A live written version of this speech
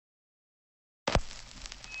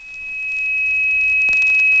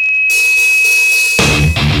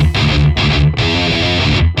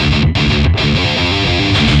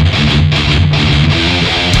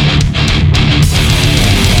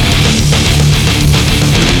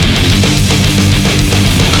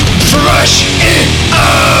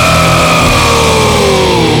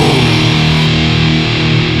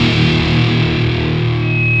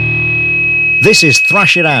This is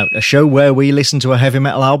Thrash It Out, a show where we listen to a heavy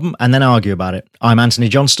metal album and then argue about it. I'm Anthony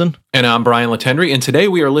Johnston. And I'm Brian Latendry, and today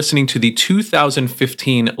we are listening to the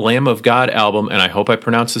 2015 Lamb of God album, and I hope I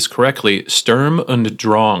pronounce this correctly, Sturm und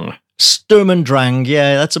Drang. Sturm und Drang,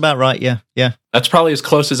 yeah, that's about right, yeah. That's probably as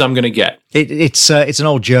close as I'm going to get. It's an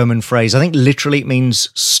old German phrase. I think literally it means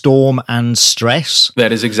storm and stress.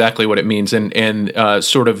 That is exactly what it means, and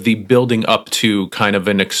sort of the building up to kind of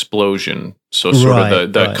an explosion. So sort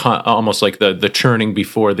of almost like the churning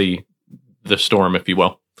before the storm, if you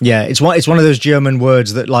will. Yeah, it's one of those German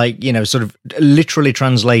words that, like, you know, sort of literally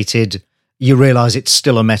translated, you realize it's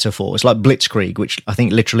still a metaphor. It's like blitzkrieg, which I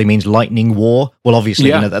think literally means lightning war. Well, obviously,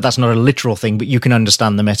 you know, that's not a literal thing, but you can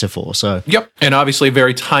understand the metaphor. So, yep, and obviously a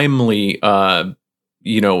very timely,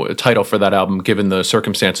 title for that album, given the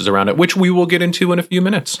circumstances around it, which we will get into in a few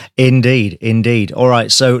minutes. Indeed. All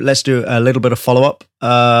right, so let's do a little bit of follow-up.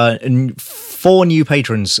 4 new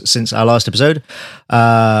patrons since our last episode.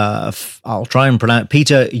 I'll try and pronounce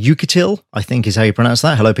Peter Yucatil, I think is how you pronounce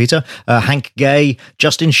that. Hello, Peter. Hank Gay,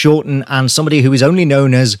 Justin Shorten, and somebody who is only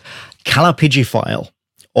known as Calapigiphile.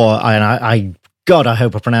 God, I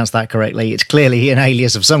hope I pronounced that correctly. It's clearly an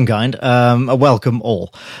alias of some kind. Welcome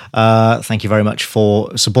all. Thank you very much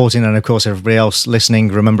for supporting. And of course, everybody else listening,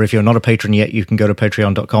 remember, if you're not a patron yet, you can go to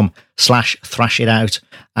patreon.com/thrashitout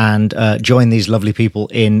and join these lovely people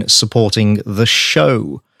in supporting the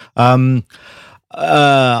show. We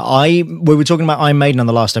were talking about Iron Maiden on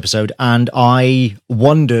the last episode, and I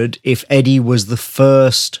wondered if Eddie was the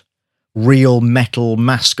first real metal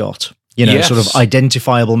mascot. You know, sort of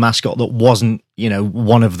identifiable mascot that wasn't, you know,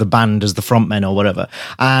 one of the band as the frontmen or whatever.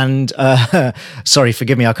 And, sorry,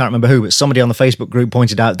 forgive me, I can't remember who, but somebody on the Facebook group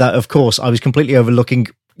pointed out that, of course, I was completely overlooking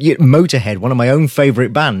Motorhead, one of my own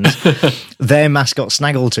favourite bands. Their mascot,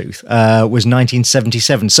 Snaggletooth, was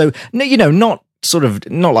 1977. So, you know, not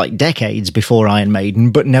like decades before Iron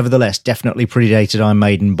Maiden, but nevertheless, definitely predated Iron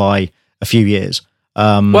Maiden by a few years.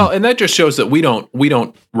 Well, and that just shows that we don't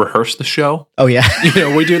rehearse the show. Oh yeah, you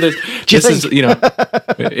know, we do this.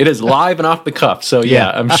 It is live and off the cuff. So yeah,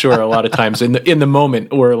 I'm sure a lot of times in the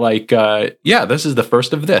moment we're like, this is the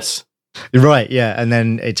first of this. Right, yeah, and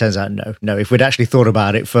then it turns out no. If we'd actually thought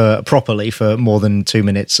about it properly for more than 2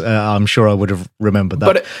 minutes, I'm sure I would have remembered that.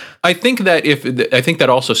 But I think that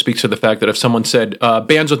also speaks to the fact that if someone said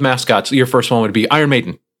bands with mascots, your first one would be Iron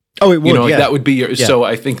Maiden. Oh, it would, that would be your... Yeah. So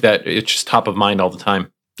I think that it's just top of mind all the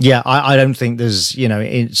time. Yeah, I don't think there's, you know,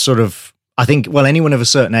 it's sort of... I think, well, anyone of a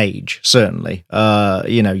certain age, certainly,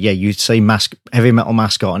 you'd say heavy metal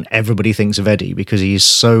mascot and everybody thinks of Eddie because he's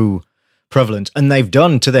so prevalent. And they've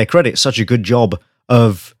done, to their credit, such a good job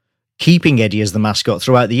of keeping Eddie as the mascot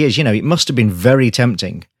throughout the years. You know, it must have been very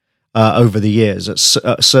tempting over the years at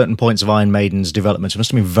certain points of Iron Maiden's development. It must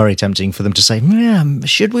have been very tempting for them to say,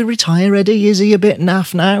 should we retire Eddie? Is he a bit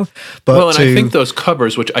naff now? But I think those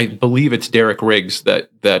covers, which I believe it's Derek Riggs that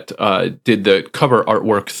did the cover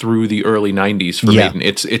artwork through the early 90s for Maiden.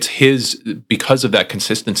 It's his, because of that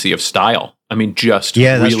consistency of style. I mean, just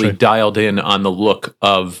really dialed in on the look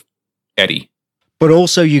of Eddie. But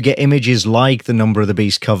also you get images like the Number of the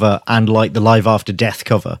Beast cover and like the Live After Death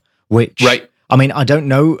cover, which... Right. I mean, I don't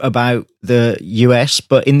know about the US,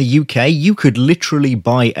 but in the UK, you could literally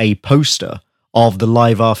buy a poster of the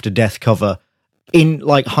Live After Death cover in,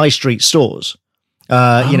 like, high street stores.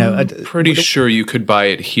 Pretty sure you could buy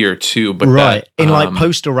it here, too. But right, in, like,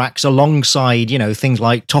 poster racks alongside, you know, things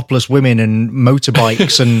like topless women and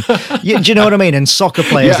motorbikes and, do you know what I mean? And soccer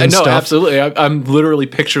players and stuff. Yeah, no, absolutely. I'm literally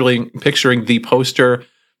picturing the poster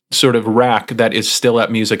sort of rack that is still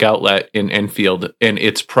at Music Outlet in Enfield, and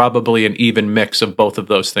it's probably an even mix of both of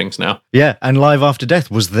those things now. Yeah, and Live After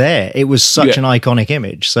Death was there. It was such an iconic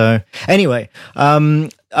image. So anyway,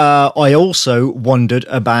 I also wondered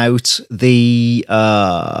about the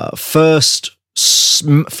first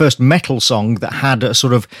metal song that had a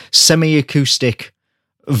sort of semi-acoustic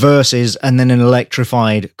verses and then an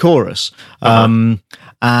electrified chorus.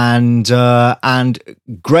 And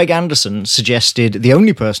Greg Anderson suggested, the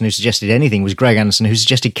only person who suggested anything was Greg Anderson, who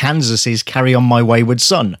suggested Kansas's Carry On My Wayward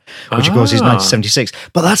Son, which of course is 1976.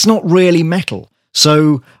 But that's not really metal.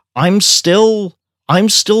 So I'm still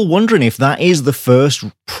wondering if that is the first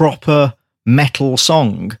proper metal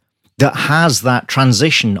song that has that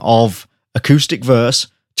transition of acoustic verse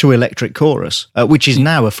to electric chorus, which is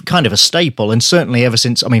now a kind of a staple. And certainly ever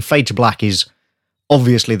since, I mean, Fade to Black is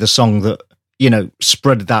obviously the song that, you know,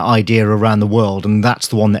 spread that idea around the world, and that's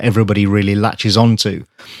the one that everybody really latches onto.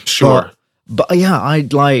 Sure. But yeah,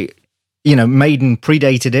 I'd like, you know, Maiden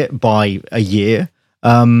predated it by a year.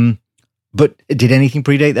 But did anything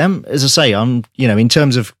predate them? As I say, in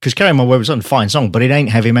terms of, because Carry On My Wayward Son, fine song, but it ain't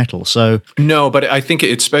heavy metal. So no, but I think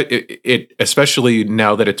it especially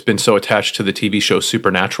now that it's been so attached to the TV show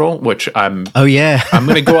Supernatural, which I'm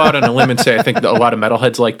going to go out on a limb and say I think a lot of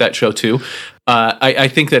metalheads like that show too. I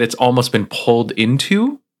think that it's almost been pulled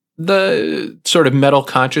into the sort of metal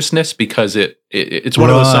consciousness because it's one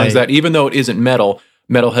of those songs that even though it isn't metal,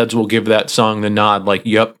 metalheads will give that song the nod, like,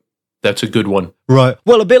 yep, that's a good one. Right.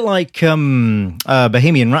 Well, a bit like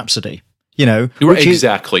Bohemian Rhapsody, which is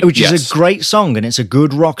a great song, and it's a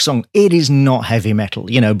good rock song. It is not heavy metal.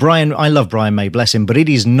 I love Brian May, bless him, but it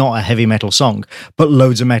is not a heavy metal song. But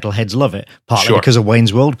loads of metalheads love it, partly because of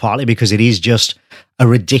Wayne's World, partly because it is just a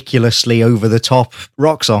ridiculously over-the-top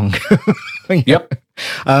rock song. Yep.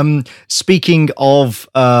 Speaking of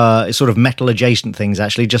sort of metal adjacent things,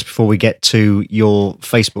 actually, just before we get to your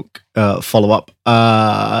Facebook follow-up,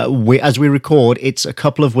 as we record, it's a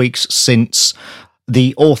couple of weeks since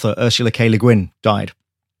the author Ursula K. Le Guin died.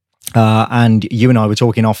 And you and I were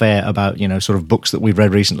talking off air about, sort of books that we've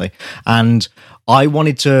read recently. And I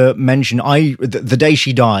wanted to mention, the day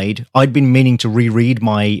she died, I'd been meaning to reread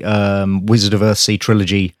my Wizard of Earthsea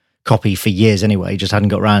trilogy copy for years anyway, just hadn't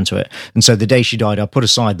got around to it. And so the day she died, I put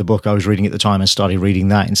aside the book I was reading at the time and started reading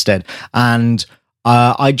that instead. And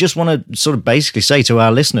I just want to sort of basically say to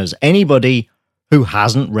our listeners, anybody who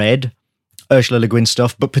hasn't read Ursula Le Guin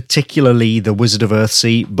stuff, but particularly the Wizard of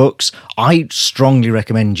Earthsea books, I strongly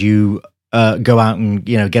recommend you go out and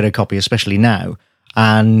get a copy, especially now,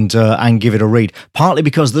 and give it a read. Partly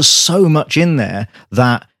because there's so much in there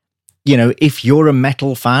that if you're a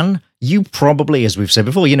metal fan, you probably, as we've said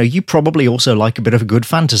before, you probably also like a bit of a good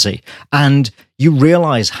fantasy, and you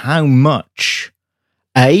realize how much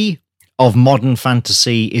of modern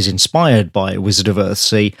fantasy is inspired by Wizard of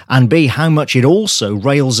Earthsea, and B, how much it also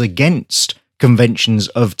rails against conventions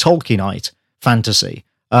of Tolkienite fantasy.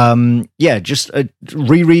 Just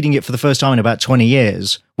rereading it for the first time in about 20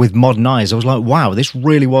 years with modern eyes, I was like, wow, this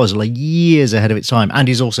really was like years ahead of its time, and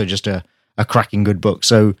is also just a cracking good book.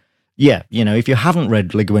 So yeah, if you haven't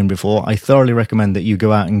read Le Guin before, I thoroughly recommend that you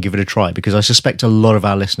go out and give it a try, because I suspect a lot of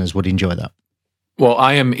our listeners would enjoy that. Well,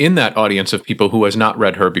 I am in that audience of people who has not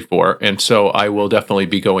read her before, and so I will definitely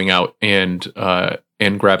be going out and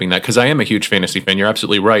grabbing that, because I am a huge fantasy fan. You're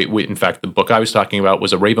absolutely right. In fact, the book I was talking about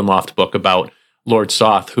was a Ravenloft book about Lord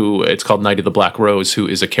Soth, who it's called Knight of the Black Rose, who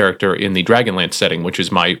is a character in the Dragonlance setting, which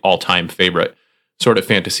is my all-time favorite sort of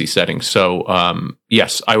fantasy setting. So,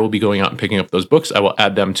 yes, I will be going out and picking up those books. I will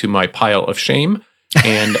add them to my pile of shame.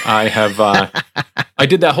 And I have, I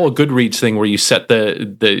did that whole Goodreads thing where you set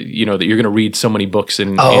the that you're going to read so many books.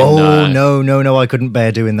 No, I couldn't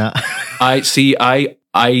bear doing that.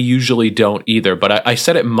 I usually don't either, but I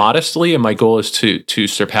set it modestly, and my goal is to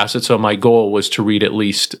surpass it. So my goal was to read at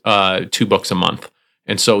least 2 books a month.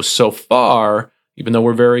 And so far, even though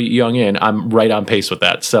we're very young I'm right on pace with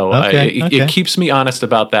that. So it keeps me honest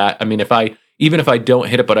about that. I mean, even if I don't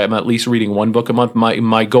hit it, but I'm at least reading 1 book a month,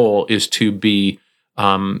 my goal is to be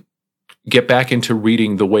get back into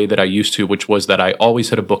reading the way that I used to, which was that I always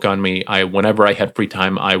had a book on me. Whenever I had free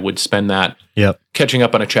time, I would spend that catching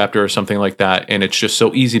up on a chapter or something like that. And it's just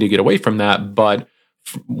so easy to get away from that. But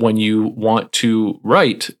when you want to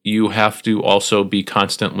write, you have to also be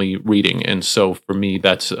constantly reading. And so for me,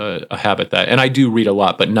 that's a habit and I do read a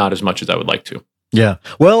lot, but not as much as I would like to. Yeah.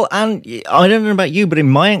 Well, and I don't know about you, but in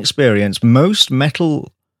my experience, most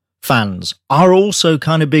metal fans are also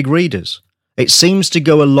kind of big readers. It seems to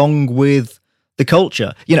go along with the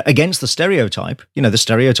culture, against the stereotype. The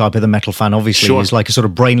stereotype of the metal fan obviously is like a sort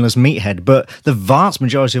of brainless meathead, but the vast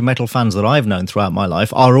majority of metal fans that I've known throughout my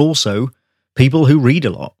life are also people who read a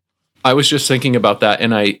lot. I was just thinking about that,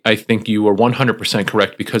 and I think you were 100%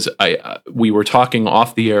 correct, because we were talking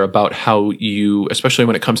off the air about how you, especially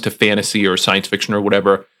when it comes to fantasy or science fiction or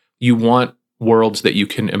whatever, you want worlds that you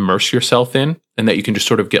can immerse yourself in and that you can just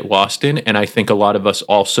sort of get lost in. And I think a lot of us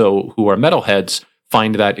also who are metalheads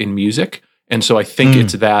find that in music. And so I think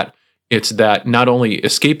it's that not only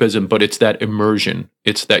escapism, but it's that immersion.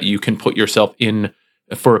 It's that you can put yourself in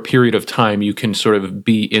for a period of time, you can sort of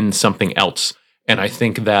be in something else. And I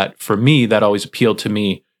think that for me, that always appealed to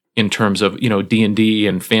me in terms of, D&D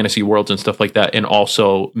and fantasy worlds and stuff like that, and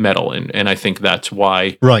also metal. And I think that's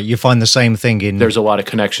why... Right, you find the same thing in... There's a lot of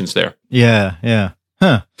connections there. Yeah.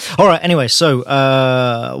 Huh. All right, anyway, so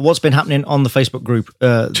what's been happening on the Facebook group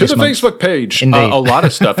to the month? Facebook page. A lot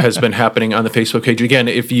of stuff has been happening on the Facebook page. Again,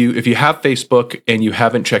 if you have Facebook and you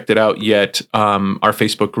haven't checked it out yet, our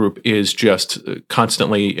Facebook group is just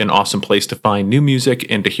constantly an awesome place to find new music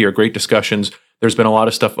and to hear great discussions. There's been a lot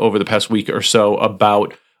of stuff over the past week or so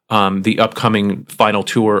about the upcoming final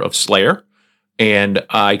tour of Slayer, and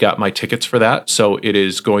I got my tickets for that. So it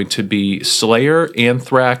is going to be Slayer,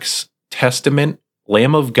 Anthrax, Testament,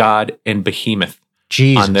 Lamb of God, and Behemoth.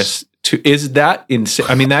 Jesus. On this. Is that insane?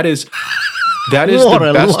 I mean, that is the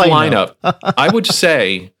best lineup. I would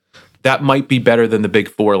say that might be better than the Big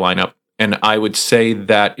Four lineup. And I would say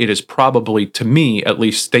that it is probably, to me, at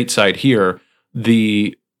least stateside here,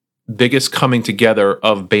 the biggest coming together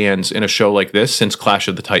of bands in a show like this since Clash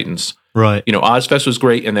of the Titans. Right. You know, Ozfest was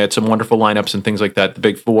great, and they had some wonderful lineups and things like that. The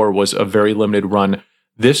Big Four was a very limited run.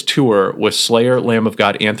 This tour was Slayer, Lamb of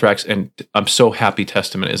God, Anthrax, and I'm so happy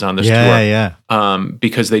Testament is on this tour. Yeah.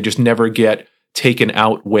 Because they just never get taken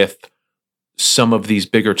out with some of these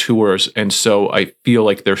bigger tours. And so I feel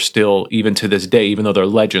like they're still, even to this day, even though they're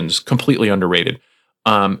legends, completely underrated.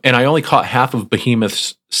 And I only caught half of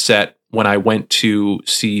Behemoth's set when I went to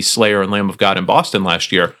see Slayer and Lamb of God in Boston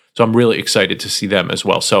last year. So I'm really excited to see them as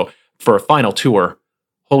well. So for a final tour,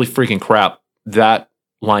 holy freaking crap, that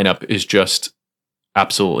lineup is just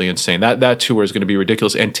absolutely insane. That tour is going to be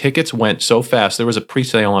ridiculous. And tickets went so fast. There was a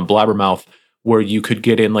pre-sale on Blabbermouth where you could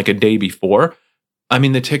get in like a day before. I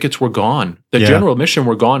mean, the tickets were gone. The general admission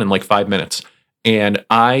were gone in like 5 minutes. And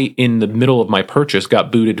I, in the middle of my purchase,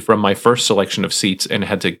 got booted from my first selection of seats and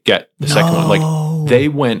had to get the second one. Like, they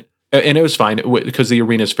went, and it was fine because the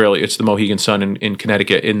arena is it's the Mohegan Sun in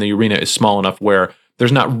Connecticut, and the arena is small enough where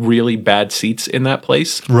there's not really bad seats in that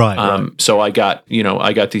place. Right. So I got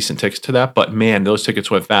decent tickets to that, but man, those tickets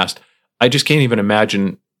went fast. I just can't even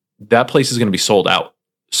imagine that place is going to be sold out.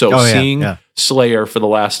 So seeing Slayer for the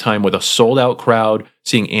last time with a sold out crowd,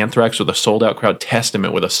 seeing Anthrax with a sold out crowd,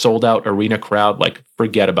 Testament with a sold out arena crowd, like,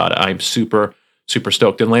 forget about it. I'm super, super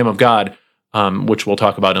stoked. And Lamb of God, which we'll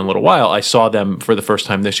talk about in a little while, I saw them for the first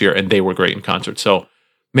time this year and they were great in concert. So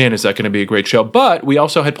man, is that going to be a great show. But we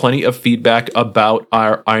also had plenty of feedback about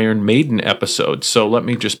our Iron Maiden episode. So let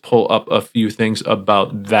me just pull up a few things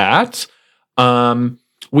about that.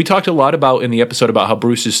 We talked a lot about in the episode about how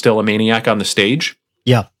Bruce is still a maniac on the stage.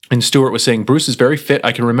 Yeah. And Stuart was saying, Bruce is very fit.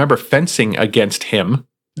 I can remember fencing against him.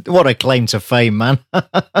 What a claim to fame, man.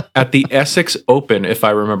 At the Essex Open, if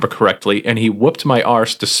I remember correctly. And he whooped my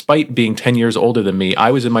arse despite being 10 years older than me.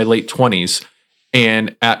 I was in my late 20s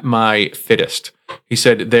and at my fittest. He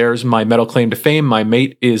said, there's my medal claim to fame. My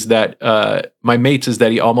mate's is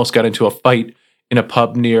that he almost got into a fight in a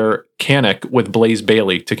pub near Cannock with Blaze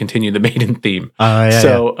Bayley to continue the Maiden theme.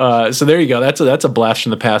 So there you go. That's a blast from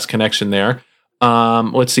the past connection there.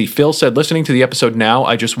 Let's see. Phil said, listening to the episode now,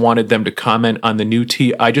 I just wanted to comment on the new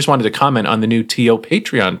TO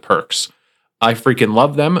Patreon perks. I freaking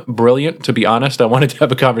love them. Brilliant. To be honest, I wanted to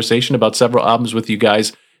have a conversation about several albums with you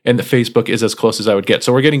guys, and the Facebook is as close as I would get.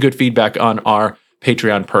 So we're getting good feedback on our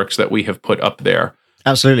Patreon perks that we have put up there.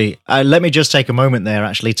 Absolutely. Let me just take a moment there,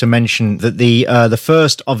 actually, to mention that the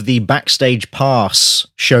first of the Backstage Pass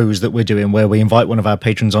shows that we're doing, where we invite one of our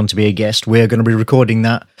patrons on to be a guest, we're going to be recording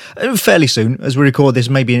that fairly soon. As we record this,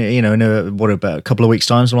 maybe in about a couple of weeks'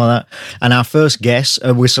 time, something like that. And our first guest,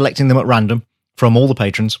 we're selecting them at random from all the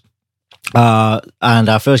patrons, and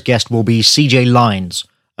our first guest will be CJ Lines,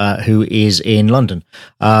 who is in London.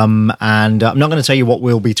 And I'm not going to tell you what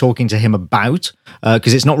we'll be talking to him about,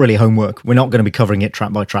 because it's not really homework. We're not going to be covering it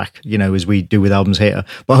track by track, as we do with albums here.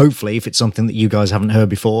 But hopefully, if it's something that you guys haven't heard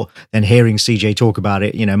before, then hearing CJ talk about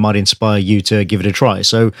it, might inspire you to give it a try.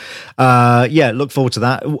 So, look forward to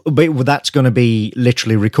that. But that's going to be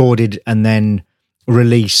literally recorded and then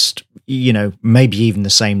released, maybe even the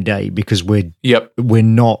same day, because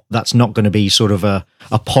that's not going to be sort of a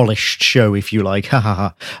polished show, if you like,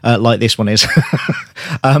 like this one is.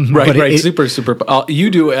 Right. Super.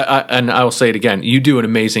 You do, and I'll say it again, you do an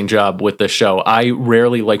amazing job with this show. I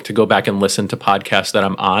rarely like to go back and listen to podcasts that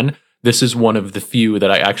I'm on. This is one of the few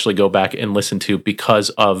that I actually go back and listen to because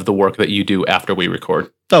of the work that you do after we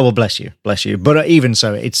record. Oh, well, bless you. But even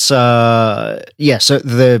so, it's, so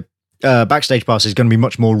the Backstage Pass is going to be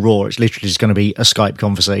much more raw. It's literally just going to be a Skype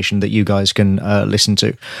conversation that you guys can listen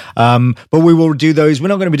to. But we will do those. We're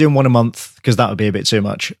not going to be doing one a month because that would be a bit too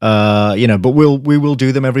much. But we will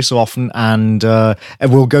do them every so often, and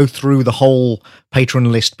we'll go through the whole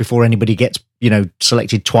patron list before anybody gets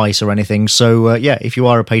selected twice or anything. So if you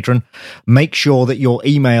are a patron, make sure that your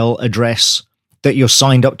email address that you're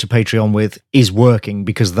signed up to Patreon with is working,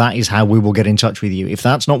 because that is how we will get in touch with you. If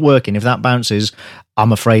that's not working, if that bounces,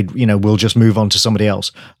 I'm afraid, we'll just move on to somebody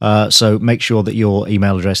else. So make sure that your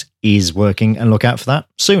email address is working, and look out for that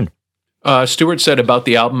soon. Stuart said about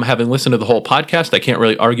the album, having listened to the whole podcast, I can't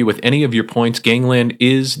really argue with any of your points. Gangland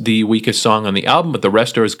is the weakest song on the album, but the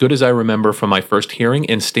rest are as good as I remember from my first hearing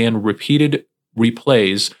and stand repeated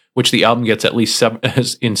replays which the album gets at least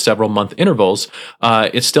in several month intervals,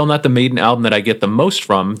 it's still not the Maiden album that I get the most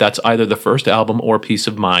from. That's either the first album or Peace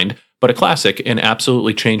of Mind, but a classic and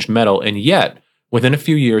absolutely changed metal. And yet, within a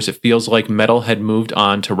few years, it feels like metal had moved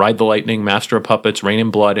on to Ride the Lightning, Master of Puppets, Rain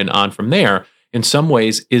in Blood, and on from there. In some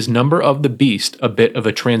ways, is Number of the Beast a bit of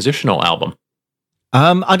a transitional album?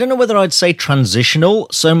 I don't know whether I'd say transitional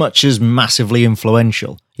so much as massively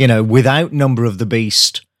influential. You know, without Number of the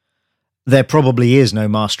Beast, there probably is no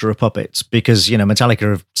Master of Puppets, because, you know, Metallica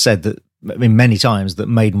have said that, I mean, many times, that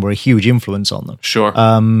Maiden were a huge influence on them. Sure.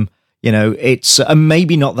 You know, it's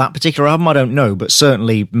maybe not that particular album, I don't know, but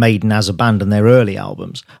certainly Maiden as a band and their early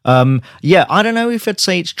albums. Yeah, I don't know if I'd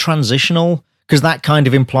say it's transitional, because that kind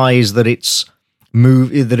of implies that it's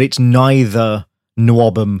neither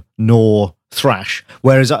Nwabum nor thrash,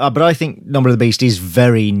 whereas but I think Number of the Beast is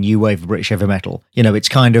very new wave of British heavy metal. You know, it's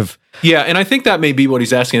kind of, yeah, and I think that may be what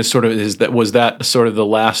he's asking, was that sort of the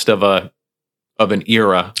last of an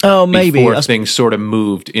era? Oh, maybe before things sort of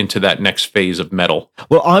moved into that next phase of metal.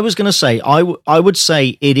 Well, I was going to say I would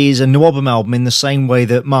say it is a Nwabum album in the same way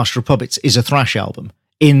that Master of Puppets is a thrash album,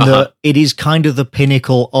 in that it is kind of the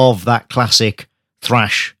pinnacle of that classic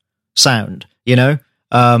thrash sound, you know.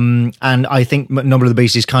 And I think Number of the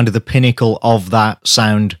Beast is kind of the pinnacle of that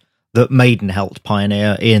sound that Maiden helped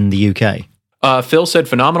pioneer in the UK. Phil said,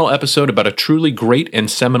 phenomenal episode about a truly great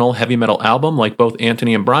and seminal heavy metal album. Like both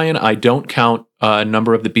Anthony and Brian, I don't count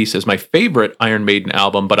Number of the Beast as my favorite Iron Maiden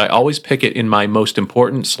album, but I always pick it in my most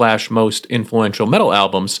important / most influential metal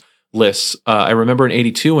albums lists. I remember in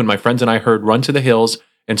 '82 when my friends and I heard Run to the Hills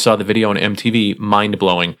and saw the video on MTV,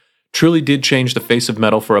 mind-blowing. Truly did change the face of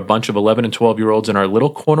metal for a bunch of 11 and 12-year-olds in our little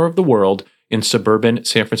corner of the world in suburban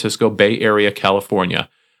San Francisco Bay Area, California.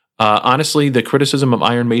 Honestly, the criticism of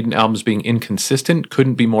Iron Maiden albums being inconsistent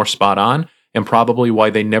couldn't be more spot on, and probably why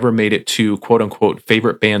they never made it to quote-unquote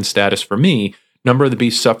favorite band status for me. Number of the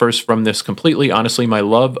Beast suffers from this completely. Honestly, my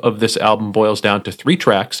love of this album boils down to 3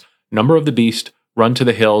 tracks: Number of the Beast, Run to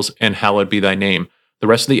the Hills, and Hallowed Be Thy Name. The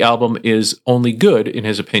rest of the album is only good, in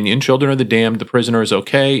his opinion. Children of the Damned, The Prisoner is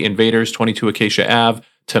okay, Invaders, 22 Acacia Ave,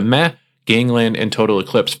 to meh, Gangland, and Total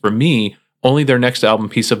Eclipse. For me, only their next album,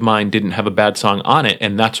 Peace of Mind, didn't have a bad song on it,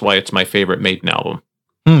 and that's why it's my favorite Maiden album.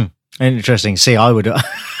 Interesting. See,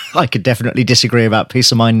 I could definitely disagree about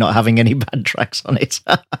Peace of Mind not having any bad tracks on it.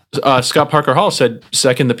 Scott Parker Hall said,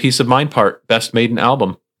 second the Peace of Mind part, best Maiden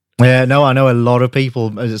album. Yeah, no, I know a lot of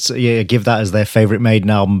people give that as their favorite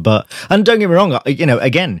Maiden album, and don't get me wrong, you know,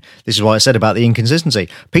 again, this is what I said about the inconsistency.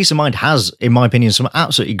 Peace of Mind has, in my opinion, some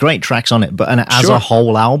absolutely great tracks on it, but as a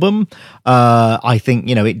whole album, I think,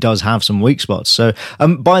 you know, it does have some weak spots. So,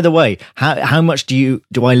 by the way, how much do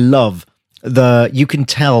I love you can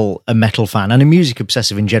tell a metal fan and a music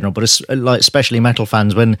obsessive in general, but especially metal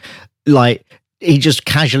fans, when he just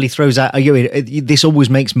casually throws out, this always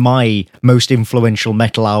makes my most influential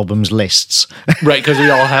metal albums lists. Right, because we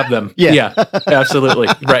all have them. Yeah, absolutely.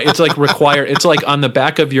 Right. It's like required. It's like on the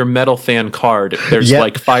back of your metal fan card, there's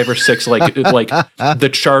like 5 or 6, like the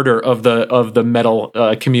charter of the metal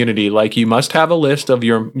community. Like, you must have a list of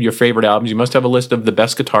your favorite albums. You must have a list of the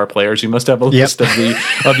best guitar players. You must have a list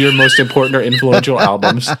of your most important or influential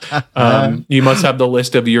albums. You must have the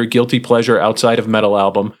list of your guilty pleasure outside of metal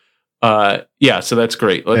album. So that's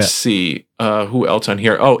great. Let's see who else on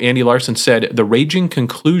here. Oh, Andy Larson said, the raging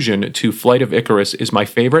conclusion to Flight of Icarus is my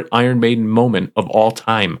favorite Iron Maiden moment of all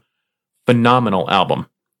time. Phenomenal album.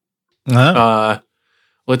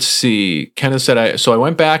 Let's see. Kenneth said, I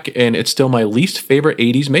went back and it's still my least favorite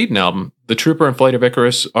 80s Maiden album. The Trooper and Flight of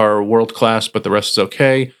Icarus are world class, but the rest is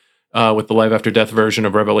okay. With the Live After Death version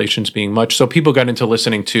of Revelations being much. So people got into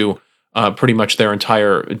listening to pretty much their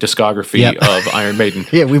entire discography of Iron Maiden.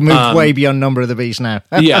 Yeah, we've moved way beyond Number of the Beast now.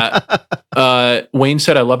 Wayne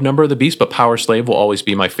said, I love Number of the Beast, but Power Slave will always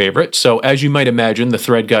be my favorite. So as you might imagine, the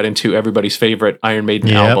thread got into everybody's favorite Iron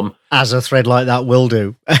Maiden album. As a thread like that will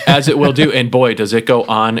do. As it will do. And boy, does it go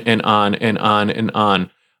on and on and on and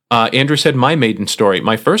on. Andrew said, my Maiden story.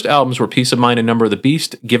 My first albums were Peace of Mind and Number of the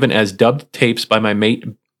Beast, given as dubbed tapes by my mate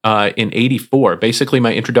in '84. Basically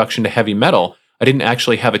my introduction to heavy metal. I didn't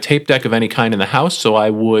actually have a tape deck of any kind in the house, so I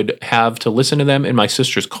would have to listen to them in my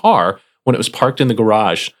sister's car when it was parked in the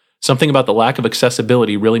garage. Something about the lack of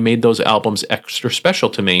accessibility really made those albums extra special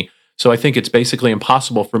to me, so I think it's basically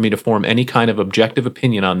impossible for me to form any kind of objective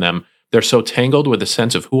opinion on them. They're so tangled with a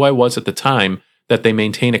sense of who I was at the time that they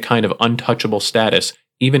maintain a kind of untouchable status,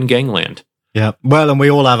 even Gangland. Yeah, well, and we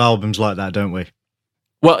all have albums like that, don't we?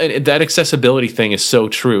 Well, that accessibility thing is so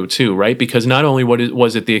true too, right? Because not only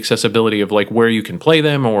was it the accessibility of like where you can play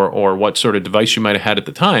them or what sort of device you might have had at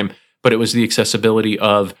the time, but it was the accessibility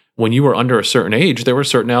of when you were under a certain age, there were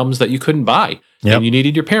certain albums that you couldn't buy and you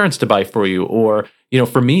needed your parents to buy for you. Or,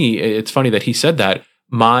 for me, it's funny that he said that.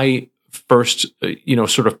 My first,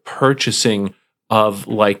 sort of purchasing of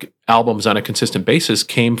like albums on a consistent basis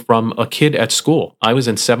came from a kid at school. I was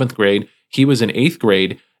in 7th grade. He was in 8th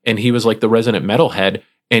grade, and he was like the resident metalhead.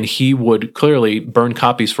 And he would clearly burn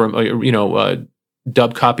copies from,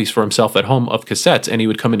 dub copies for himself at home of cassettes. And he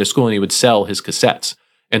would come into school and he would sell his cassettes.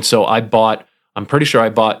 And so I'm pretty sure I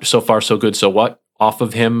bought So Far, So Good, So What off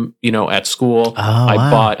of him, at school. I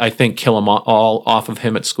bought, I think, Kill 'Em All off of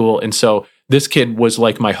him at school. And so this kid was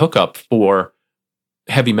like my hookup for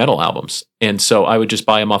heavy metal albums. And so I would just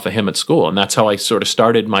buy them off of him at school. And that's how I sort of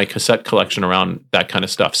started my cassette collection around that kind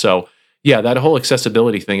of stuff. So yeah, that whole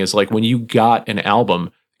accessibility thing is like when you got an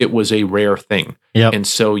album, it was a rare thing. Yep. And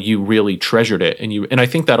so you really treasured it. And I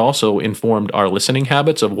think that also informed our listening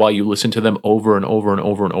habits of why you listen to them over and over and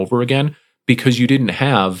over and over again, because you didn't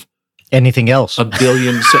have anything else. You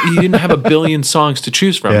didn't have a billion songs to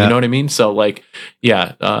choose from. You know what I mean? So like,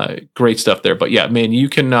 great stuff there. But yeah, man, you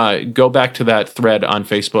can go back to that thread on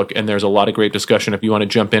Facebook, and there's a lot of great discussion if you want to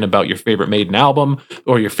jump in about your favorite Maiden album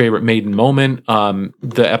or your favorite Maiden moment.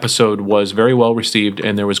 The episode was very well received,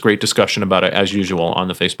 and there was great discussion about it as usual on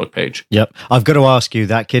the Facebook page. Yep. I've got to ask you,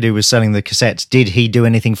 that kid who was selling the cassettes, did he do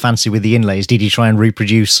anything fancy with the inlays? Did he try and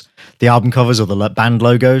reproduce the album covers or the band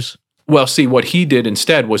logos? Well, see, what he did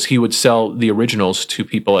instead was he would sell the originals to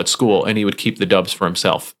people at school, and he would keep the dubs for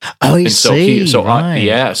himself. Oh, I see.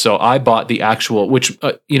 Right. So I bought the actual, which,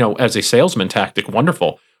 as a salesman tactic,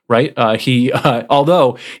 wonderful, right?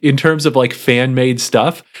 Although in terms of like fan-made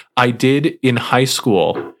stuff, I did in high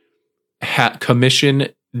school commission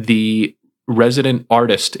the resident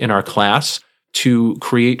artist in our class to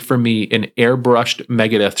create for me an airbrushed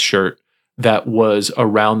Megadeth shirt that was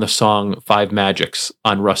around the song Five Magics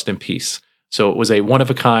on Rust in Peace. So it was a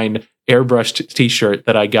one-of-a-kind airbrushed t-shirt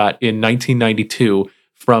that I got in 1992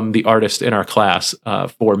 from the artist in our class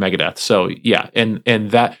for Megadeth. So yeah, and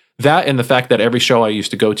that and the fact that every show I used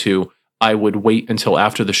to go to, I would wait until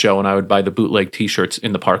after the show and I would buy the bootleg t-shirts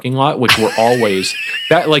in the parking lot, which were always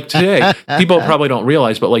that, like today, people probably don't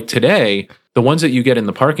realize, but like today, the ones that you get in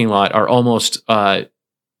the parking lot are almost,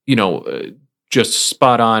 just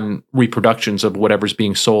spot on reproductions of whatever's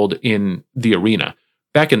being sold in the arena.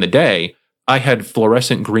 Back in the day, I had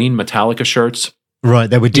fluorescent green Metallica shirts. Right,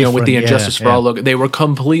 they were different. With the Injustice for All logo. They were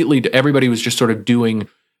completely, everybody was just sort of doing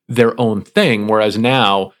their own thing. Whereas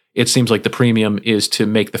now it seems like the premium is to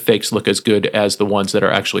make the fakes look as good as the ones that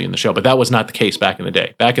are actually in the show. But that was not the case back in the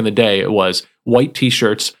day. Back in the day, it was white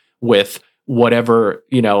t-shirts with whatever,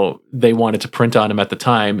 they wanted to print on them at the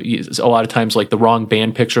time. A lot of times like the wrong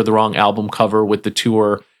band picture, the wrong album cover with the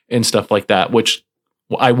tour and stuff like that, which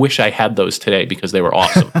I wish I had those today because they were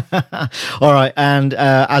awesome. All right. And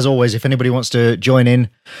as always, if anybody wants to join in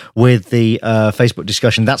with the Facebook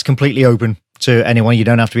discussion, that's completely open to anyone. You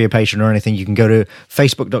don't have to be a patron or anything. You can go to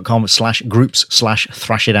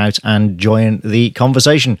facebook.com/groups/thrashitout and join the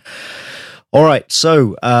conversation. All right.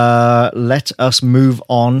 So let us move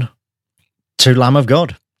on to Lamb of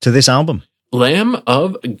God, to this album. Lamb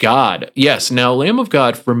of God. Yes. Now, Lamb of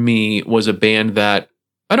God for me was a band that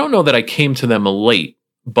I don't know that I came to them late,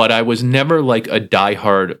 but I was never like a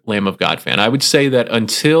diehard Lamb of God fan. I would say that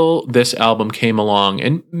until this album came along,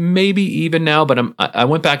 and maybe even now, but I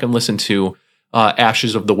went back and listened to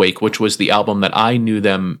Ashes of the Wake, which was the album that I knew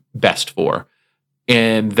them best for.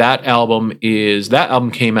 And that album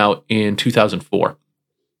came out in 2004.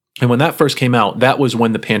 And when that first came out, that was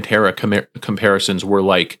when the Pantera comparisons were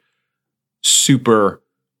like super.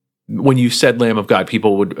 When you said Lamb of God,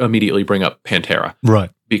 people would immediately bring up Pantera. Right.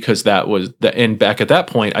 Because that was and back at that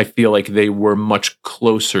point, I feel like they were much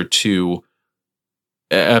closer to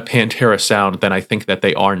a Pantera sound than I think that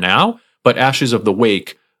they are now. But Ashes of the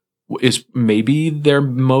Wake is maybe their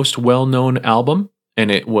most well-known album. And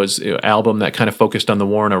it was an album that kind of focused on the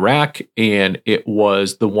war in Iraq. And it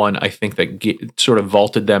was the one I think that sort of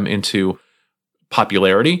vaulted them into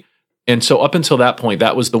popularity. And so up until that point,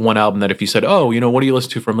 that was the one album that if you said, oh, what do you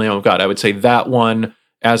listen to from Lamb of God? I would say that one,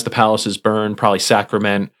 As the Palaces Burn, probably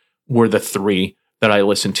Sacrament were the three that I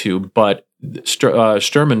listened to. But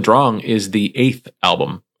Sturm und Drang is the 8th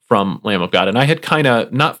album from Lamb of God. And I had kind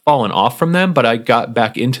of not fallen off from them, but I got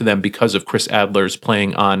back into them because of Chris Adler's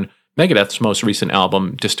playing on Megadeth's most recent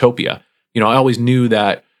album, Dystopia. I always knew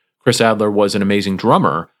that Chris Adler was an amazing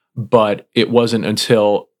drummer, but it wasn't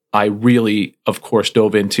until I really, of course,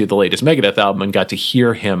 dove into the latest Megadeth album and got to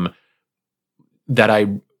hear him that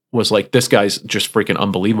I was like, this guy's just freaking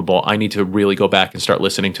unbelievable. I need to really go back and start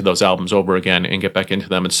listening to those albums over again and get back into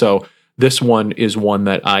them. And so this one is one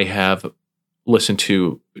that I have listened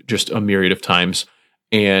to just a myriad of times,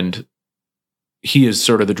 and he is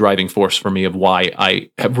sort of the driving force for me of why I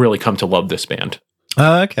have really come to love this band.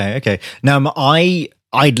 Okay. Now,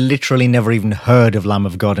 I'd literally never even heard of Lamb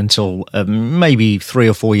of God until maybe 3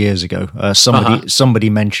 or 4 years ago. Somebody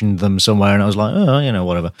mentioned them somewhere, and I was like, oh,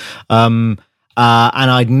 whatever. And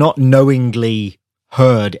I'd not knowingly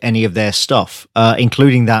heard any of their stuff,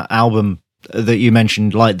 including that album that you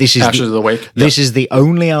mentioned. Like, this is Ashes of the Wake. This is the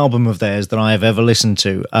only album of theirs that I have ever listened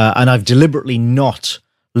to, and I've deliberately not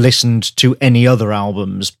listened to any other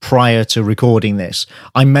albums prior to recording this.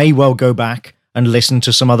 I may well go back and listen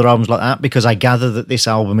to some other albums like that, because I gather that this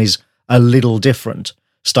album is a little different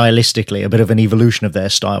stylistically, a bit of an evolution of their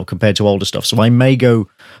style compared to older stuff. So I may go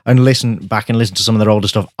and listen to some of their older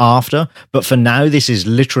stuff after, but for now, this is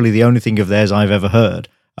literally the only thing of theirs I've ever heard.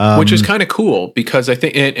 Which is kind of cool, because I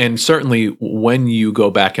think, and certainly when you go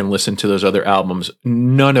back and listen to those other albums,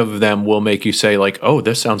 none of them will make you say like, "Oh,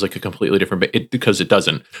 this sounds like a completely different," because it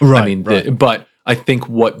doesn't. Right. I mean, but I think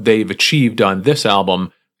what they've achieved on this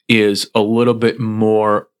album is a little bit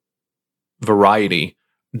more variety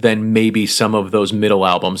than maybe some of those middle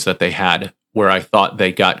albums that they had, where I thought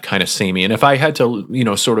they got kind of samey. And if I had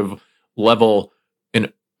to, sort of level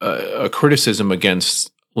a criticism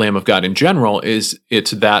against Lamb of God in general, it's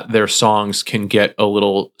that their songs can get a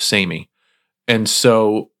little samey. And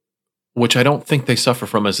so, which I don't think they suffer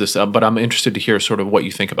from as this, but I'm interested to hear sort of what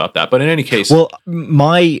you think about that. But in any case, well,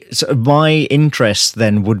 my interest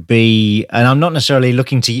then would be, and I'm not necessarily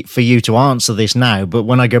looking for you to answer this now, but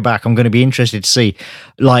when I go back, I'm going to be interested to see.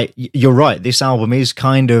 Like, you're right, this album is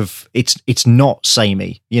kind of it's not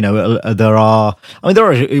samey. There are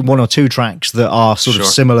 1 or 2 tracks that are sort of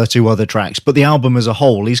similar to other tracks, but the album as a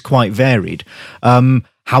whole is quite varied.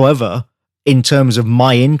 However, in terms of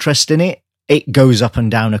my interest in it goes up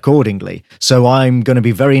and down accordingly. So I'm going to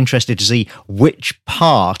be very interested to see which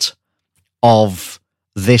part of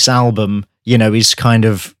this album, is kind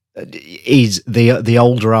of, is the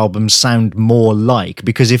older albums sound more like,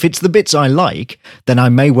 because if it's the bits I like, then I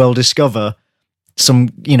may well discover some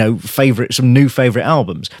new favorite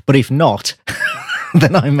albums. But if not,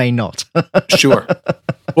 then I may not. Sure.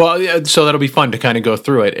 Well, yeah, so that'll be fun to kind of go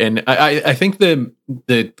through it. And I think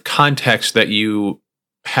the context that you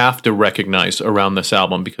have to recognize around this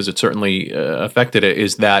album, because it certainly affected it,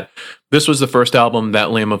 is that this was the first album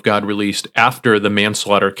that Lamb of God released after the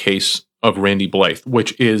manslaughter case of Randy Blythe,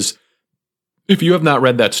 which is, if you have not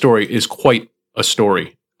read that story, is quite a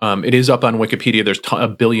story. It is up on Wikipedia. There's a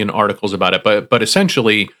billion articles about it, but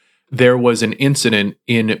essentially there was an incident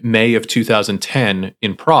in May of 2010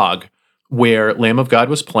 in Prague where Lamb of God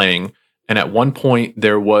was playing, and at one point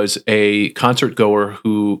there was a concert goer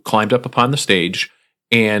who climbed up upon the stage,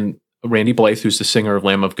 and Randy Blythe, who's the singer of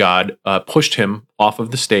Lamb of God, pushed him off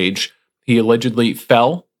of the stage. He allegedly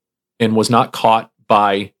fell and was not caught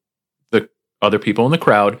by the other people in the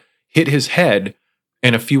crowd, hit his head,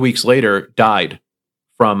 and a few weeks later died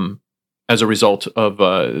as a result of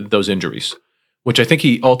those injuries. Which I think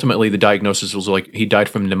the diagnosis was like he died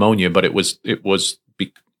from pneumonia, but it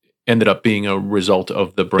ended up being a result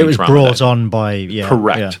of the brain trauma. It was brought on by,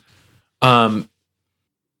 correct. Yeah.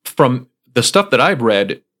 From the stuff that I've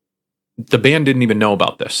read, the band didn't even know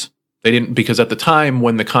about this. They didn't, because at the time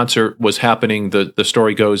when the concert was happening, the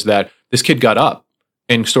story goes that this kid got up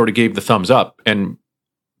and sort of gave the thumbs up, and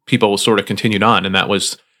people sort of continued on, and that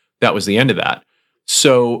was the end of that.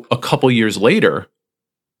 So a couple years later,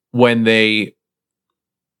 when they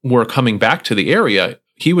were coming back to the area,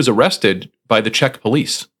 he was arrested by the Czech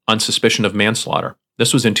police on suspicion of manslaughter.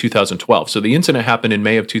 This was in 2012. So the incident happened in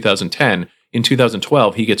May of 2010. In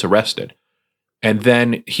 2012, he gets arrested. And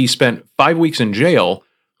then he spent 5 weeks in jail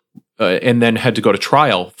and then had to go to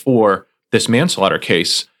trial for this manslaughter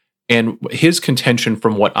case. And his contention,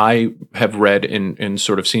 from what I have read and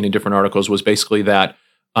sort of seen in different articles, was basically that,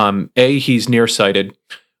 he's nearsighted,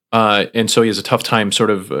 and so he has a tough time sort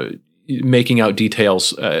of making out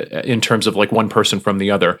details in terms of like one person from the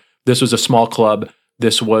other. This was a small club.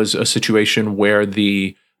 This was a situation where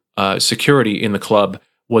the security in the club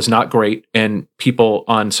was not great, and people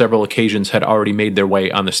on several occasions had already made their way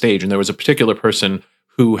on the stage. And there was a particular person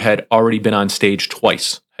who had already been on stage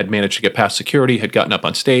twice, had managed to get past security, had gotten up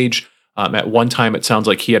on stage. At one time, it sounds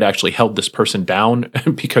like he had actually held this person down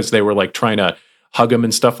because they were like trying to hug him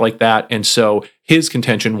and stuff like that. And so his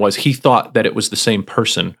contention was he thought that it was the same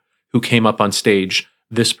person who came up on stage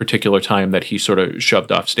this particular time that he sort of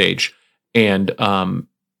shoved off stage, and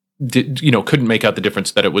couldn't make out the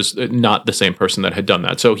difference, that it was not the same person that had done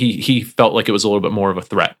that. So he felt like it was a little bit more of a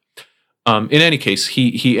threat. In any case,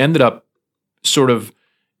 he ended up sort of,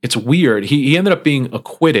 it's weird, he ended up being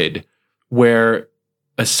acquitted where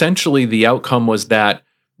essentially the outcome was that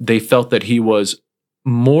they felt that he was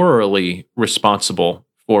morally responsible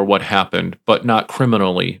for what happened, but not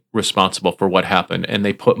criminally responsible for what happened. And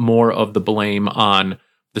they put more of the blame on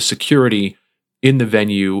the security in the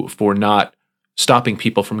venue for not stopping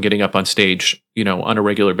people from getting up on stage, on a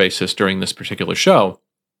regular basis during this particular show.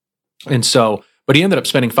 And so, but he ended up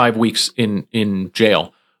spending 5 weeks in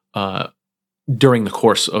jail during the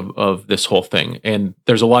course of this whole thing. And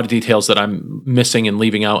there's a lot of details that I'm missing and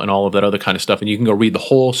leaving out and all of that other kind of stuff. And you can go read the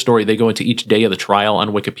whole story. They go into each day of the trial on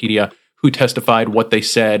Wikipedia, who testified, what they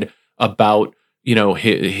said about,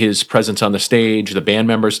 his presence on the stage. The band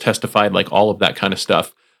members testified, like all of that kind of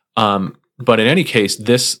stuff. But in any case,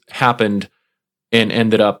 this happened and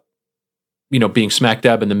ended up, being smack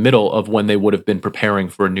dab in the middle of when they would have been preparing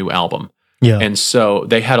for a new album. Yeah. And so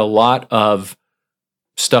they had a lot of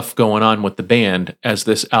stuff going on with the band as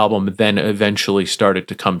this album then eventually started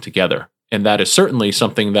to come together. And that is certainly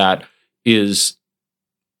something that is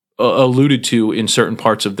alluded to in certain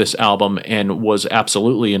parts of this album and was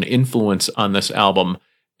absolutely an influence on this album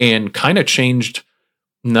and kind of changed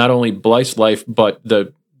not only Blythe's life, but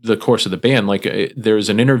the course of the band. Like there's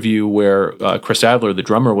an interview where Chris Adler, the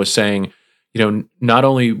drummer, was saying, not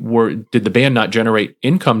only did the band not generate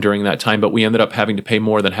income during that time, but we ended up having to pay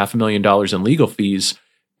more than $500,000 in legal fees,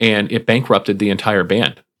 and it bankrupted the entire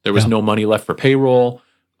band. There was no money left for payroll.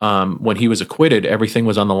 When he was acquitted, everything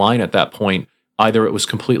was on the line at that point. Either it was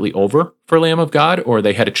completely over for Lamb of God, or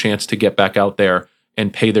they had a chance to get back out there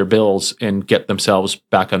and pay their bills and get themselves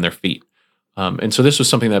back on their feet. And so this was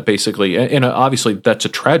something that basically, and obviously that's a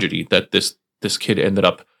tragedy that this kid ended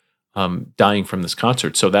up dying from this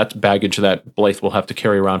concert. So that's baggage that Blythe will have to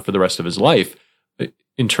carry around for the rest of his life.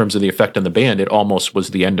 In terms of the effect on the band, it almost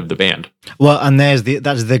was the end of the band. Well, and that's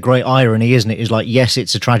the great irony, isn't it? Is like, yes,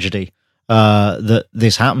 it's a tragedy that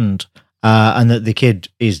this happened and that the kid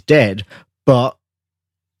is dead, but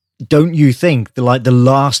don't you think the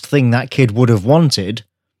last thing that kid would have wanted,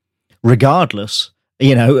 regardless,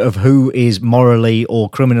 of who is morally or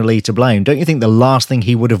criminally to blame, don't you think the last thing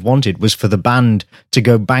he would have wanted was for the band to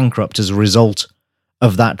go bankrupt as a result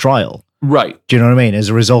of that trial? Right. Do you know what I mean? As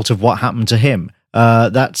a result of what happened to him. So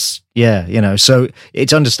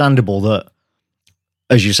it's understandable that,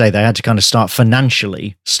 as you say, they had to kind of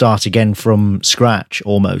start again from scratch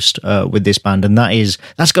almost with this band. And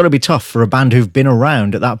that's got to be tough for a band who've been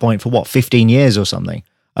around at that point for 15 years or something,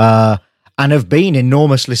 and have been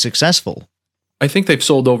enormously successful. I think they've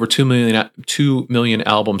sold over 2 million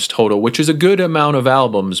albums total, which is a good amount of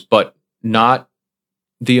albums, but not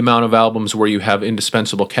the amount of albums where you have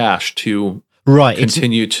indispensable cash to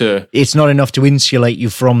continue to... It's not enough to insulate you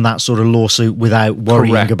from that sort of lawsuit without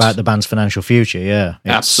worrying about the band's financial future, yeah.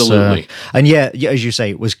 Absolutely. And yeah, as you say,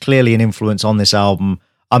 it was clearly an influence on this album.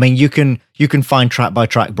 I mean, you can find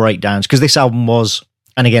track-by-track breakdowns, because this album was...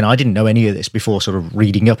 And again, I didn't know any of this before sort of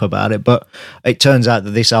reading up about it, but it turns out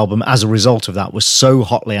that this album, as a result of that, was so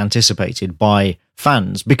hotly anticipated by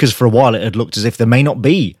fans, because for a while it had looked as if there may not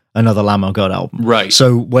be another Lamb of God album. Right.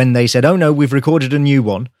 So when they said, oh no, we've recorded a new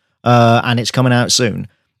one, and it's coming out soon,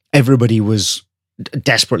 everybody was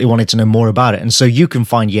desperately wanted to know more about it. And so you can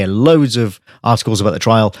find, loads of articles about the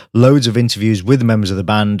trial, loads of interviews with the members of the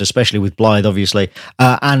band, especially with Blythe, obviously,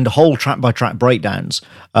 and whole track-by-track breakdowns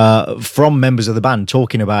from members of the band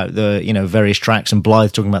talking about the, various tracks, and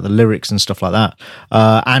Blythe talking about the lyrics and stuff like that,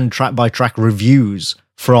 and track-by-track reviews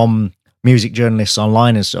from music journalists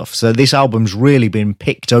online and stuff. So this album's really been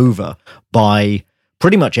picked over by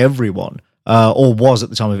pretty much everyone, or was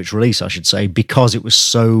at the time of its release, I should say, because it was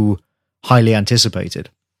so highly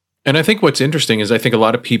anticipated. And I think what's interesting is I think a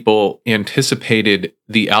lot of people anticipated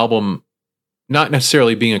the album not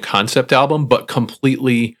necessarily being a concept album, but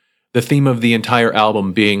completely the theme of the entire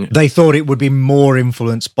album being... They thought it would be more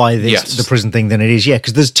influenced by the prison thing than it is,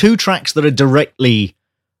 because there's 2 tracks that are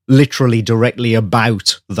literally directly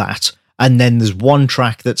about that, and then there's 1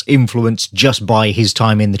 track that's influenced just by his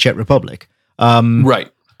time in the Czech Republic.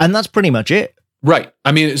 Right. And that's pretty much it. Right.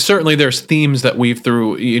 I mean, certainly there's themes that weave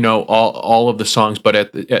through, all of the songs, but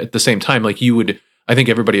at the same time, like I think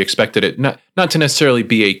everybody expected it not to necessarily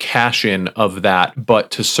be a cash-in of that, but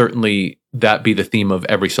to certainly that be the theme of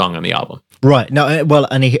every song on the album. Right. No, well,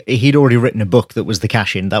 and he'd already written a book that was the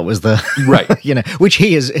cash-in. That was the... Right. Which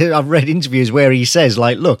he has... I've read interviews where he says,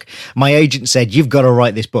 like, look, my agent said, you've got to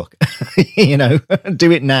write this book.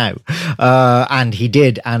 Do it now. And he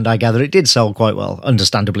did, and I gather it did sell quite well,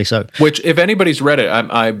 understandably so. Which, if anybody's read it,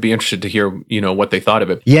 I'd be interested to hear, what they thought of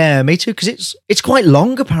it. Yeah, me too, because it's quite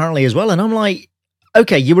long, apparently, as well. And I'm like,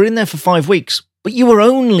 okay, you were in there for 5 weeks, but you were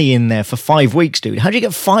only in there for 5 weeks, dude. How'd you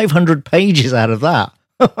get 500 pages out of that?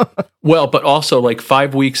 Well, but also like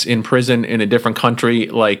 5 weeks in prison in a different country,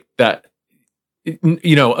 like that.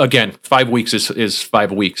 Again, 5 weeks is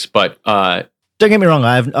 5 weeks, but don't get me wrong.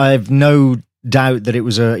 I have no doubt that it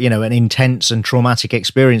was an intense and traumatic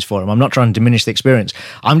experience for him. I'm not trying to diminish the experience.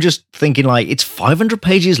 I'm just thinking like it's 500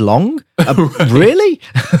 pages long. Really?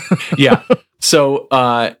 Yeah. So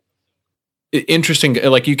interesting.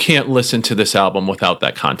 Like you can't listen to this album without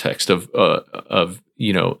that context of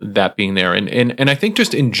that being there, and I think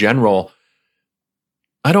just in general.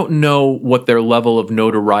 I don't know what their level of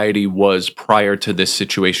notoriety was prior to this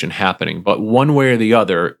situation happening, but one way or the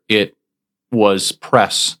other, it was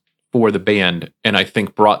press for the band, and I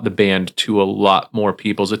think brought the band to a lot more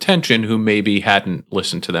people's attention who maybe hadn't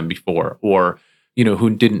listened to them before, or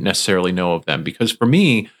who didn't necessarily know of them. Because for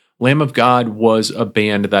me, Lamb of God was a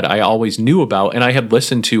band that I always knew about, and I had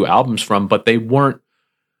listened to albums from, but they weren't.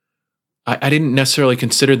 I didn't necessarily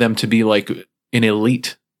consider them to be like an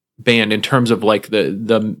elite band in terms of like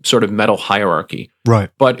the sort of metal hierarchy.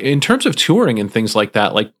 Right. But in terms of touring and things like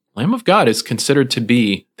that, like Lamb of God is considered to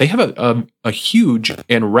be, they have a huge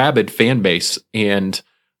and rabid fan base. And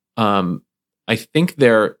I think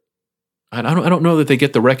I don't know that they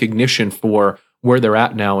get the recognition for where they're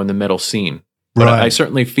at now in the metal scene. But right. I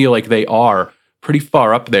certainly feel like they are pretty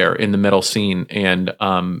far up there in the metal scene. And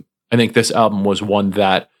I think this album was one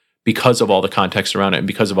that, because of all the context around it and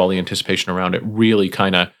because of all the anticipation around it, really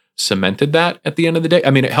kind of cemented that at the end of the day.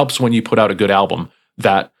 I mean, it helps when you put out a good album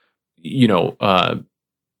that,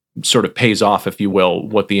 sort of pays off, if you will,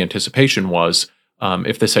 what the anticipation was.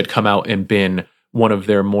 If this had come out and been one of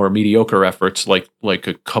their more mediocre efforts, like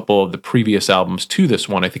a couple of the previous albums to this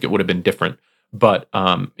one, I think it would have been different. But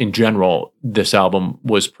in general, this album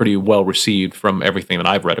was pretty well received from everything that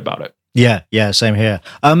I've read about it. Yeah, same here.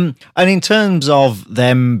 And in terms of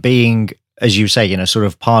them being, as you say, sort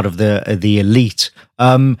of part of the elite,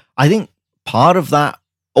 I think part of that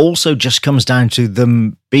also just comes down to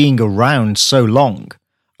them being around so long.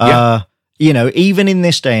 Yeah. Even in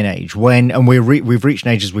this day and age, and we've reached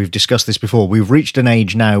an age, as we've discussed this before, we've reached an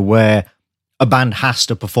age now where a band has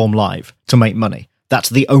to perform live to make money. That's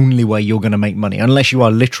the only way you're going to make money, unless you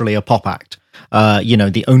are literally a pop act.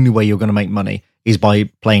 The only way you're going to make money is by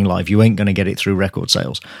playing live. You ain't going to get it through record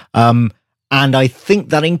sales. And I think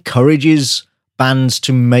that encourages bands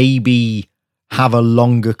to maybe have a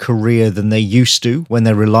longer career than they used to when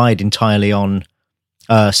they relied entirely on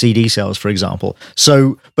CD sales, for example.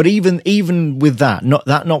 So, but even with that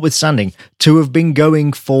notwithstanding, to have been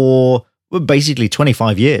going for basically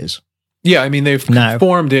 25 years. Yeah, I mean, they've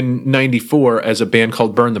formed in 94 as a band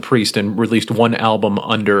called Burn the Priest and released one album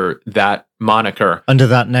under that moniker. Under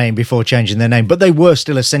that name before changing their name. But they were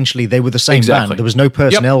still essentially, they were the same band. There was no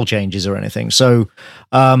personnel changes or anything. So,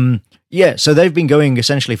 so they've been going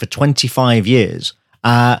essentially for 25 years.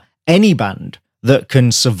 Any band that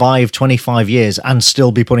can survive 25 years and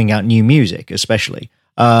still be putting out new music, especially,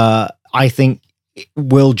 I think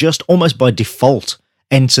will just almost by default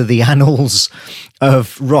enter the annals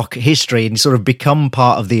of rock history and sort of become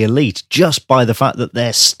part of the elite just by the fact that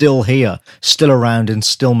they're still here, still around and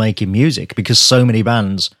still making music, because so many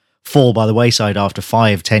bands fall by the wayside after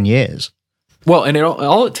 5-10 years. Well, and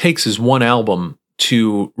all it takes is one album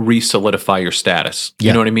to re-solidify your status.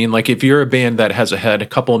 You know what I mean? Like if you're a band that has had a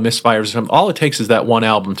couple of misfires or something, all it takes is that one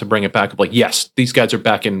album to bring it back up. Like, yes, these guys are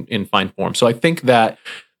back in fine form. So I think that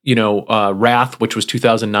Wrath, which was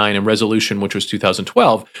 2009, and Resolution, which was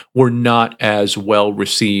 2012, were not as well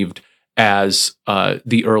received as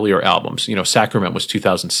the earlier albums. Sacrament was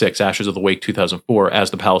 2006, Ashes of the Wake 2004,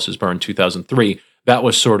 As the Palaces Burn 2003. That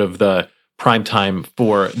was sort of the prime time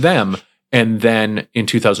for them. And then in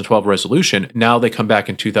 2012, Resolution. Now they come back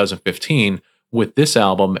in 2015 with this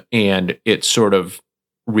album, and it sort of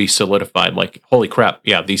re-solidified. Like, holy crap,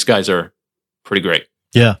 yeah, these guys are pretty great.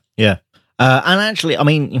 Yeah. And actually, I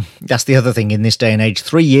mean, that's the other thing in this day and age.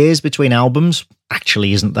 3 years between albums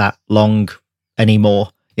actually isn't that long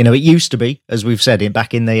anymore. It used to be, as we've said,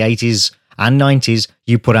 back in the 80s and 90s,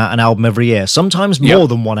 you put out an album every year, sometimes more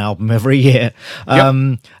than one album every year.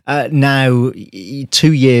 Now,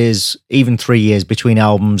 2 years, even 3 years between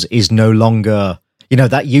albums is no longer,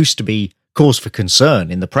 that used to be cause for concern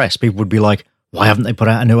in the press. People would be like, why haven't they put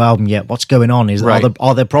out a new album yet? What's going on?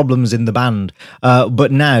 Are there problems in the band?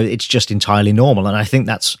 But now it's just entirely normal. And I think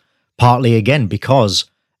that's partly, again, because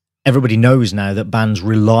everybody knows now that bands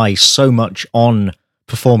rely so much on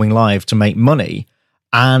performing live to make money.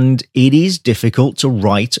 And it is difficult to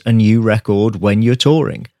write a new record when you're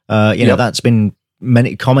touring. That's been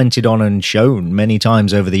commented on and shown many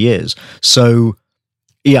times over the years. So,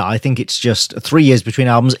 yeah, I think it's just 3 years between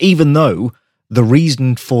albums, even though the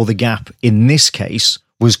reason for the gap in this case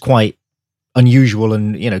was quite unusual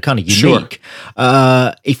and, kind of unique.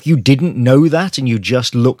 Sure. If you didn't know that and you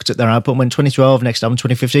just looked at their output and went 2012, next album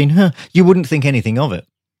 2015, you wouldn't think anything of it.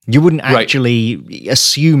 You wouldn't actually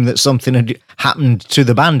assume that something had happened to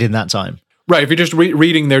the band in that time. Right. If you're just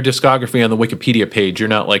reading their discography on the Wikipedia page, you're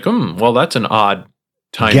not like, well, that's an odd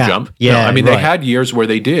time jump. Yeah. No, I mean, they had years where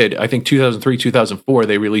they did. I think 2003, 2004,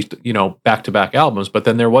 they released, back-to-back albums, but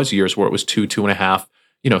then there was years where it was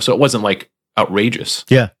 2.5, so it wasn't like outrageous.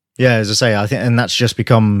 Yeah. Yeah, as I say, I think, and that's just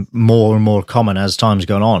become more and more common as time's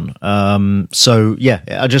gone on. So yeah,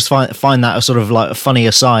 I just find that a sort of like a funny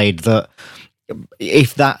aside that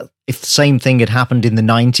if the same thing had happened in the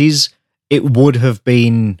 90s, it would have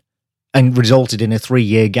been and resulted in a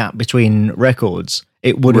 3-year gap between records.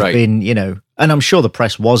 It would have been, and I'm sure the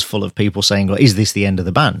press was full of people saying, well, is this the end of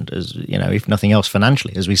the band? As if nothing else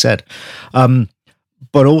financially, as we said.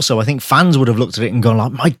 But also, I think fans would have looked at it and gone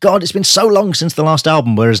like, my God, it's been so long since the last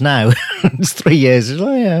album, whereas now it's 3 years. It's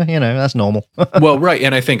like, that's normal. Well, right.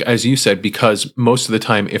 And I think, as you said, because most of the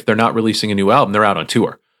time, if they're not releasing a new album, they're out on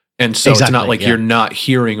tour. And so it's not like you're not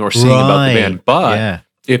hearing or seeing about the band. But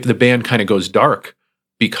if the band kind of goes dark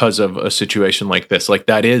because of a situation like this, like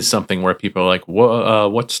that is something where people are like,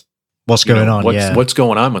 what's going on? What's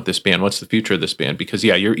going on with this band? What's the future of this band? Because,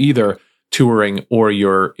 you're either touring or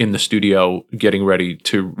you're in the studio getting ready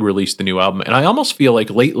to release the new album. And I almost feel like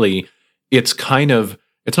lately it's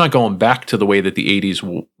not going back to the way that the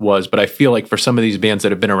 80s was, but I feel like for some of these bands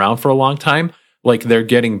that have been around for a long time, like they're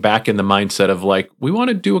getting back in the mindset of like, we want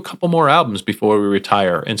to do a couple more albums before we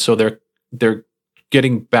retire. And so they're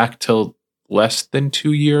getting back to less than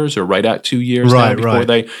 2 years or right at 2 years now before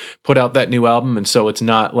they put out that new album. And so it's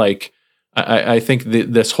not like, I think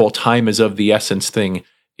this whole time is of the essence thing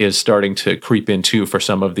is starting to creep into for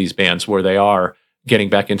some of these bands where they are getting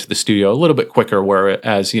back into the studio a little bit quicker,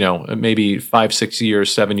 whereas, maybe 5, 6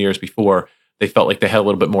 years, 7 years before, they felt like they had a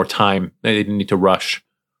little bit more time. They didn't need to rush.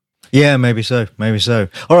 Yeah, maybe so.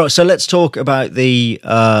 All right, so let's talk about the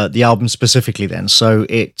album specifically then. So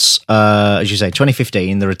it's, as you say,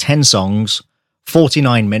 2015. There are 10 songs,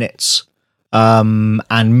 49 minutes,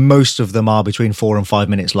 and most of them are between 4 and 5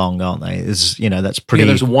 minutes long, aren't they? That's pretty. Yeah,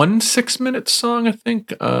 there's one 6-minute song, I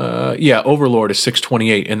think. Overlord is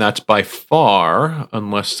 6:28, and that's by far,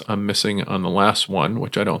 unless I'm missing on the last one,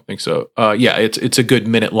 which I don't think so. It's a good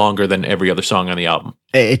minute longer than every other song on the album.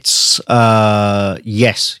 It's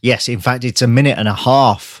yes. In fact, it's a minute and a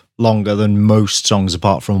half longer than most songs,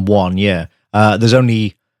 apart from one. Yeah, there's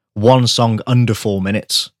only one song under 4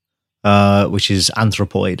 minutes, which is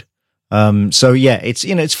Anthropoid.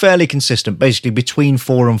 It's fairly consistent, basically between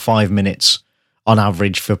 4 and 5 minutes on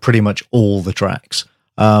average for pretty much all the tracks.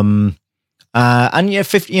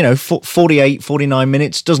 48, 49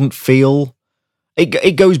 minutes doesn't feel,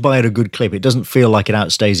 it goes by at a good clip. It doesn't feel like it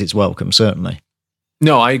outstays its welcome, certainly.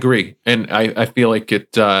 No, I agree. And I feel like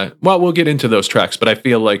it, we'll get into those tracks, but I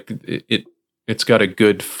feel like it's got a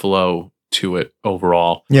good flow to it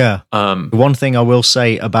overall. Yeah. One thing I will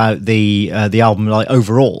say about the album, like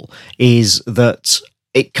overall, is that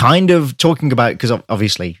it kind of talking about, because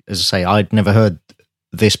obviously, as I say, I'd never heard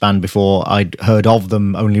this band before. I'd heard of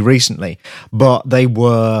them only recently, but they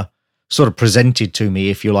were sort of presented to me,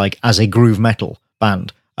 if you like, as a groove metal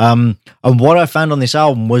band. And what I found on this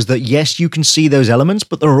album was that, yes, you can see those elements,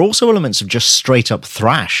 but there are also elements of just straight up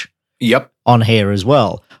thrash. Yep. On here as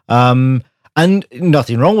well. And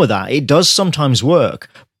nothing wrong with that. It does sometimes work.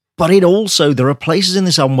 But there are places in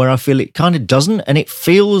this album where I feel it kind of doesn't, and it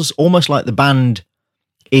feels almost like the band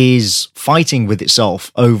is fighting with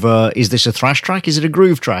itself over, is this a thrash track? Is it a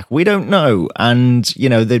groove track? We don't know. And,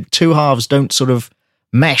 the two halves don't sort of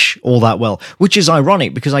mesh all that well, which is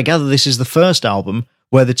ironic because I gather this is the first album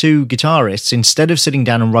where the two guitarists, instead of sitting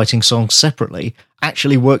down and writing songs separately,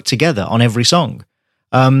 actually work together on every song.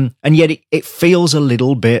 And yet it feels a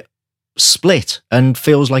little bit split and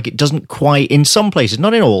feels like it doesn't quite, in some places,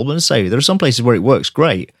 not in all, but let's say there are some places where it works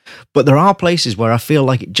great, but there are places where I feel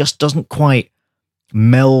like it just doesn't quite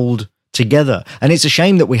meld together. And it's a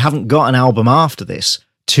shame that we haven't got an album after this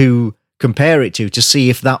to compare it to see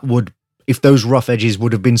if those rough edges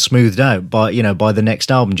would have been smoothed out by the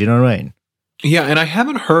next album. Do you know what I mean? Yeah, and I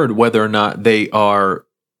haven't heard whether or not they are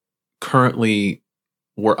currently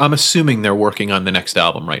I'm assuming they're working on the next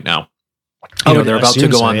album right now. They're about to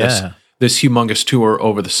go on this humongous tour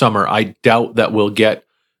over the summer. I doubt that we'll get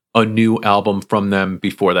a new album from them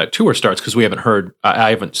before that tour starts, because we haven't heard,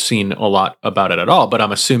 I haven't seen a lot about it at all, but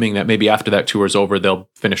I'm assuming that maybe after that tour is over, they'll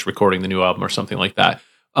finish recording the new album or something like that.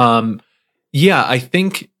 I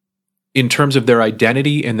think in terms of their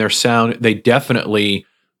identity and their sound, they definitely,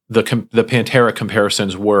 the Pantera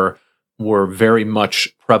comparisons were were very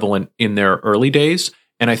much prevalent in their early days.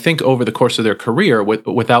 And I think over the course of their career,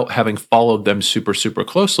 without having followed them super, super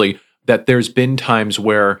closely, that there's been times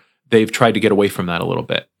where they've tried to get away from that a little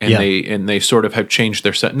bit. And they sort of have changed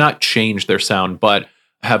their sound, not changed their sound, but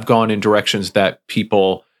have gone in directions that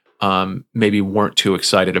people maybe weren't too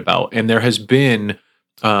excited about. And there has been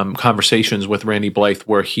conversations with Randy Blythe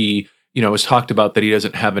where he, has talked about that he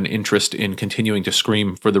doesn't have an interest in continuing to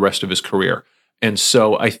scream for the rest of his career. And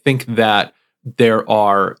so I think that there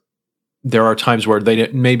are times where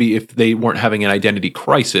maybe if they weren't having an identity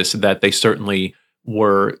crisis, that they certainly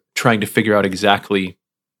were trying to figure out exactly,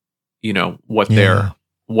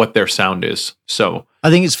 what their sound is. So I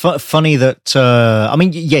think it's funny that,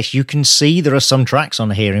 yes, you can see there are some tracks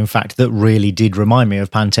on here, in fact, that really did remind me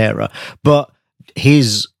of Pantera, but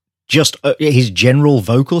his general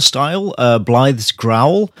vocal style, Blythe's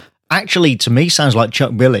growl, actually, to me, sounds like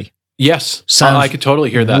Chuck Billy. Yes, I could totally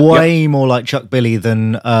hear that. Way more like Chuck Billy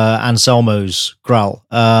than Anselmo's growl.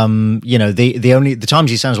 The times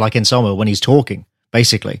he sounds like Anselmo when he's talking,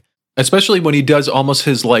 basically. Especially when he does almost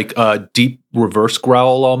his deep reverse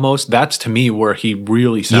growl almost. That's to me where he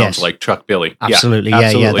really sounds like Chuck Billy. Absolutely,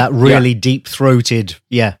 yeah. That really deep-throated,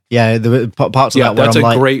 the parts of that where that's I'm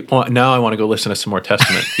a great point. Now I want to go listen to some more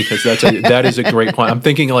Testament because that is a great point. I'm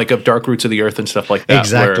thinking of Dark Roots of the Earth and stuff like that.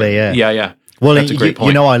 Exactly, Yeah. Well, that's a great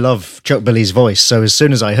point. I love Chuck Billy's voice, so as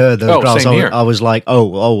soon as I heard those growls, I was like,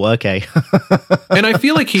 oh, okay. And I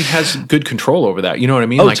feel like he has good control over that. You know what I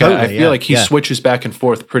mean? Totally, I feel like he switches back and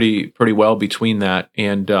forth pretty well between that,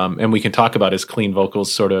 and we can talk about his clean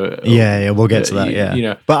vocals, sort of. Yeah, we'll get to that.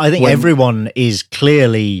 Yeah, but I think everyone is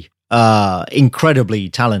clearly incredibly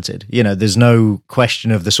talented. There's no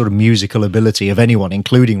question of the sort of musical ability of anyone,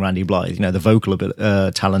 including Randy Blythe. The vocal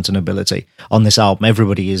talent and ability on this album.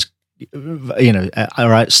 Everybody is,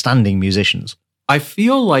 are outstanding musicians. I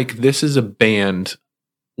feel like this is a band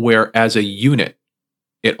where as a unit,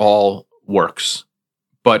 it all works.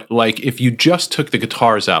 But if you just took the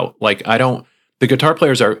guitars out, the guitar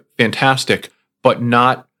players are fantastic, but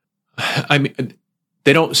not,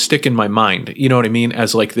 they don't stick in my mind. You know what I mean?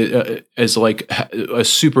 As a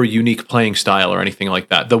super unique playing style or anything like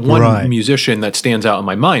that. The one musician that stands out in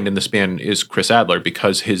my mind in this band is Chris Adler,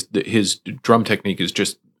 because his drum technique is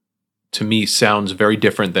just, to me, sounds very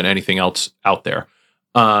different than anything else out there.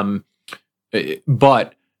 But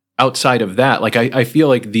outside of that, I feel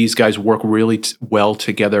like these guys work really well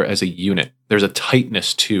together as a unit. There's a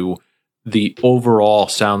tightness to the overall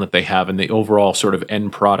sound that they have and the overall sort of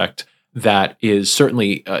end product that is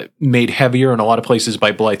certainly made heavier in a lot of places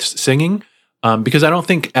by Blythe's singing, because I don't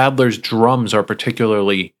think Adler's drums are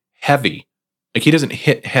particularly heavy. He doesn't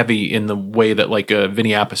hit heavy in the way that Vinny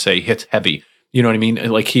Appice hits heavy. You know what I mean?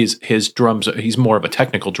 His drums, he's more of a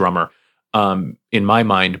technical drummer in my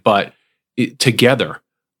mind, but together,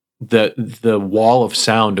 the wall of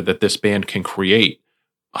sound that this band can create,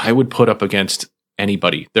 I would put up against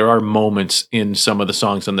anybody. There are moments in some of the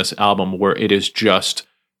songs on this album where it is just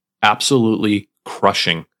absolutely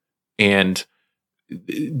crushing. And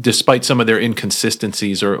despite some of their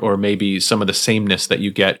inconsistencies or maybe some of the sameness that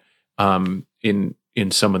you get in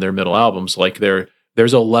some of their middle albums,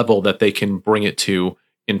 there's a level that they can bring it to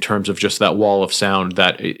in terms of just that wall of sound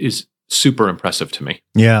that is super impressive to me.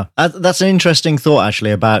 Yeah, that's an interesting thought,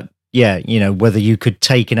 actually, about, whether you could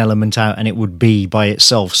take an element out and it would be by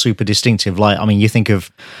itself super distinctive. You think of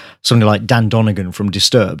something like Dan Donegan from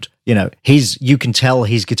Disturbed. You can tell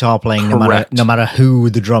his guitar playing no matter who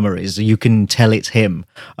the drummer is. You can tell it's him.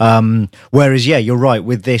 Whereas, you're right,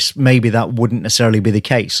 with this, maybe that wouldn't necessarily be the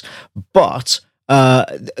case. But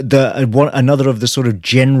another of the sort of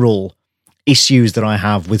general issues that I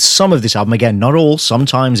have with some of this album, again, not all,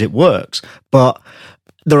 sometimes it works, but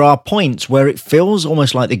there are points where it feels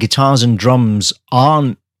almost like the guitars and drums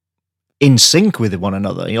aren't in sync with one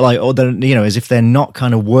another, as if they're not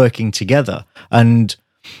kind of working together, and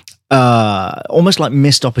almost like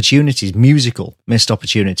missed opportunities, musical missed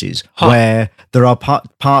opportunities, where there are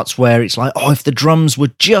parts where it's like, if the drums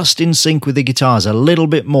were just in sync with the guitars a little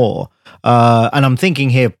bit more, and I'm thinking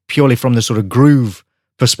here purely from the sort of groove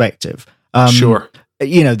perspective. Sure.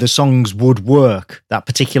 The songs would work, that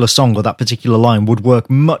particular song or that particular line would work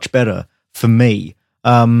much better for me.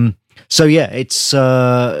 So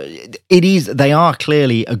they are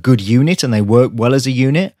clearly a good unit and they work well as a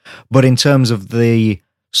unit, but in terms of the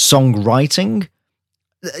songwriting,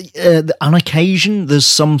 on occasion there's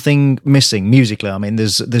something missing musically.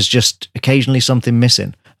 There's just occasionally something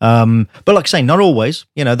missing. But like I say, not always.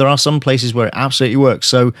 There are some places where it absolutely works.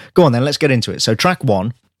 So go on then, let's get into it. So track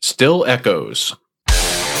 1, Still Echoes.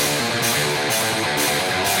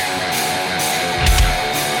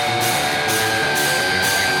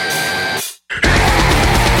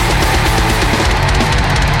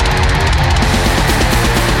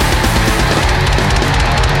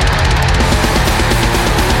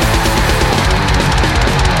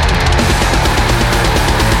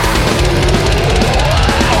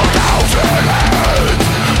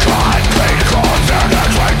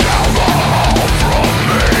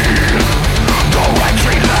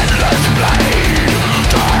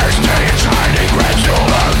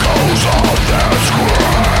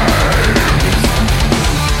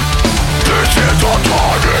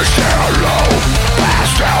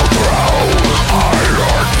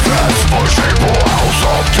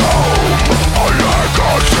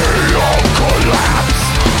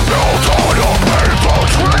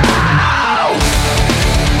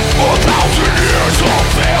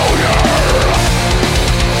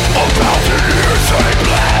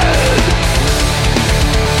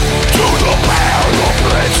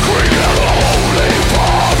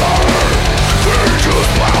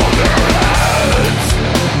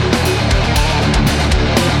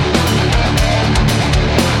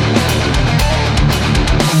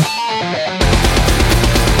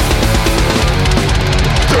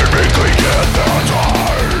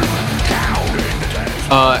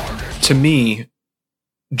 To me,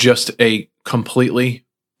 just a completely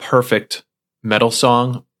perfect metal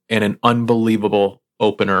song and an unbelievable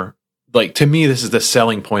opener. Like, to me, this is the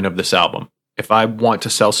selling point of this album. If I want to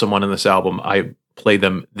sell someone in this album, I play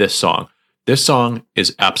them this song. This song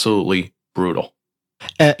is absolutely brutal.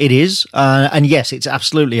 It is. And yes, it's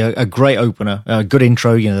absolutely a great opener. A good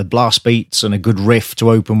intro, the blast beats and a good riff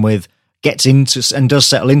to open with. Gets into and does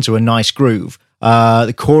settle into a nice groove.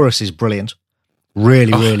 The chorus is brilliant.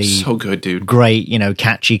 Really so good, dude. Great,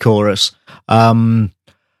 catchy chorus. But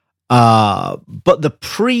the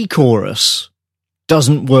pre-chorus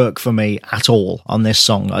doesn't work for me at all on this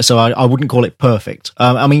song. So I wouldn't call it perfect.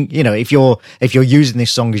 If you're using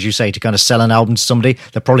this song, as you say, to kind of sell an album to somebody,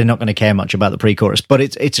 they're probably not going to care much about the pre-chorus. But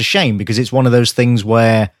it's a shame because it's one of those things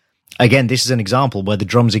where, again, this is an example where the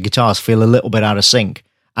drums and guitars feel a little bit out of sync,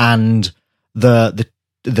 and the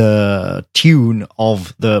tune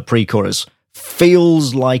of the pre-chorus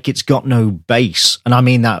feels like it's got no bass. And I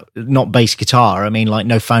mean that, not bass guitar, I mean like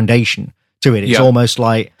no foundation to it. It's almost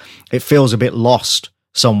like it feels a bit lost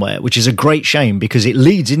somewhere, which is a great shame because it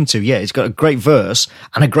leads into, it's got a great verse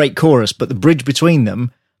and a great chorus, but the bridge between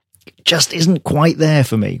them just isn't quite there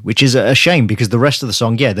for me, which is a shame because the rest of the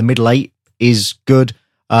song, the middle eight is good.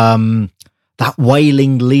 That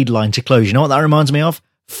wailing lead line to close, you know what that reminds me of?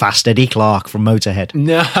 Fast Eddie Clarke from Motorhead.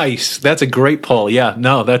 Nice. That's a great pull. Yeah,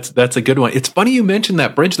 no, that's a good one. It's funny you mentioned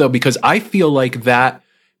that bridge though, because I feel like that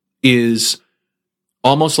is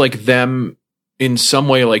almost like them in some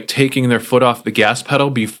way, like taking their foot off the gas pedal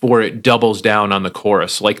before it doubles down on the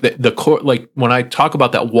chorus. Like like when I talk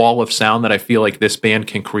about that wall of sound that I feel like this band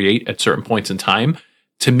can create at certain points in time,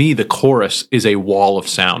 to me, the chorus is a wall of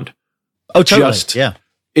sound. Oh, totally.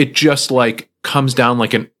 It just like comes down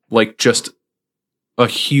like just a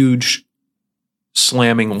huge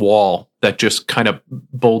slamming wall that just kind of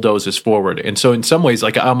bulldozes forward. And so in some ways,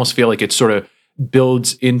 like I almost feel like it sort of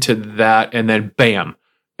builds into that and then bam,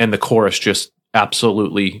 and the chorus just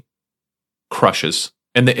absolutely crushes.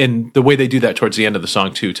 And the way they do that towards the end of the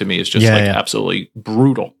song too, to me, is just absolutely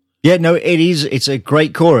brutal. Yeah, no, it is. It's a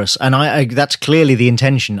great chorus. And I that's clearly the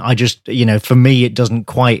intention. I just, for me, it doesn't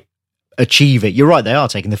quite achieve it. You're right. They are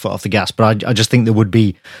taking the foot off the gas, but I just think there would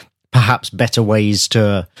be perhaps better ways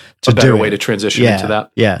to a better way to transition into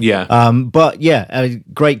that. But a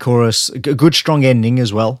great chorus, a good strong ending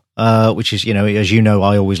as well, which is, as you know,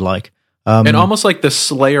 I always like. And almost like the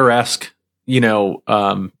Slayer-esque, little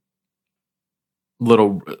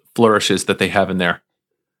flourishes that they have in there.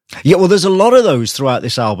 Yeah, well, there's a lot of those throughout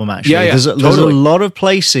this album, actually. There's a lot of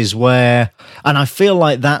places where, and I feel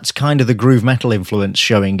like that's kind of the groove metal influence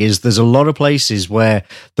showing, is there's a lot of places where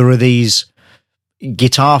there are these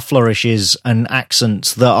guitar flourishes and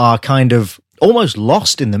accents that are kind of almost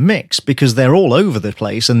lost in the mix because they're all over the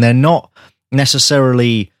place and they're not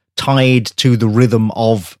necessarily tied to the rhythm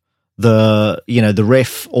of the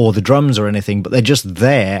riff or the drums or anything, but they're just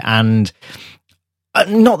there. And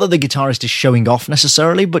not that the guitarist is showing off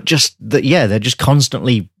necessarily, but just that, they're just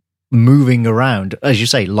constantly moving around, as you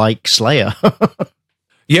say, like Slayer.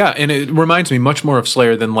 Yeah, and it reminds me much more of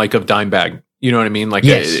Slayer than like of Dimebag. You know what I mean? Like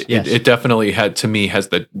it definitely has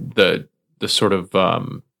the sort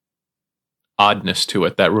of oddness to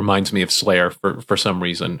it that reminds me of Slayer for some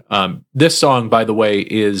reason. This song, by the way,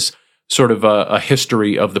 is sort of a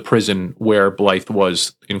history of the prison where Blythe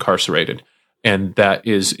was incarcerated. And that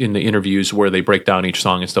is in the interviews where they break down each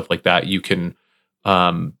song and stuff like that. You can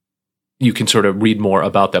sort of read more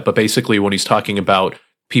about that. But basically when he's talking about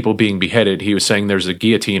people being beheaded, he was saying there's a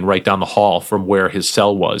guillotine right down the hall from where his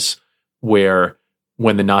cell was, where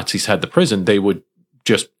when the Nazis had the prison, they would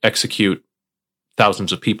just execute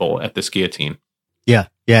thousands of people at this guillotine. Yeah,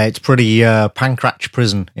 it's pretty, Pankráč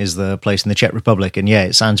prison is the place in the Czech Republic, and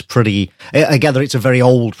it sounds pretty, I gather it's a very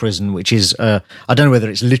old prison, which is, I don't know whether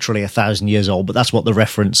it's literally 1,000 years old, but that's what the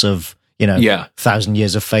reference of, 1,000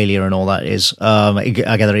 years of failure and all that is. I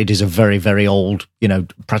gather it is a very, very old,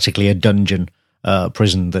 practically a dungeon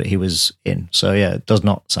prison that he was in. So it does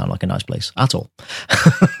not sound like a nice place at all.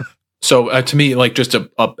 So to me, like just a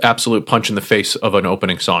absolute punch in the face of an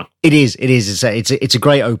opening song. It is. It's a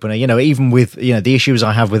great opener. Even with the issues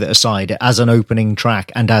I have with it aside, as an opening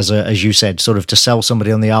track and as you said, sort of to sell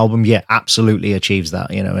somebody on the album, absolutely achieves that.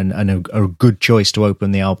 And a good choice to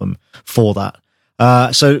open the album for that.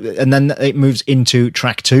 And then it moves into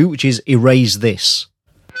track 2, which is Erase This.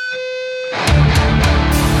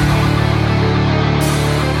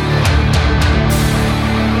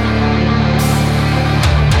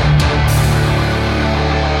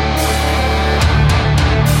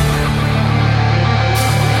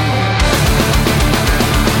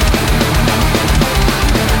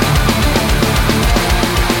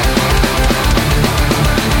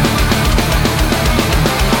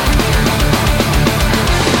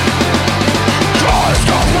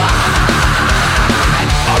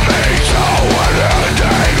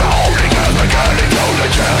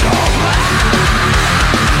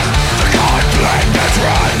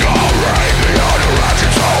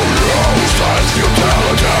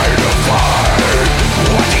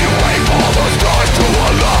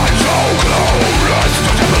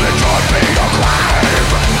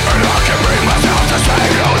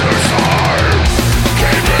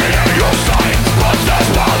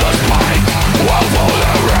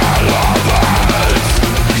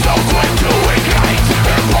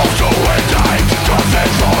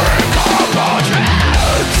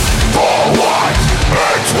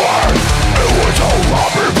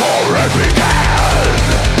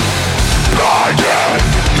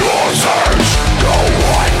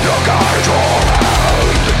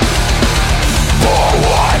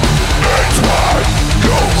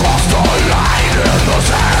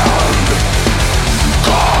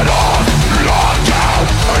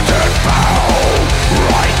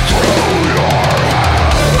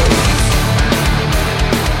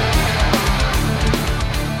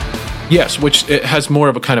 Yes, which it has more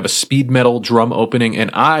of a kind of a speed metal drum opening,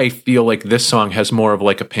 and I feel like this song has more of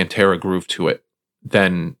like a Pantera groove to it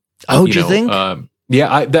than. Do you think?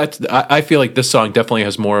 Yeah, I feel like this song definitely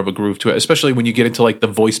has more of a groove to it, especially when you get into like the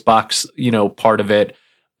voice box, part of it.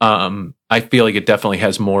 I feel like it definitely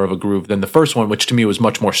has more of a groove than the first one, which to me was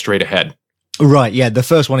much more straight ahead. Right, yeah, the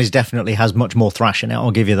first one definitely has much more thrash in it,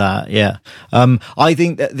 I'll give you that, yeah. I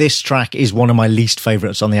think that this track is one of my least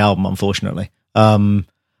favourites on the album, unfortunately.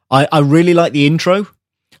 I really like the intro,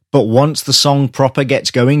 but once the song proper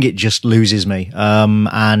gets going, it just loses me.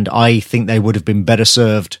 And I think they would have been better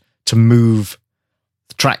served to move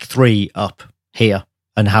track 3 up here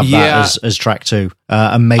and have that as track 2.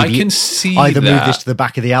 And maybe I can see either move this to the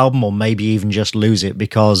back of the album or maybe even just lose it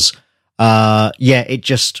because, it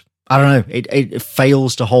just, I don't know, it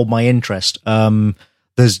fails to hold my interest.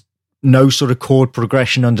 There's no sort of chord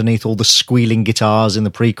progression underneath all the squealing guitars in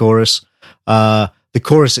the pre-chorus. The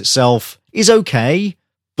chorus itself is okay,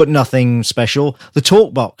 but nothing special. The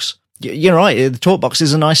talk box, you're right, the talk box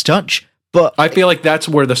is a nice touch, but I feel like that's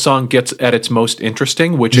where the song gets at its most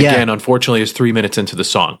interesting, which again, unfortunately, is 3 minutes into the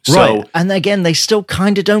song. Right, and again, they still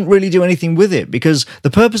kind of don't really do anything with it because the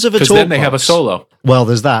purpose of a talk box... Because then they have a solo. Well,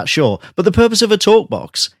 there's that, sure. But the purpose of a talk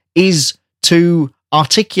box is to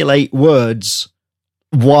articulate words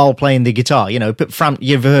while playing the guitar.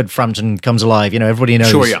 You've heard Frampton Comes Alive, everybody knows.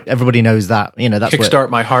 Sure, yeah. Everybody knows that, that's Kickstart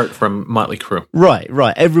My Heart from Motley Crue. Right.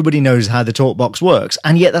 Everybody knows how the talk box works,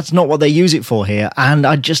 and yet that's not what they use it for here, and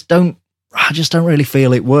I just don't really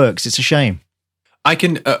feel it works. It's a shame. I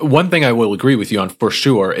can, one thing I will agree with you on for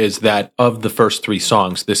sure is that of the first 3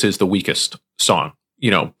 songs, this is the weakest song,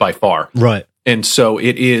 by far. Right. And so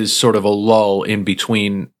it is sort of a lull in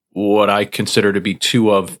between what I consider to be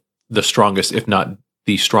 2 of the strongest, if not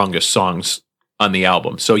the strongest songs on the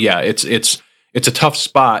album. So yeah, it's a tough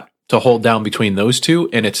spot to hold down between those 2,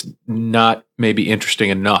 and it's not maybe interesting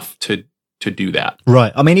enough to do that.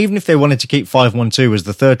 Right. I mean, even if they wanted to keep 512 as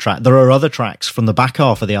the third track, there are other tracks from the back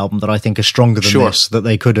half of the album that I think are stronger than this, that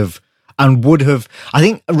they could have and would have. I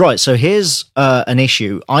think, right, so here's an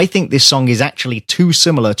issue. I think this song is actually too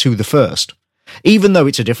similar to the first. Even though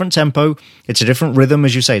it's a different tempo, it's a different rhythm,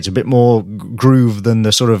 as you say, it's a bit more groove than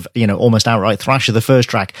the sort of, almost outright thrash of the first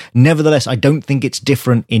track. Nevertheless, I don't think it's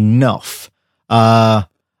different enough.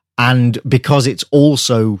 And because it's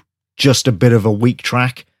also just a bit of a weak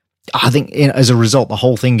track, I think as a result, the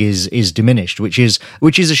whole thing is diminished, which is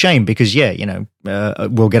a shame because,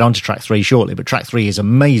 we'll get on to track 3 shortly, but track 3 is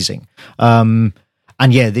amazing. And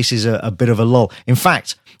yeah, this is a bit of a lull. In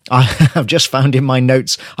fact, I have just found in my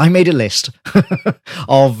notes, I made a list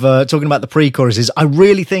of talking about the pre-choruses. I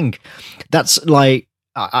really think that's like,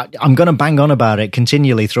 I'm going to bang on about it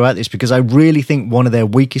continually throughout this because I really think one of their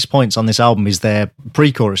weakest points on this album is their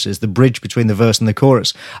pre-choruses, the bridge between the verse and the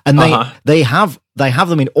chorus. And they have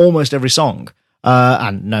them in almost every song.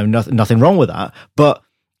 And no, nothing wrong with that. But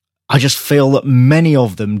I just feel that many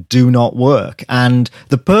of them do not work. And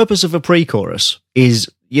the purpose of a pre-chorus is,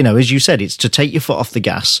 as you said, it's to take your foot off the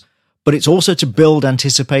gas, but it's also to build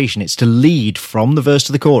anticipation. It's to lead from the verse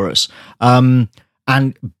to the chorus, and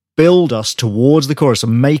build us towards the chorus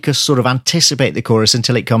and make us sort of anticipate the chorus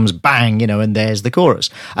until it comes bang, and there's the chorus.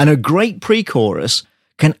 And a great pre-chorus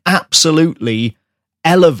can absolutely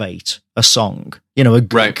elevate a song,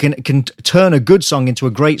 can turn a good song into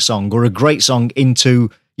a great song or a great song into,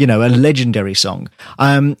 a legendary song.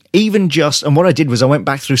 And what I did was I went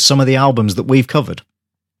back through some of the albums that we've covered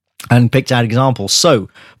and picked out examples. So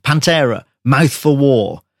Pantera, Mouth for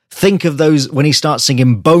War. Think of those when he starts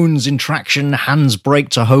singing bones in traction, hands break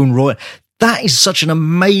to hone roar. That is such an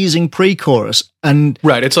amazing pre-chorus. And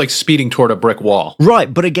right, it's like speeding toward a brick wall.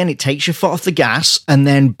 Right, but again, it takes your foot off the gas and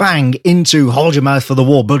then bang into hold your mouth for the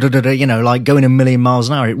war, like going a million miles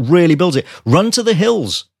an hour. It really builds it. Run to the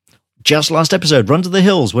Hills. Just last episode, Run to the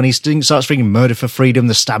Hills, when he starts freaking murder for freedom,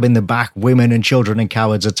 the stab in the back, women and children and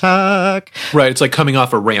cowards attack. Right, it's like coming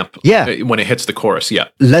off a ramp when it hits the chorus, yeah.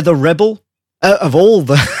 Leather Rebel, of all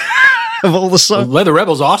the songs. Leather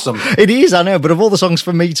Rebel's awesome. It is, I know, but of all the songs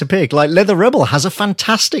for me to pick, like Leather Rebel has a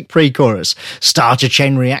fantastic pre-chorus. Start a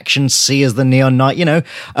chain reaction, see as the neon night,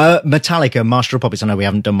 Metallica, Master of Puppets. I know we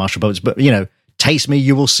haven't done Master of Puppets, but, Taste Me,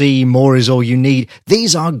 You Will See, More Is All You Need.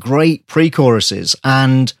 These are great pre-choruses,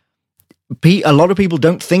 and a lot of people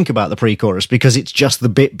don't think about the pre-chorus because it's just the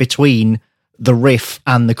bit between the riff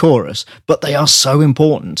and the chorus, but they are so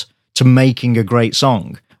important to making a great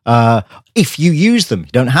song. If you use them,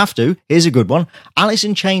 you don't have to. Here's a good one. Alice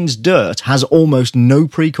in Chains' Dirt has almost no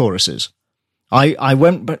pre-choruses. I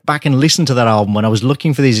went back and listened to that album when I was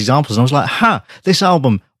looking for these examples, and I was like, this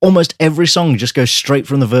album, almost every song just goes straight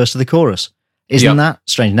from the verse to the chorus. Isn't that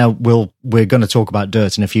strange? Now we're going to talk about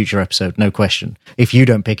Dirt in a future episode, no question. If you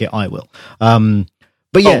don't pick it, I will.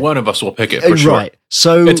 But yeah, one of us will pick it for sure. Right.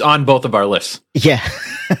 So it's on both of our lists. Yeah.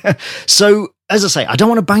 So as I say, I don't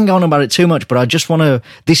want to bang on about it too much, but I just want to.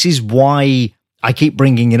 This is why I keep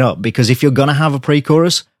bringing it up, because if you're going to have a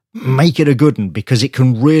pre-chorus, make it a good one, because it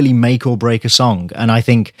can really make or break a song. And I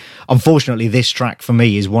think, unfortunately, this track for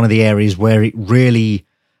me is one of the areas where it really,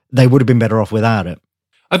 they would have been better off without it.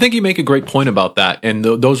 I think you make a great point about that. And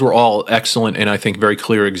those were all excellent and I think very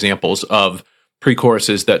clear examples of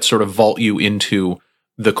pre-choruses that sort of vault you into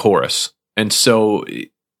the chorus. And so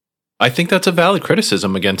I think that's a valid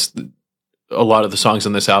criticism against a lot of the songs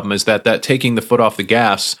on this album, is that taking the foot off the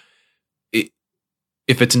gas,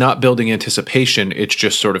 if it's not building anticipation, it's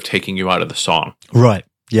just sort of taking you out of the song. Right.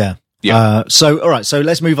 Yeah. Yeah. All right. So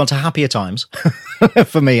let's move on to Happier Times.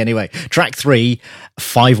 For me, anyway. Track 3,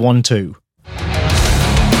 512.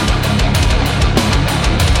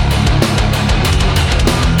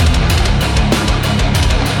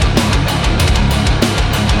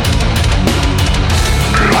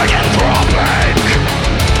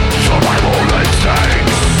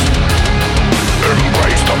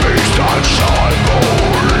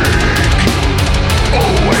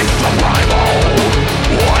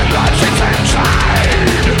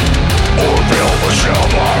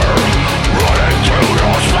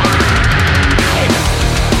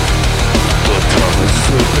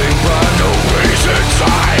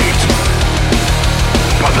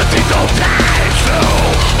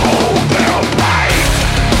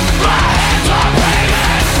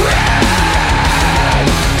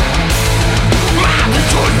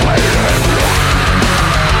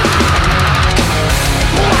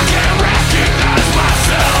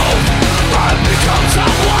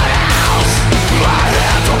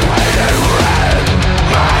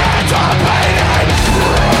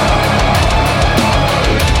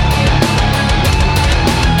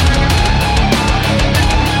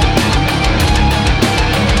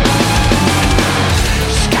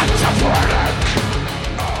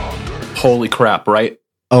 Holy crap, right?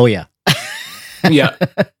 Oh, yeah. Yeah.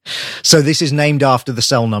 So this is named after the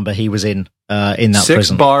cell number he was in that 6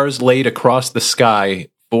 prison. bars laid across the sky,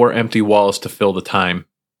 4 empty walls to fill the time.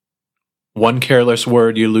 1 careless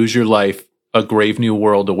word, you lose your life. A grave new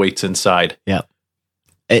world awaits inside. Yeah.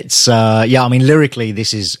 It's, I mean, lyrically,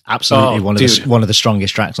 this is absolutely one of the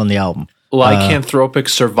strongest tracks on the album. Lycanthropic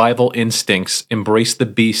survival instincts, embrace the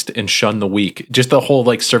beast and shun the weak. Just the whole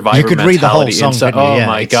survivor you could mentality. Read the whole song, inside.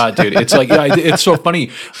 My God, dude. It's it's so funny.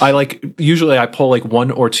 Usually I pull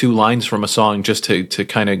 1 or 2 lines from a song just to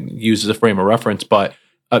kind of use as a frame of reference, but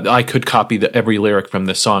I could copy every lyric from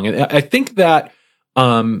this song. And I think that,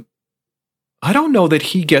 I don't know that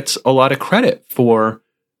he gets a lot of credit for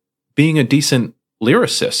being a decent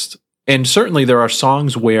lyricist. And certainly there are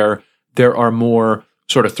songs where there are more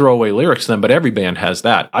sort of throwaway lyrics than, but every band has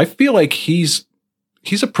that. I feel like he's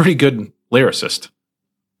a pretty good lyricist.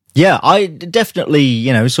 Yeah, I definitely,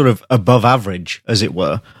 sort of above average, as it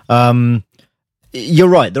were. You're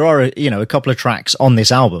right. There are, a couple of tracks on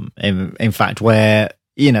this album, in fact, where,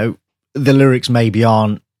 the lyrics maybe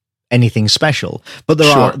aren't anything special, but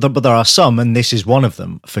there are some, and this is one of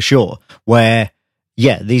them for sure, where,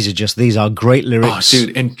 yeah, these are great lyrics,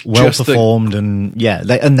 dude, and well performed, and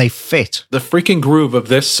they fit. The freaking groove of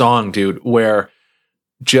this song, dude, where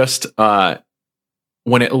just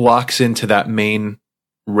when it locks into that main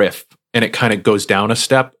riff and it kind of goes down a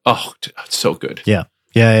step, dude, it's so good. Yeah.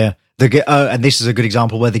 And this is a good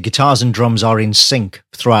example where the guitars and drums are in sync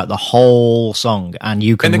throughout the whole song, and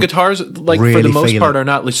you can. And the guitars, really for the most part, are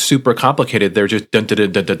not super complicated. They're just dun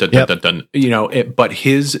dun dun dun dun dun dun dun. But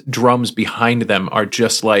his drums behind them are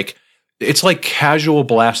just it's like casual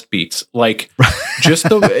blast beats, just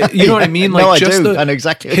the. You know what I mean? I do. I know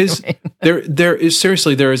exactly. There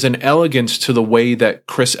is an elegance to the way that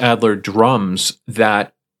Chris Adler drums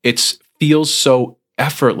that it feels so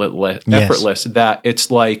effortless that it's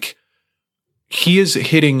like. He is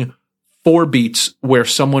hitting 4 beats where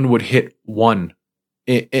someone would hit 1.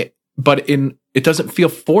 But it doesn't feel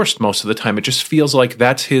forced most of the time. It just feels like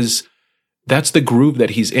that's the groove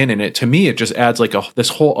that he's in. And to me, it just adds this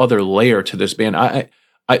whole other layer to this band.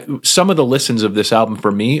 Some of the listens of this album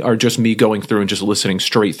for me are just me going through and just listening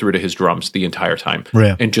straight through to his drums the entire time.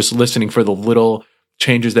 Yeah. And just listening for the little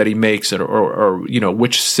changes that he makes or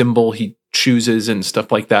which cymbal he chooses and stuff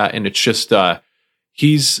like that. And it's just,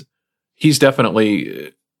 he's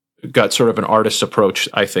definitely got sort of an artist's approach,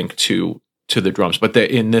 I think, to the drums. But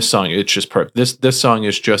in this song, it's just perfect. This song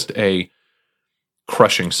is just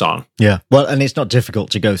crushing song. Yeah. Well, and it's not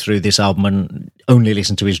difficult to go through this album and only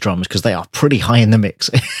listen to his drums because they are pretty high in the mix.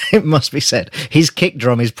 It must be said. His kick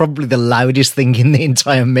drum is probably the loudest thing in the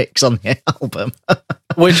entire mix on the album.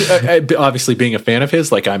 Which, obviously, being a fan of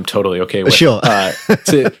his, like, I'm totally okay with. Sure.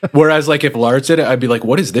 Whereas, like, if Lars did it, I'd be like,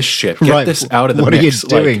 what is this shit? Get this out of the mix.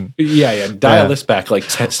 What are you doing? Like, dial this back like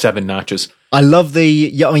 7 notches. I love I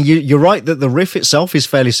mean, you're right that the riff itself is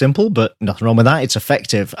fairly simple, but nothing wrong with that. It's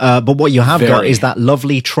effective. But what you have got is that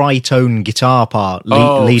lovely tritone guitar part,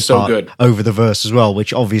 lead part good. Over the verse as well,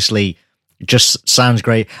 which obviously just sounds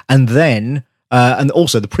great. And then, and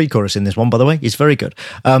also the pre-chorus in this one, by the way, is very good.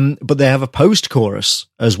 But they have a post-chorus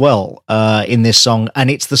as well in this song, and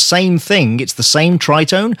it's the same thing. It's the same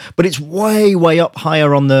tritone, but it's way, way up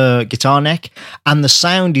higher on the guitar neck, and the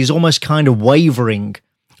sound is almost kind of wavering.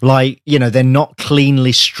 Like, you know, they're not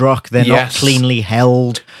cleanly struck. They're not cleanly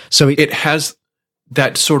held. So it has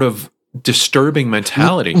that sort of disturbing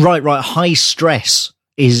mentality. Right. High stress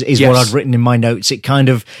is what I'd written in my notes. It kind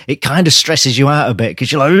of stresses you out a bit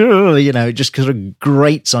because you're like, you know, it just kind of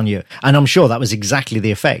grates on you. And I'm sure that was exactly the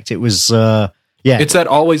effect. It was, It's that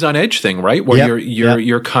always on edge thing, right? Where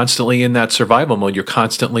you're constantly in that survival mode. You're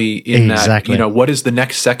constantly in that, you know, what is the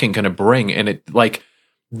next second going to bring? And it like,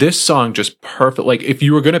 this song just perfect. Like if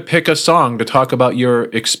you were going to pick a song to talk about your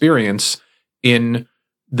experience in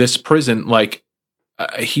this prison, like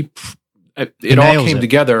it all came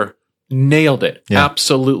together, nailed it. Yeah.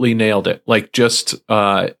 Absolutely nailed it. Like just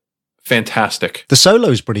fantastic. The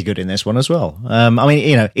solo's pretty good in this one as well. I mean,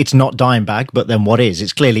 you know, it's not Dimebag, but then what is?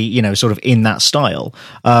 It's clearly, you know, sort of in that style.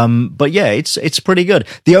 But yeah, it's pretty good.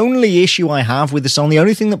 The only issue I have with the song, the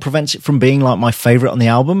only thing that prevents it from being like my favorite on the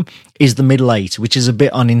album is the middle 8, which is a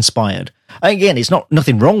bit uninspired. Again, it's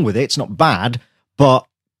nothing wrong with it. It's not bad, but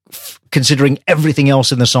considering everything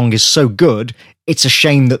else in the song is so good, it's a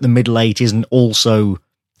shame that the middle 8 isn't also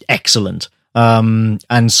excellent.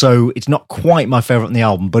 And so it's not quite my favorite on the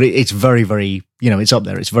album, but it's very, very, you know, it's up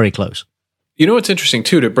there. It's very close. You know what's interesting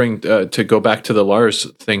too, to bring to go back to the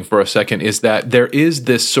Lars thing for a second, is that there is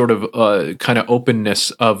this sort of kind of openness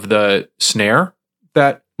of the snare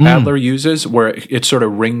that Adler uses, where it sort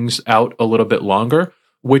of rings out a little bit longer,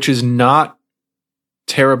 which is not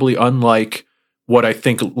terribly unlike what I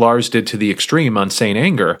think Lars did to the extreme on Saint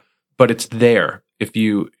Anger, but it's there. If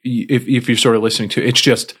you're sort of listening to it, it's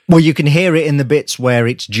just... Well, you can hear it in the bits where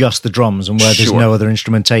it's just the drums and where there's no other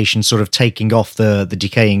instrumentation sort of taking off the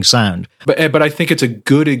decaying sound. But I think it's a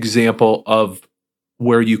good example of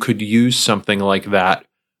where you could use something like that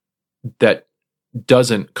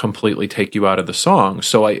doesn't completely take you out of the song.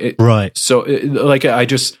 So I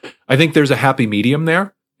think there's a happy medium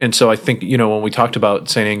there. And so I think, you know, when we talked about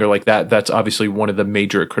Saint Anger like that, that's obviously one of the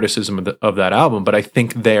major criticism of that album. But I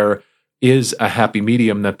think there is a happy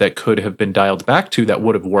medium that could have been dialed back to that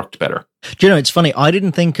would have worked better. Do you know, it's funny, I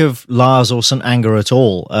didn't think of Lars or Saint Anger at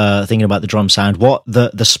all, thinking about the drum sound. What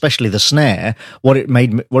especially the snare, what it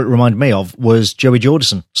reminded me of was Joey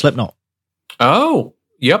Jordison, Slipknot. Oh,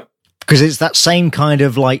 yep. Because it's that same kind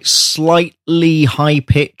of like slightly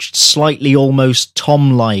high-pitched, slightly almost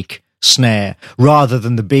Tom-like snare, rather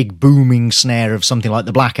than the big booming snare of something like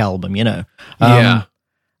the Black Album, you know?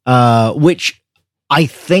 Which I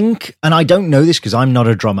think, and I don't know this because I'm not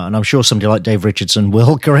a drummer, and I'm sure somebody like Dave Richardson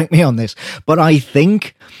will correct me on this, but I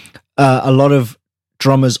think a lot of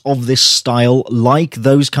drummers of this style like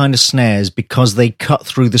those kind of snares because they cut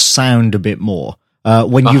through the sound a bit more.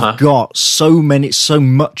 When you've got so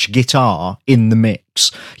much guitar in the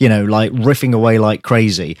mix, you know, like riffing away like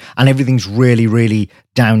crazy, and everything's really, really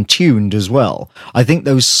down-tuned as well. I think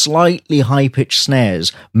those slightly high-pitched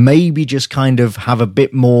snares maybe just kind of have a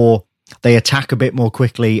bit more... They attack a bit more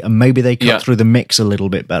quickly, and maybe they cut through the mix a little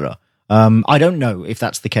bit better. I don't know if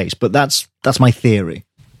that's the case, but that's my theory.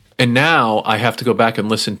 And now I have to go back and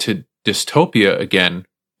listen to Dystopia again,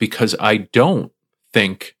 because I don't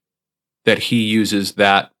think that he uses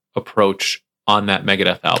that approach on that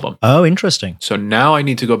Megadeth album. Oh, interesting. So now I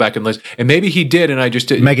need to go back and listen. And maybe he did, and I just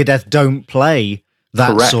didn't. Megadeth don't play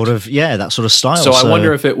that sort of style. So I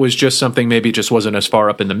wonder if it was just something, maybe it just wasn't as far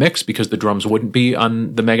up in the mix because the drums wouldn't be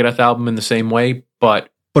on the Megadeth album in the same way, but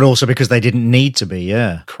also because they didn't need to be,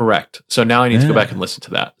 yeah. Correct. So now I need to go back and listen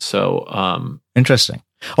to that. So interesting.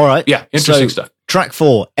 All right. Yeah, interesting stuff. Track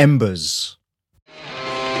 4, Embers.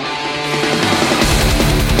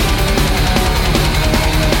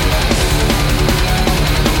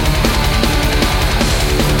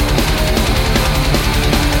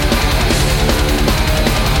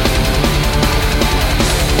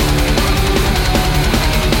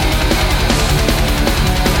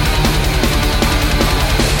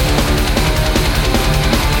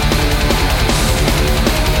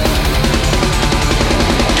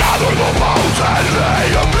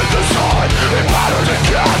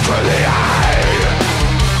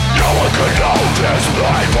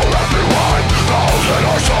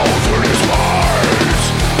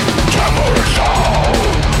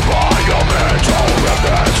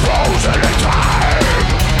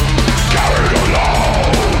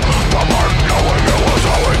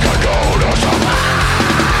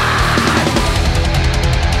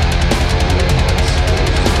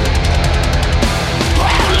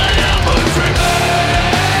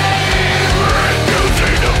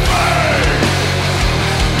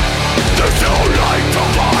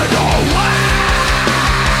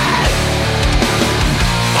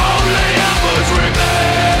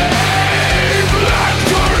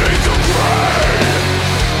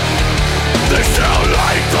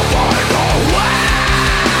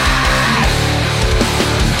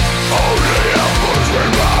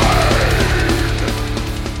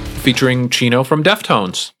 featuring Chino from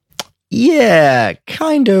Deftones. Yeah,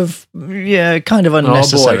 kind of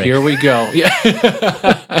unnecessary. Oh boy, here we go. Yeah.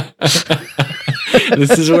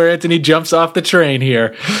 This is where Anthony jumps off the train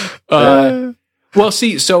here. Well,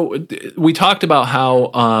 see, so we talked about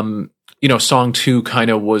how, song 2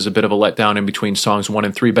 kind of was a bit of a letdown in between songs 1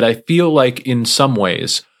 and 3, but I feel like in some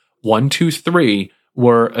ways, 1, 2, 3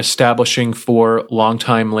 were establishing for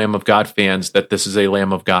longtime Lamb of God fans that this is a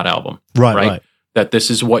Lamb of God album. Right. That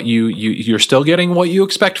this is what you're still getting what you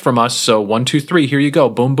expect from us. So 1, 2, 3, here you go.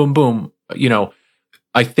 Boom, boom, boom.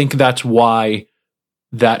 I think that's why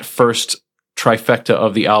that first trifecta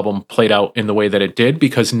of the album played out in the way that it did,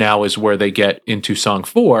 because now is where they get into song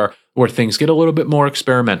 4, where things get a little bit more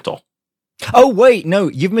experimental. Oh, wait, no,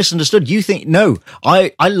 you've misunderstood. You think, no,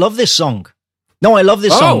 I love this song. No, I love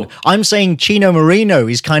this song. I'm saying Chino Moreno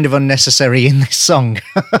is kind of unnecessary in this song.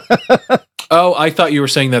 Oh, I thought you were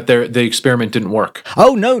saying that the experiment didn't work.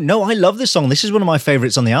 Oh, no, I love this song. This is one of my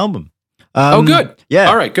favorites on the album. Good. Yeah.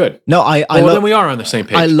 All right, good. No, then we are on the same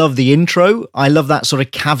page. I love the intro. I love that sort of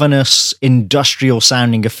cavernous, industrial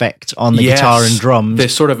sounding effect on the guitar and drums.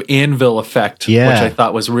 This sort of anvil effect, which I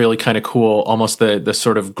thought was really kind of cool, almost the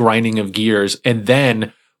sort of grinding of gears. And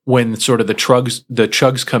then when sort of the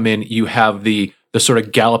chugs come in, you have the sort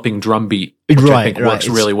of galloping drum beat, which I think works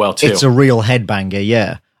really well too. It's a real headbanger,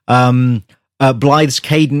 yeah. Blythe's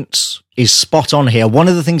cadence is spot on here. One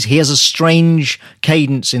of the things, he has a strange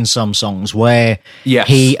cadence in some songs where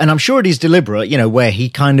and I'm sure it is deliberate, where he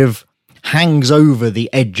kind of hangs over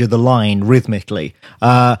the edge of the line rhythmically.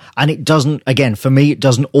 And it doesn't, again, for me, it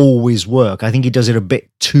doesn't always work. I think he does it a bit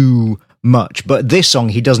too much. But this song,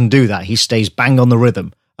 he doesn't do that. He stays bang on the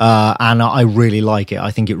rhythm. And I really like it.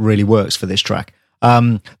 I think it really works for this track.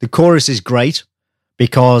 The chorus is great,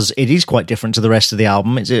 because it is quite different to the rest of the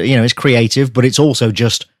album. It's it's creative, but it's also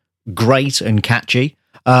just great and catchy.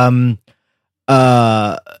 I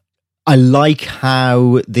like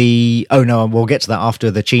how we'll get to that after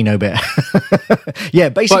the Chino bit. Yeah,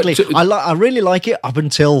 basically, I really like it up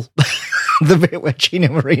until the bit where Chino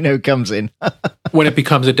Moreno comes in. When it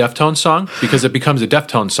becomes a Deftones song, because it becomes a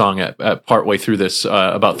Deftones song at partway through this,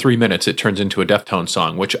 about 3 minutes, it turns into a Deftones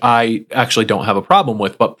song, which I actually don't have a problem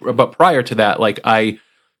with. But prior to that,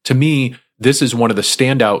 to me, this is one of the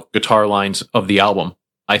standout guitar lines of the album.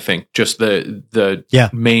 I think just the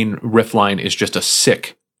main riff line is just a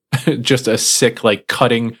sick,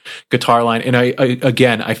 cutting guitar line. And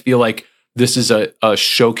I feel like this is a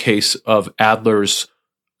showcase of Adler's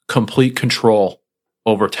complete control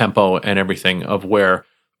over tempo and everything, of where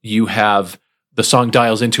you have the song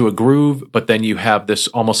dials into a groove, but then you have this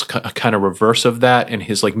almost kind of reverse of that, and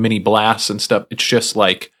his mini blasts and stuff. It's just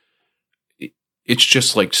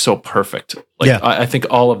so perfect. I think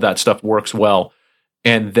all of that stuff works well.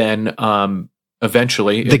 And then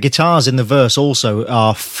eventually, the guitars in the verse also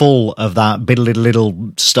are full of that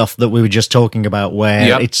little stuff that we were just talking about,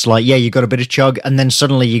 where it's you got a bit of chug, and then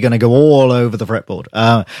suddenly you're going to go all over the fretboard.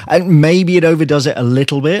 And maybe it overdoes it a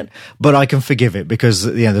little bit, but I can forgive it, because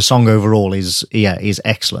the song overall is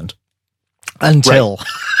excellent. Until. Right.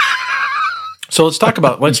 So let's talk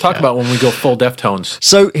about when we go full Deftones.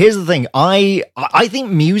 So here's the thing. I think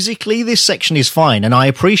musically this section is fine, and I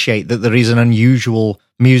appreciate that there is an unusual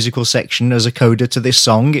musical section as a coda to this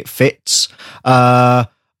song. It fits. But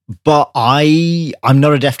I'm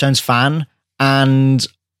not a Deftones fan, and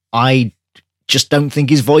I just don't think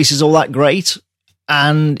his voice is all that great.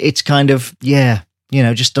 And it's kind of,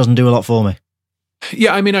 just doesn't do a lot for me.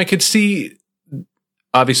 Yeah, I mean, I could see...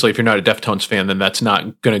 Obviously, if you're not a Deftones fan, then that's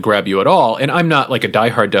not going to grab you at all. And I'm not like a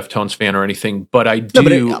diehard Deftones fan or anything, but I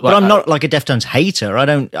do. No, but I'm not like a Deftones hater.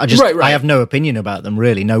 I have no opinion about them,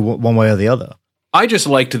 really, no one way or the other. I just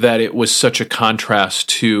liked that it was such a contrast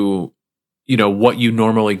to, what you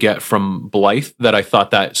normally get from Blythe, that I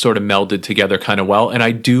thought that sort of melded together kind of well. And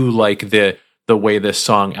I do like the way this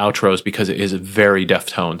song outros, because it is very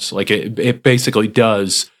Deftones. It basically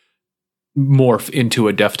does morph into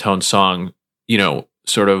a Deftones song,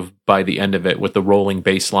 sort of by the end of it, with the rolling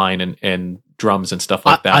bass line and drums and stuff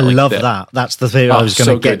like that. I love that. That's the thing I was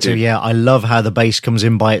going to get to. Dude. Yeah, I love how the bass comes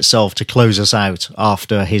in by itself to close us out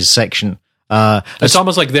after his section. It's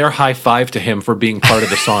almost like their high five to him for being part of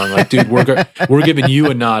the song. Dude, we're giving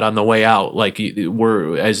you a nod on the way out.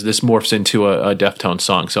 As this morphs into a Deftones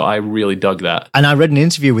song. So I really dug that. And I read an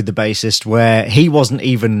interview with the bassist where he wasn't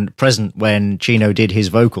even present when Chino did his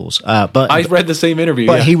vocals. But I read the same interview.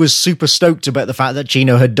 But he was super stoked about the fact that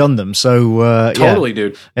Chino had done them. So totally,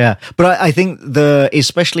 dude. Yeah, but I think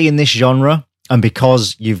especially in this genre, and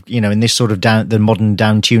because you've in this sort of the modern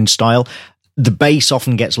down-tuned style, the bass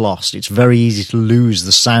often gets lost. It's very easy to lose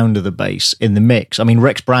the sound of the bass in the mix. I mean,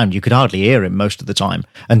 Rex Brown, you could hardly hear him most of the time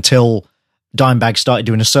until Dimebag started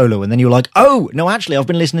doing a solo, and then you were like, oh, no, actually, I've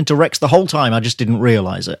been listening to Rex the whole time. I just didn't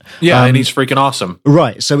realize it. Yeah, and he's freaking awesome.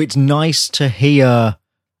 Right, so it's nice to hear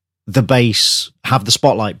the bass have the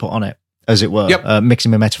spotlight put on it, as it were. Yep.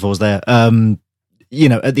 Mixing my metaphors there. You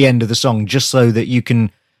know, at the end of the song, just so that you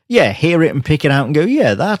can, hear it and pick it out and go,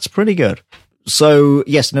 yeah, that's pretty good. So,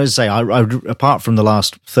 yes, no, as I say, I apart from the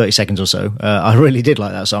last 30 seconds or so, I really did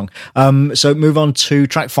like that song. So move on to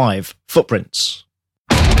track 5, Footprints.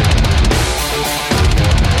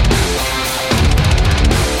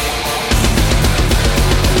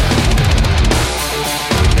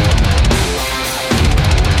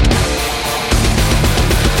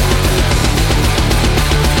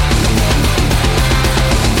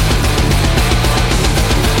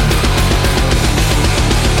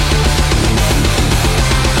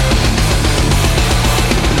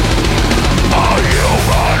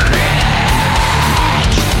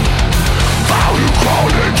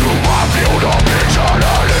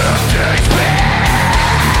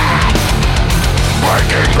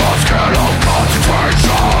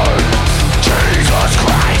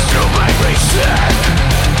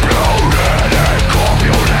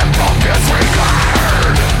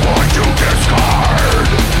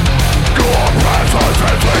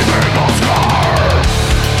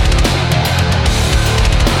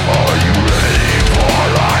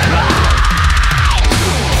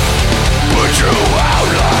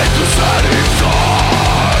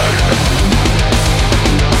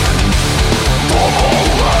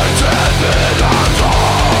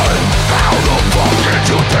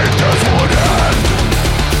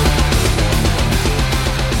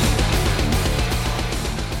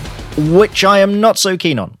 Which I am not so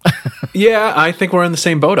keen on. Yeah, I think we're in the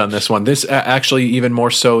same boat on this one. This actually, even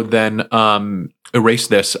more so than Erase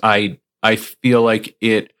This, I feel like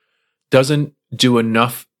it doesn't do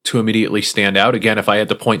enough to immediately stand out. Again, if I had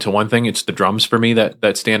to point to one thing, it's the drums for me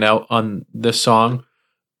that stand out on this song.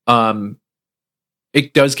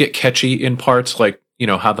 It does get catchy in parts, like, you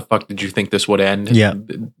know, how the fuck did you think this would end? Yeah.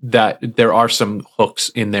 That there are some hooks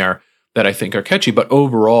in there that I think are catchy, but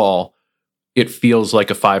overall, it feels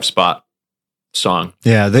like a 5-spot song.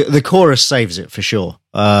 Yeah, the chorus saves it for sure.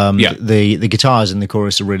 The guitars in the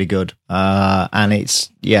chorus are really good, and it's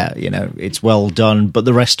it's well done. But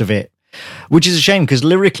the rest of it, which is a shame because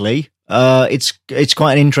lyrically, it's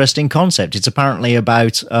quite an interesting concept. It's apparently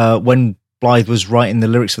about when Blythe was writing the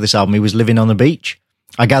lyrics for this album, he was living on the beach.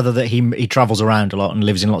 I gather that he travels around a lot and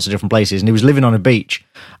lives in lots of different places, and he was living on a beach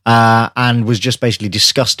and was just basically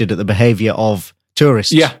disgusted at the behavior of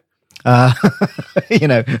tourists. Yeah.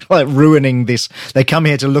 Like ruining this. They come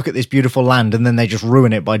here to look at this beautiful land, and then they just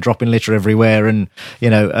ruin it by dropping litter everywhere and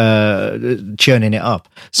churning it up.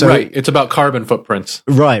 So right, it's about carbon footprints.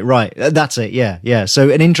 Right. That's it. Yeah. So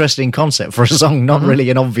an interesting concept for a song, not really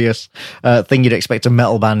an obvious thing you'd expect a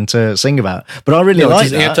metal band to sing about. But I really like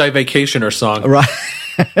it's that. It's an anti-vacationer song, right?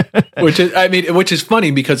 which is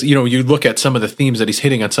funny because you look at some of the themes that he's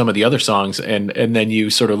hitting on some of the other songs, and then you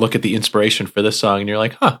sort of look at the inspiration for this song, and you're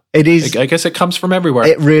like, huh, it is. I guess it comes from everywhere.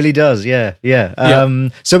 It really does. Yeah.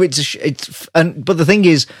 So but the thing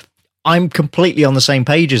is, I'm completely on the same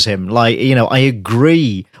page as him. Like, I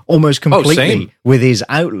agree almost completely with his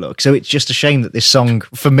outlook. So it's just a shame that this song,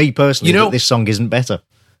 for me personally, that this song isn't better.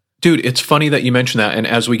 Dude, it's funny that you mention that. And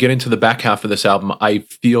as we get into the back half of this album, I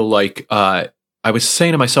feel like I was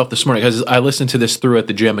saying to myself this morning, because I listened to this through at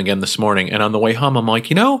the gym again this morning, and on the way home, I'm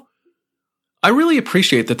like, I really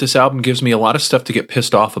appreciate that this album gives me a lot of stuff to get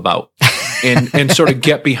pissed off about and sort of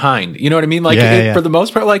get behind. You know what I mean? Like, for the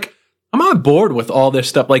most part, like, I'm on board with all this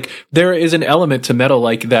stuff. Like, there is an element to metal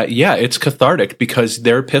like that. Yeah, it's cathartic because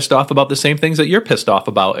they're pissed off about the same things that you're pissed off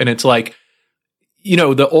about. And it's like,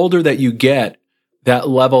 the older that you get, that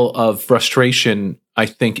level of frustration, I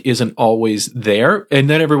think, isn't always there. And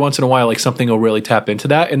then every once in a while, like, something will really tap into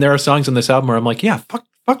that. And there are songs on this album where I'm like, yeah, fuck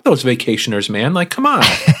those vacationers, man. Like, come on.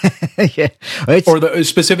 Yeah. Or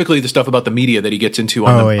specifically the stuff about the media that he gets into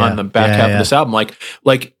on the back half of this album.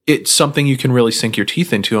 Like it's something you can really sink your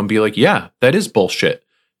teeth into and be like, yeah, that is bullshit.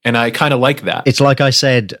 And I kind of like that. It's like I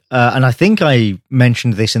said, and I think I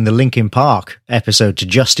mentioned this in the Linkin Park episode to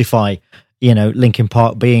justify, Linkin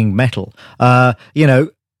Park being metal.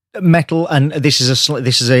 Metal, and this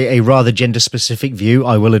is a rather gender specific view.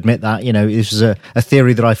 I will admit that. This is a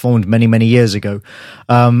theory that I formed many, many years ago.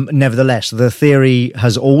 Nevertheless, the theory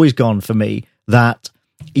has always gone for me that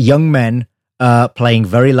young men playing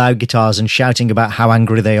very loud guitars and shouting about how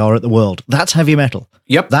angry they are at the world. That's heavy metal.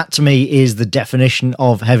 Yep. That to me is the definition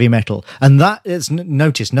of heavy metal. And that is,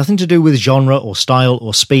 notice, nothing to do with genre or style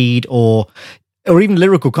or speed or even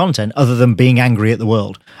lyrical content other than being angry at the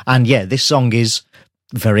world. And yeah, this song is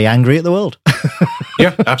very angry at the world.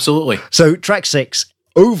 Yeah, absolutely. So track 6,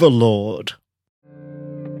 Overlord.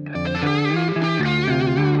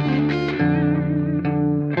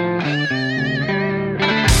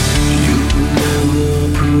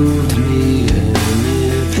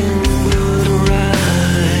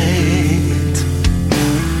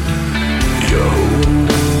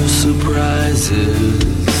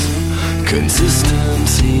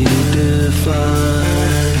 Consistency defined,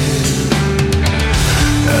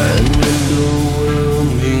 an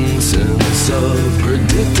overwhelming sense of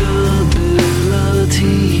predictability.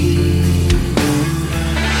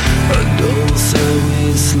 A dulcet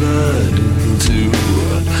we slide into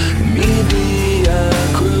mediocrity.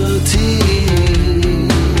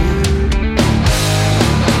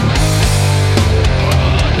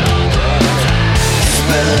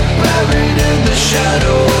 Spent buried in the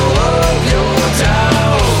shadow of your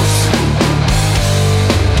doubts,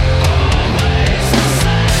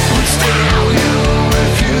 but still you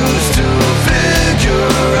refuse to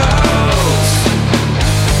figure out.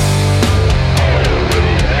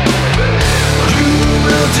 You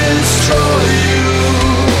will destroy you,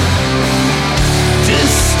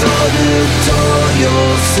 distorted, turn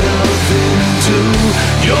yourself into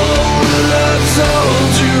your will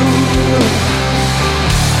absolve you.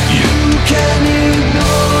 You can't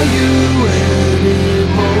ignore you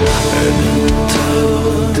anymore. An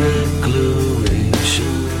internal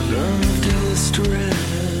declaration of distress.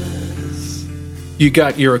 You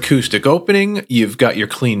got your acoustic opening. You've got your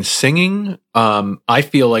clean singing. I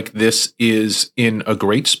feel like this is in a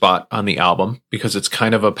great spot on the album because it's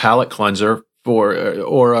kind of a palate cleanser or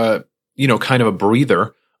a, kind of a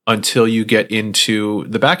breather until you get into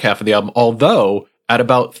the back half of the album. Although at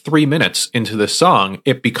about 3 minutes into this song,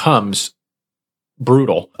 it becomes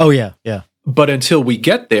brutal. Oh, yeah, yeah. But until we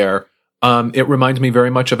get there, it reminds me very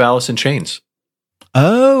much of Alice in Chains.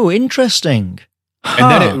 Oh, interesting.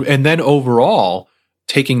 Huh. And then overall,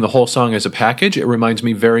 taking the whole song as a package, it reminds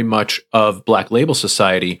me very much of Black Label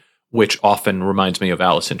Society, which often reminds me of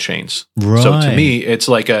Alice in Chains. Right. So to me, it's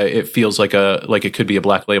it feels like it could be a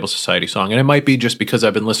Black Label Society song. And it might be just because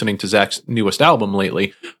I've been listening to Zach's newest album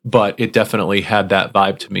lately, but it definitely had that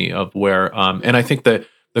vibe to me of where, and I think the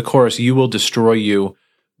chorus, "You will destroy you,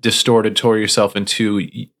 distorted, tore yourself into,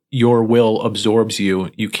 your will absorbs you,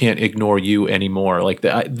 you can't ignore you anymore." Like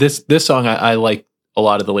this song, I like a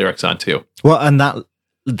lot of the lyrics on too. Well, and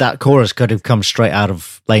that chorus could have come straight out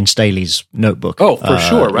of Lane Staley's Notebook. Oh, for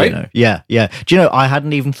sure, right? Yeah. Do you know, I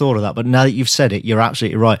hadn't even thought of that, but now that you've said it, you're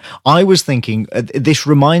absolutely right. I was thinking, this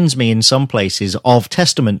reminds me in some places of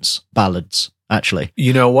Testament's ballads, actually.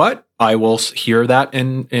 You know what? I will hear that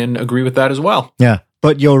and agree with that as well. Yeah.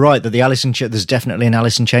 But you're right that there's definitely an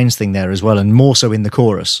Alice in Chains thing there as well, and more so in the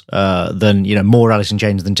chorus than, more Alice in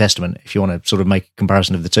Chains than Testament, if you want to sort of make a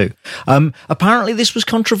comparison of the two. Apparently this was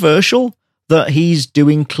controversial, that he's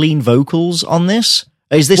doing clean vocals on this.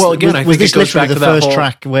 Is this, well, again, was this literally the first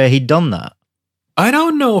track where he'd done that? I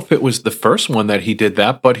don't know if it was the first one that he did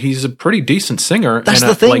that, but he's a pretty decent singer. That's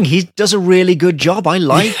the thing. He does a really good job. I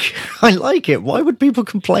like it. Why would people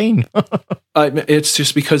complain? It's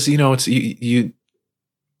just because, it's you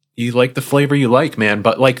like the flavor you like, man.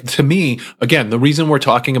 But to me, again, the reason we're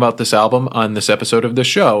talking about this album on this episode of the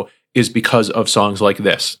show is because of songs like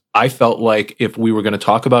this. I felt like if we were going to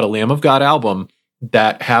talk about a Lamb of God album,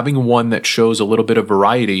 that having one that shows a little bit of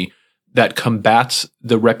variety that combats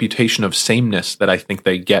the reputation of sameness that I think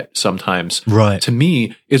they get sometimes, right, to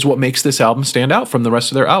me, is what makes this album stand out from the rest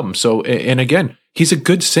of their albums. So, and again, he's a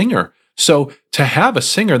good singer. So to have a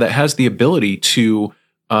singer that has the ability to,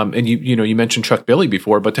 and you mentioned Chuck Billy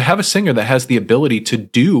before, but to have a singer that has the ability to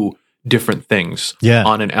do different things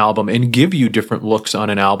on an album and give you different looks on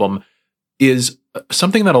an album is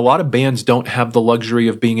something that a lot of bands don't have the luxury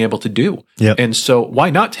of being able to do. Yep. And so why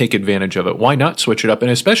not take advantage of it? Why not switch it up? And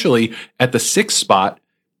especially at the 6th spot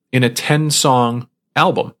in a 10-song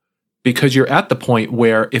album, because you're at the point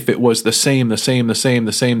where if it was the same,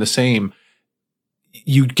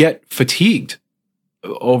 you get fatigued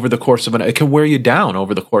over the course of it can wear you down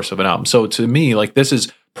over the course of an album. So to me, this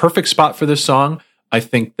is perfect spot for this song. I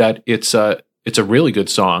think that it's a really good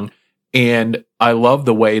song, and I love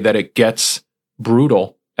the way that it gets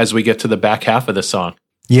brutal as we get to the back half of the song.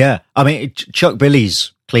 Yeah, I mean, Chuck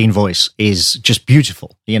Billy's clean voice is just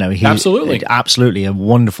beautiful. Absolutely a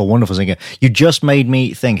wonderful, wonderful singer. You just made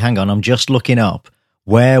me think. Hang on, I'm just looking up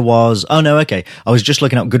Where was... Oh, no, okay. I was just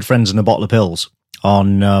looking up Good Friends and a Bottle of Pills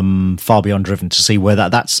on Far Beyond Driven to see where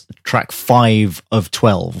that's track 5 of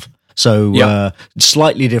 12. So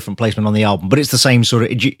slightly different placement on the album, but it's the same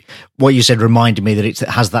sort of... What you said reminded me that it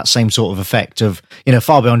has that same sort of effect of,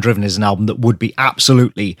 Far Beyond Driven is an album that would be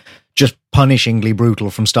absolutely just punishingly brutal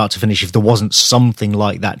from start to finish if there wasn't something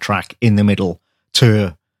like that track in the middle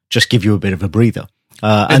to just give you a bit of a breather.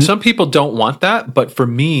 And some people don't want that, but for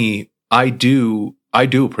me, I do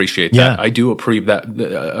appreciate that. I do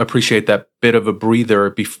appreciate that bit of a breather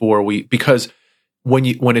because when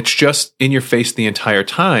it's just in your face the entire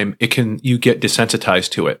time, you get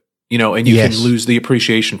desensitized to it, and you can lose the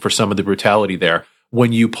appreciation for some of the brutality there.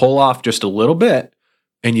 When you pull off just a little bit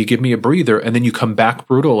and you give me a breather and then you come back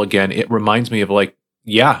brutal again, it reminds me of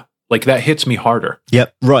that hits me harder.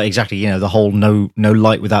 Yep, right, exactly. The whole no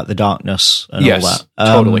light without the darkness and all that.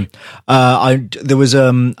 Totally. There was,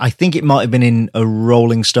 I think it might have been in a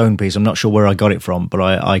Rolling Stone piece. I'm not sure where I got it from, but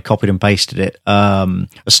I copied and pasted it. A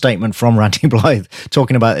statement from Randy Blythe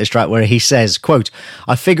talking about this track where he says, quote,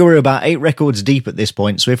 "I figure we're about 8 records deep at this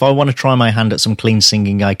point, so if I want to try my hand at some clean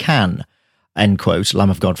singing, I can." End quote. Lamb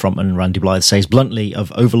of God frontman Randy Blythe says bluntly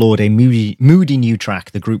of Overlord, a moody new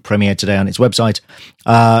track the group premiered today on its website.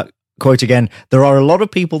 Quote again, "There are a lot of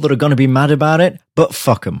people that are going to be mad about it, but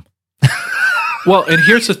fuck them." Well, and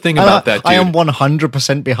here's the thing about that, dude. I am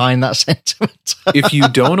 100% behind that sentiment. If you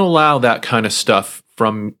don't allow that kind of stuff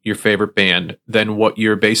from your favorite band, then what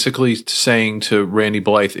you're basically saying to Randy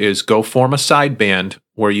Blythe is go form a side band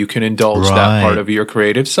where you can indulge that part of your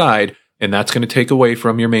creative side, and that's going to take away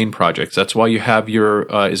from your main projects. That's why you have your,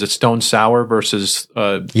 is it Stone Sour versus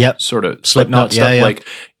sort of Slipknot stuff? Yeah. Like,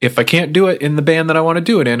 if I can't do it in the band that I want to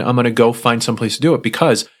do it in, I'm going to go find someplace to do it,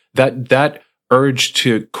 because that urge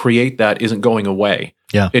to create that isn't going away.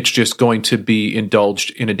 Yeah. It's just going to be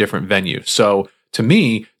indulged in a different venue. So to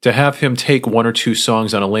me, to have him take 1 or 2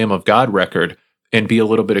 songs on a Lamb of God record and be a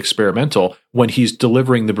little bit experimental when he's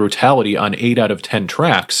delivering the brutality on 8 out of 10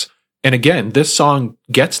 tracks. And again, this song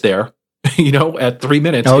gets there, at 3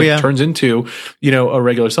 minutes, turns into, a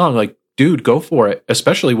regular song. Like, dude, go for it,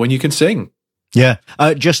 especially when you can sing. Yeah.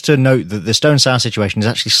 Just to note that the Stone Sour situation is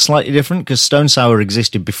actually slightly different, because Stone Sour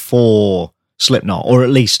existed before Slipknot, or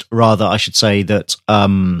at least, rather, I should say that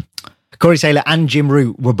Corey Taylor and Jim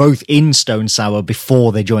Root were both in Stone Sour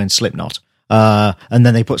before they joined Slipknot. And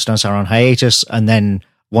then they put Stone Sour on hiatus, and then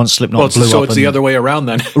once Slipknot blew up... So it's the other way around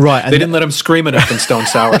then. Right. They didn't let him scream enough in Stone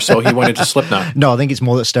Sour, so he went into Slipknot. No, I think it's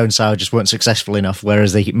more that Stone Sour just weren't successful enough,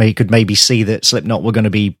 whereas they could maybe see that Slipknot were going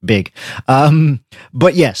to be big.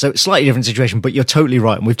 But yeah, so it's a slightly different situation, but you're totally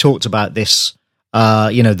right. And we've talked about this,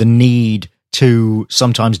 the need to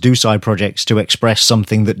sometimes do side projects to express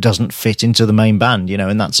something that doesn't fit into the main band,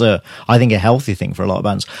 and that's I think a healthy thing for a lot of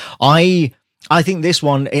bands. I think this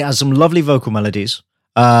one, it has some lovely vocal melodies,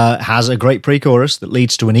 has a great pre-chorus that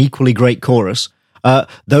leads to an equally great chorus.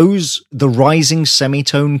 The rising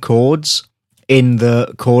semitone chords in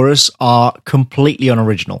the chorus are completely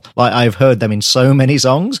unoriginal. Like, I've heard them in so many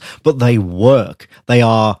songs, but they work. They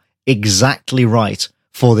are exactly right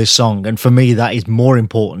for this song. And for me, that is more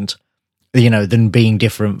important, than being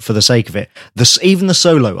different for the sake of it. Even the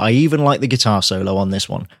solo, I even like the guitar solo on this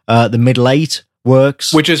one. The middle 8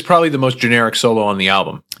 works. Which is probably the most generic solo on the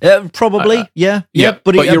album. Probably, yeah.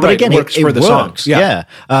 But you're right, again, it works for the songs. Yeah.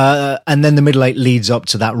 And then the middle 8 leads up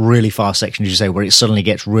to that really fast section, as you say, where it suddenly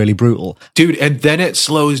gets really brutal. Dude, and then it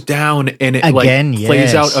slows down and it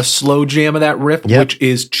plays out a slow jam of that riff, which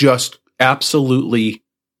is just absolutely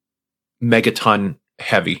megaton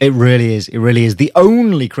heavy. It really is. The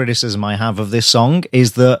only criticism I have of this song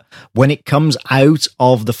is that when it comes out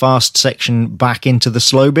of the fast section back into the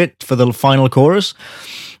slow bit for the final chorus,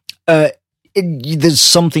 there's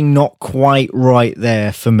something not quite right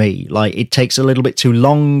there for me. Like, it takes a little bit too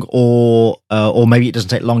long, or maybe it doesn't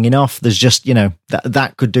take long enough. There's just,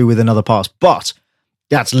 that could do with another part. But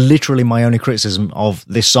that's literally my only criticism of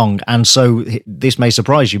this song. And so this may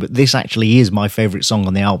surprise you, but this actually is my favorite song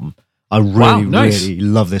on the album. I really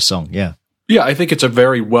love this song. Yeah. Yeah, I think it's a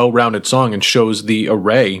very well-rounded song and shows the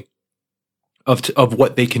array of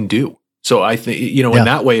what they can do. So I think, in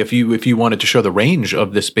that way, if you wanted to show the range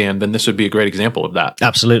of this band, then this would be a great example of that.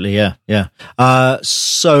 Absolutely, yeah.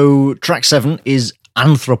 So track 7 is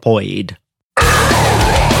Anthropoid.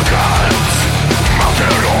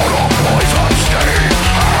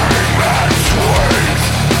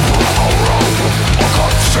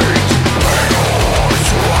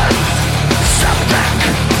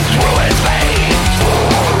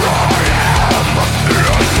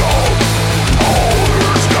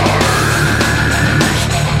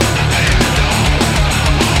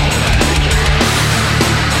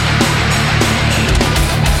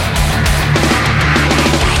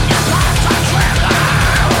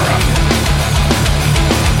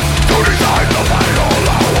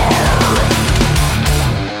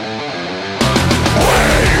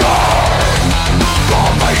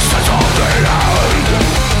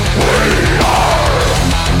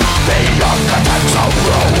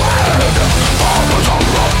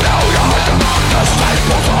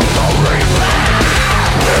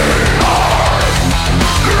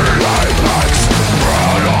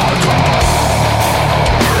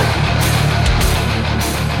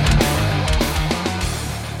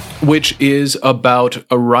 which is about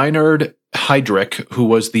a Reinhard Heydrich, who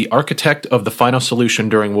was the architect of the final solution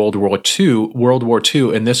during World War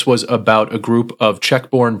II, and this was about a group of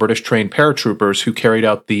Czech-born British-trained paratroopers who carried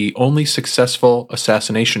out the only successful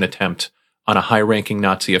assassination attempt on a high-ranking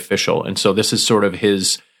Nazi official. And so this is sort of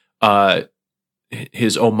his homage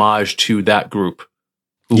to that group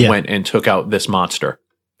who went and took out this monster.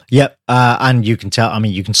 Yep, and you can tell, I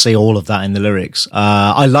mean, you can see all of that in the lyrics.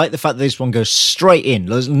 I like the fact that this one goes straight in.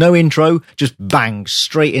 There's no intro, just bang,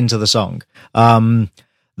 straight into the song.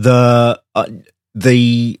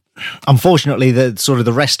 Unfortunately, the sort of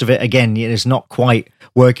the rest of it, again, is not quite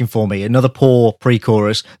working for me. Another poor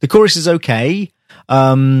pre-chorus. The chorus is okay,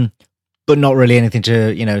 but not really anything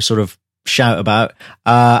to, sort of shout about.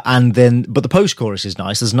 But the post-chorus is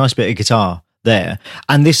nice. There's a nice bit of guitar there.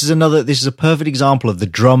 And this is a perfect example of the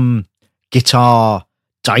drum guitar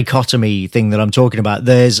dichotomy thing that I'm talking about.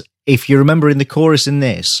 If you remember in the chorus in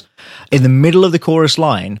this, in the middle of the chorus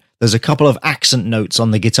line, there's a couple of accent notes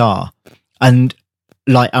on the guitar and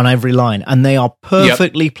like on every line, and they are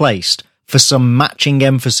perfectly placed for some matching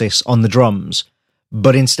emphasis on the drums.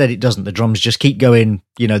 But instead it doesn't. The drums just keep going,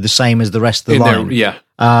 the same as the rest of the line.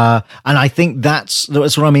 And I think that's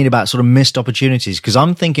what I mean about sort of missed opportunities, because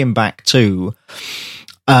I'm thinking back to,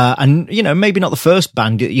 and, maybe not the first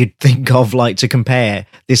band you'd think of like to compare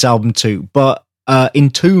this album to, but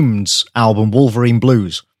Entombed's album, Wolverine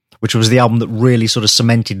Blues, which was the album that really sort of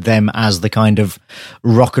cemented them as the kind of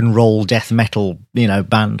rock and roll death metal,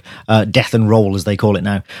 band, death and roll as they call it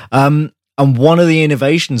now. And one of the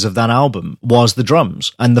innovations of that album was the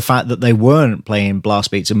drums and the fact that they weren't playing blast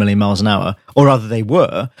beats a million miles an hour, or rather they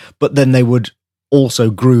were, but then they would also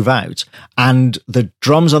groove out. And the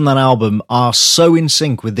drums on that album are so in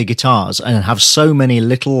sync with the guitars and have so many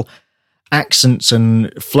little accents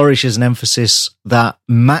and flourishes and emphasis that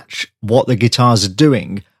match what the guitars are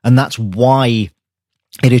doing. And that's why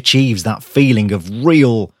it achieves that feeling of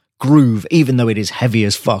real groove, even though it is heavy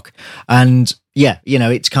as fuck. And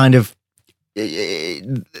it's kind of,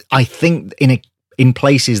 I think in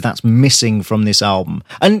places that's missing from this album,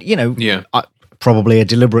 and probably a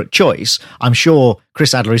deliberate choice. I'm sure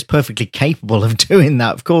Chris Adler is perfectly capable of doing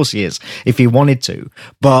that. Of course he is, if he wanted to.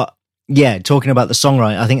 But talking about the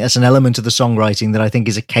songwriting, I think that's an element of the songwriting that I think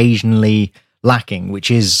is occasionally lacking,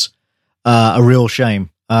 which is a real shame.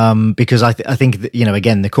 Because I think that,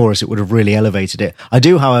 again, the chorus, it would have really elevated it. I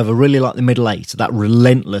do, however, really like the middle eight, that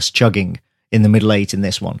relentless chugging in the middle eight in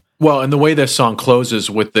this one. Well, and the way this song closes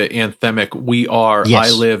with the anthemic, we are,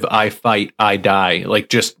 I live, I fight, I die. Like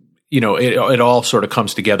just, it all sort of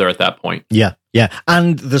comes together at that point. Yeah. Yeah.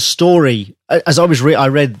 And the story, as I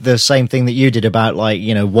read the same thing that you did about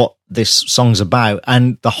what this song's about.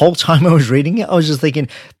 And the whole time I was reading it, I was just thinking,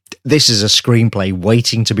 this is a screenplay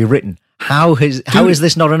waiting to be written. How is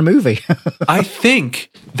this not in a movie? I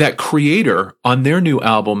think that Creator on their new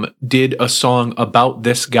album did a song about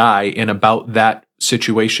this guy and about that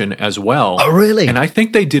situation as well. Oh, really? And I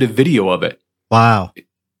think they did a video of it. Wow.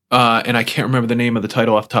 And I can't remember the name of the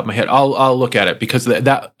title off the top of my head. I'll look at it, because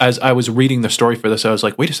that as I was reading the story for this, I was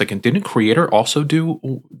like, wait a second, didn't Creator also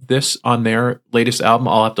do this on their latest album?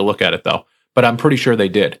 I'll have to look at it though, but I'm pretty sure they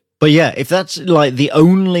did. But yeah, if that's like the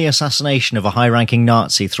only assassination of a high-ranking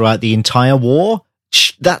Nazi throughout the entire war,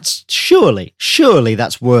 that's surely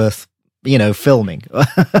that's worth, filming,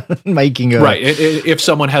 making a... Right, if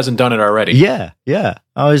someone hasn't done it already. Yeah.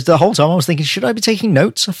 The whole time I was thinking, should I be taking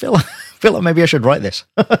notes? I feel like maybe I should write this.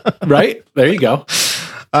 Right, there you go.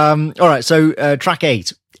 All right, so track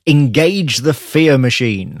 8, Engage the Fear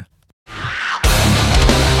Machine.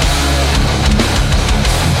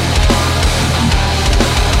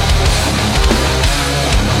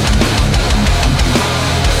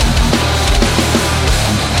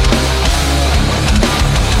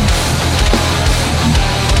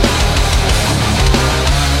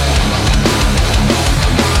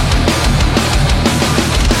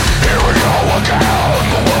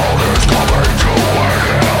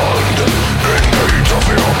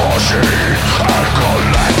 And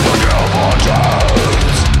collect the devil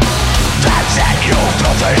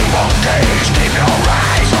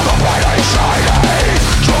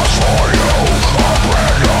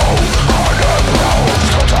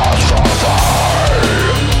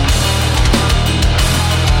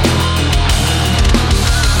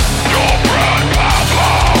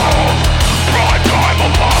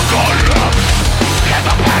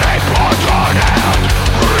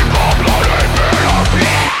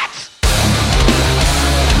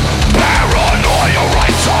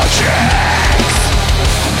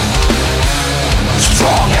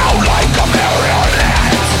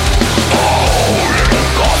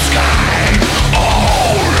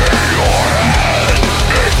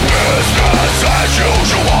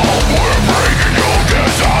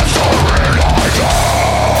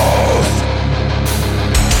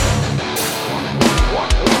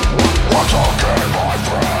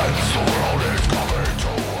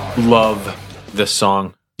love this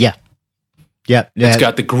song. Yeah. It's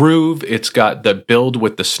got the groove. It's got the build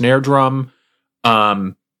with the snare drum.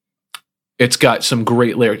 It's got some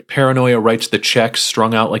great lyrics. Paranoia writes the checks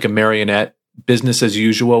strung out like a marionette. Business as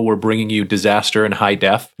usual. We're bringing you disaster in high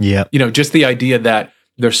def. Yeah. Just the idea that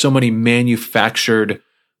there's so many manufactured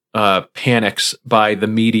panics by the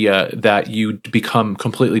media that you become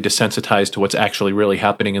completely desensitized to what's actually really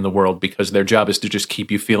happening in the world because their job is to just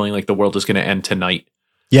keep you feeling like the world is going to end tonight.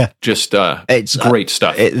 Yeah. Just it's great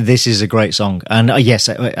stuff. This is a great song. And yes,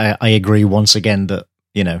 I agree once again that,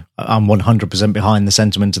 I'm 100% behind the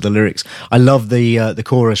sentiment of the lyrics. I love the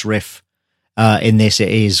chorus riff in this. It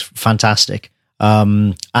is fantastic.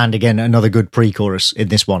 And again, another good pre-chorus in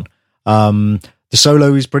this one. The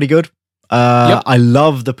solo is pretty good. Yep. I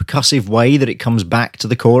love the percussive way that it comes back to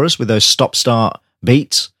the chorus with those stop-start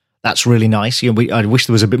beats. That's really nice. I wish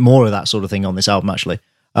there was a bit more of that sort of thing on this album, actually.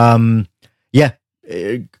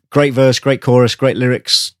 Great verse, great chorus, great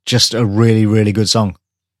lyrics. Just a really, really good song.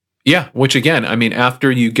 Yeah, which again, I mean,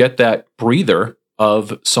 after you get that breather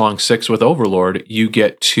of song 6 with Overlord, you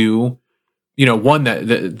get to, one that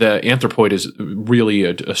the Anthropoid is really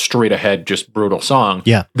a straight ahead, just brutal song.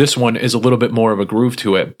 Yeah. This one is a little bit more of a groove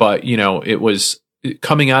to it, but it was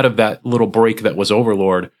coming out of that little break that was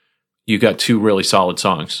Overlord. You got 2 really solid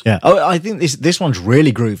songs. Yeah. Oh, I think this one's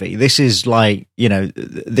really groovy. This is like,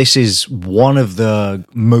 this is one of the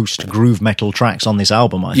most groove metal tracks on this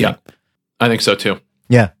album, I think. Yeah, I think so too.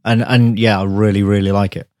 Yeah. And yeah, I really, really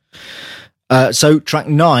like it. So track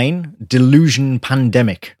 9, Delusion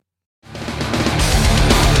Pandemic.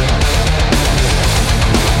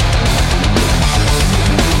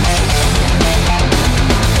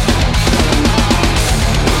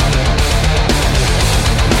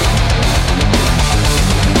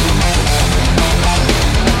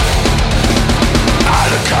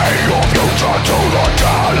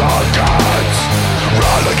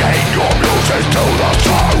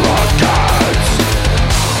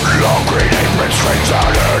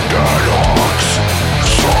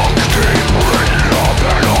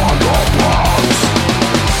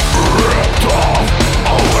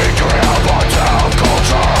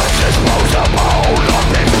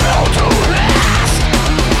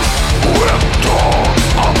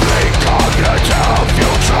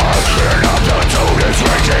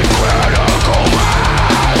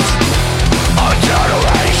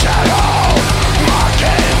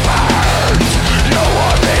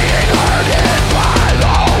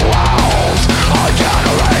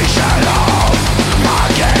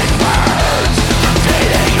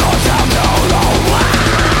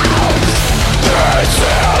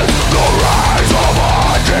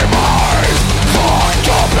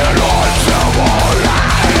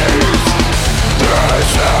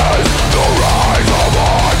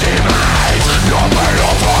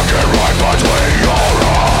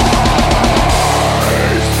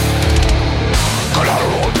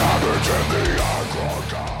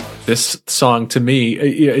 This song, to me,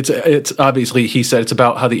 it's obviously, he said it's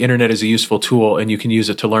about how the internet is a useful tool and you can use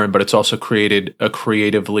it to learn, but it's also created a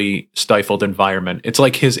creatively stifled environment. It's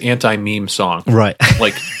like his anti-meme song. Right.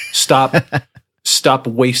 Like, stop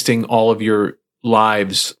wasting all of your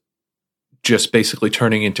lives just basically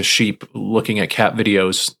turning into sheep looking at cat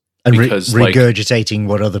videos. And because, regurgitating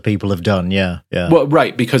what other people have done. Yeah. Well,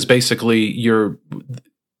 right, because basically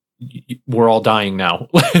we're all dying now.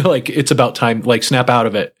 Like, it's about time, like, snap out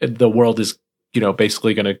of it. The world is,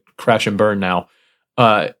 basically going to crash and burn now.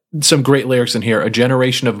 Some great lyrics in here. A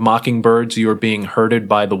generation of mockingbirds, you are being herded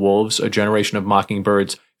by the wolves. A generation of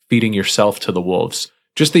mockingbirds feeding yourself to the wolves.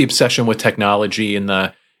 Just the obsession with technology and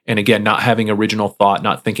again, not having original thought,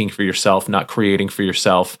 not thinking for yourself, not creating for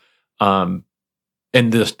yourself. And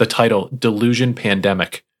the title, Delusion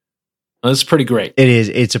Pandemic. That's pretty great. It is.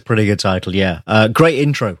 It's a pretty good title, yeah. Great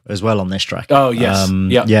intro as well on this track. Oh, yes.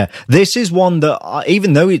 Yeah. This is one that,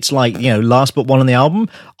 even though it's like, last but one on the album,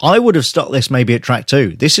 I would have stuck this maybe at track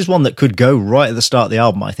 2. This is one that could go right at the start of the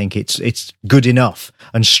album. I think it's good enough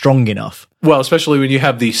and strong enough. Well, especially when you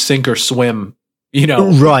have the sink or swim,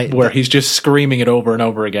 right, where he's just screaming it over and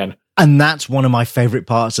over again. And that's one of my favorite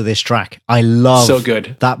parts of this track. I love so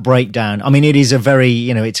good. That breakdown. I mean, it is a very,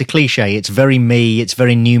 it's a cliche. It's very me. It's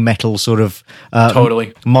very new metal sort of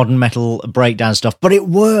totally modern metal breakdown stuff. But it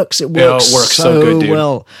works. It works so good, dude.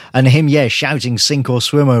 Well. And him, shouting sink or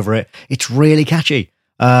swim over it. It's really catchy.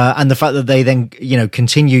 And the fact that they then,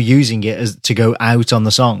 continue using it to go out on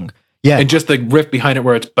the song. Yeah. And just the riff behind it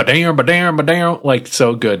where it's ba-dam, ba-dam, ba-dam, like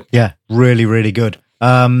so good. Yeah. Really, really good.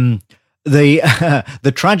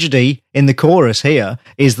 The tragedy in the chorus here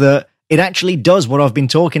is that it actually does what I've been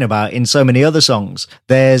talking about in so many other songs.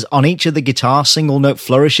 There's, on each of the guitar single note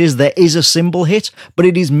flourishes, there is a cymbal hit, but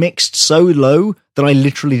it is mixed so low that I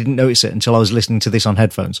literally didn't notice it until I was listening to this on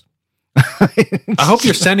headphones. I hope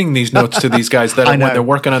you're sending these notes to these guys that when they're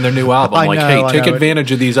working on their new album, hey, take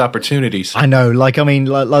advantage of these opportunities. I know, like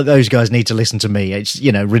those guys need to listen to me. It's,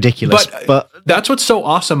 ridiculous. But that's what's so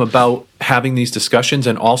awesome about having these discussions,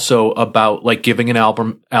 and also about like giving an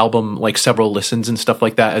album like several listens and stuff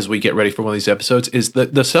like that as we get ready for one of these episodes, is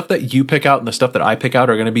the stuff that you pick out and the stuff that I pick out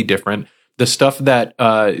are going to be different. The stuff that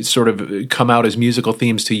sort of come out as musical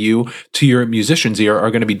themes to you, to your musician's ear,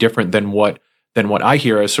 are going to be different than what I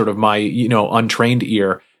hear as sort of my, untrained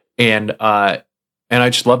ear. And I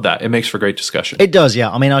just love that. It makes for great discussion. It does, yeah.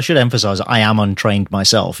 I mean, I should emphasize I am untrained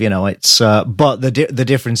myself, it's, but the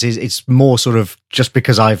difference is it's more sort of just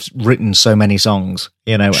because I've written so many songs,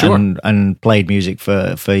 sure. and played music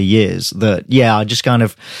for years that, yeah, I just kind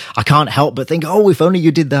of, I can't help but think, oh, if only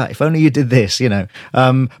you did that, if only you did this,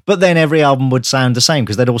 but then every album would sound the same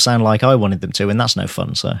because they'd all sound like I wanted them to, and that's no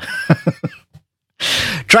fun. So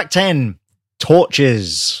track 10.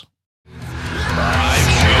 Torches.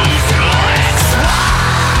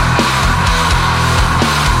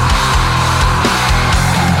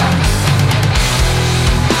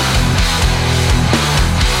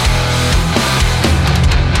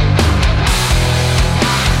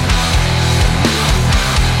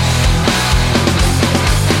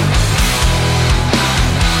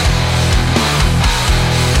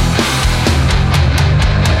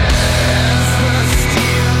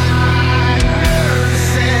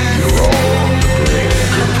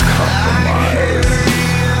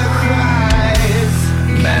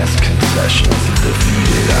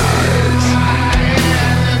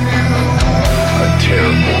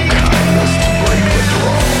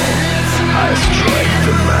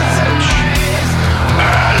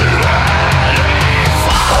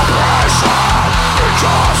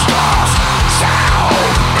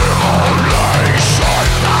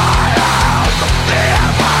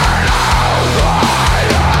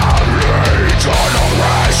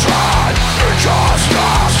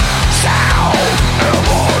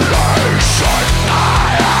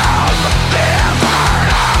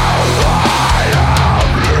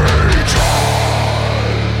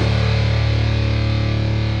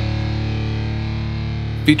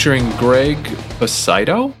 Featuring Greg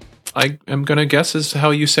Basido, I am going to guess is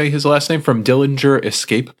how you say his last name, from Dillinger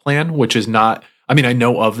Escape Plan, which is not, I mean, I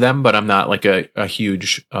know of them, but I'm not like a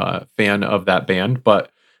huge fan of that band.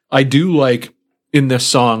 But I do like in this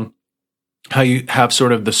song how you have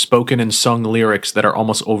sort of the spoken and sung lyrics that are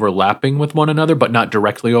almost overlapping with one another, but not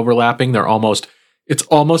directly overlapping. It's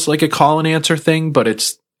almost like a call and answer thing, but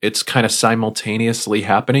it's kind of simultaneously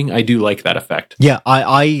happening. I do like that effect. Yeah,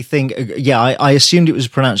 I think, I assumed it was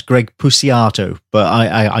pronounced Greg Puciato, but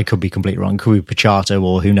I could be completely wrong. Could be Puciato,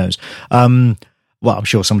 or who knows. Well, I'm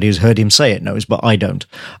sure somebody who's heard him say it knows, but I don't.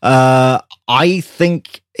 I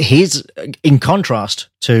think in contrast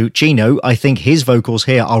to Chino, I think his vocals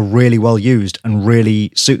here are really well used and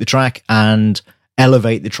really suit the track and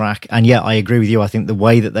elevate the track. And yeah, I agree with you. I think the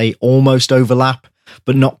way that they almost overlap,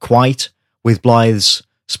 but not quite, with Blythe's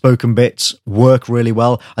spoken bits work really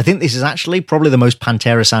well. I think this is actually probably the most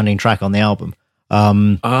Pantera sounding track on the album.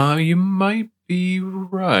 You might be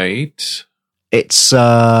right. It's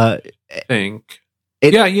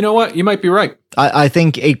yeah, you know what? You might be right. I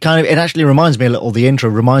think it actually reminds me a little, the intro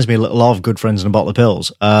reminds me a little of Good Friends and a Bottle of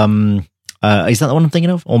Pills. Is that the one I'm thinking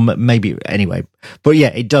of? Or maybe, anyway. But yeah,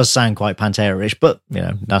 it does sound quite Pantera-ish, but,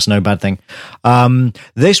 that's no bad thing.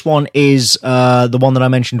 This one is the one that I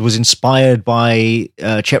mentioned was inspired by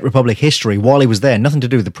Czech Republic history while he was there. Nothing to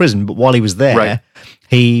do with the prison, but while he was there, right,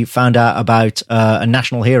 he found out about a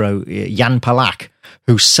national hero, Jan Palach,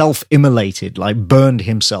 who self-immolated, like burned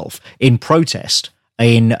himself in protest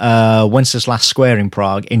in Wenceslas Square in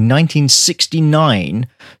Prague in 1969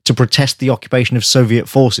 to protest the occupation of Soviet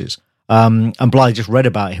forces. And Blythe just read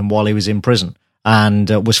about him while he was in prison and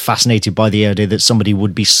was fascinated by the idea that somebody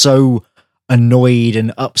would be so annoyed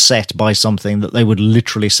and upset by something that they would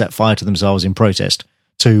literally set fire to themselves in protest.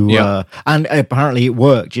 And apparently it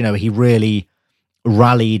worked. He really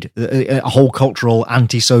rallied a whole cultural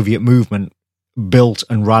anti-Soviet movement built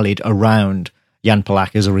and rallied around Jan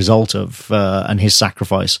Palach as a result of and his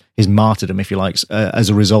sacrifice, his martyrdom, if you like, as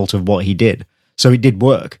a result of what he did. So it did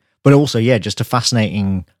work, but also, yeah, just a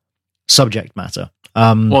fascinating subject matter.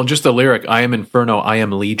 Well, just the lyric, I am Inferno, I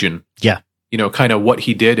am Legion. Yeah. Kind of what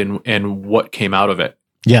he did and what came out of it.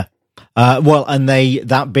 Yeah. Well, and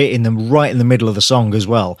that bit right in the middle of the song as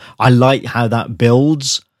well. I like how that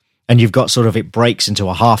builds and you've got sort of, it breaks into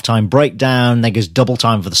a halftime breakdown, then goes double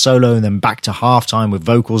time for the solo, and then back to halftime with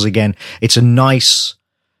vocals again. It's a nice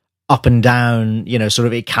up and down, sort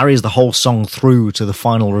of, it carries the whole song through to the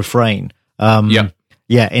final refrain. But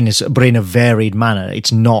in a varied manner.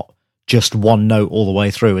 It's not just one note all the way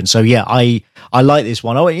through. And so, I like this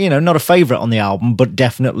one. Not a favorite on the album, but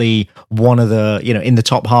definitely one of the, in the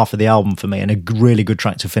top half of the album for me, and a really good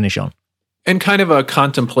track to finish on. And kind of a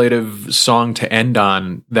contemplative song to end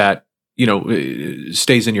on that,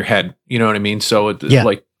 stays in your head. You know what I mean? So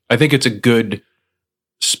I think it's a good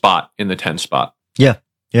spot in the 10 spot. Yeah,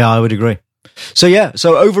 I would agree. So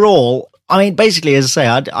overall, I mean, basically, as I say,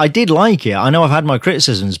 I did like it. I know I've had my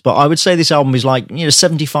criticisms, but I would say this album is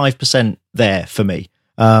 75% there for me.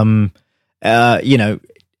 I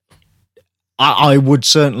would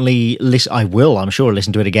certainly listen. I'm sure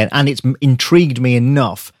listen to it again. And it's intrigued me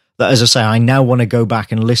enough that, as I say, I now want to go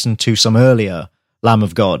back and listen to some earlier Lamb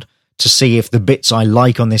of God to see if the bits I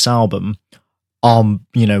like on this album are,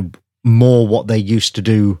 more what they used to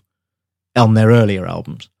do on their earlier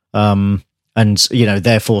albums. And,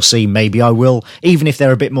 therefore see, maybe I will, even if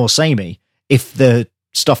they're a bit more samey, if the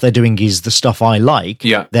stuff they're doing is the stuff I like,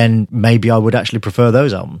 then maybe I would actually prefer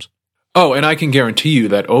those albums. Oh, and I can guarantee you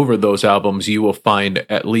that over those albums, you will find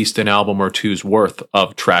at least an album or two's worth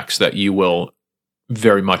of tracks that you will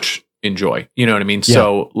very much enjoy. You know what I mean? Yeah.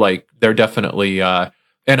 So, they're definitely, and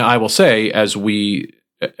I will say, as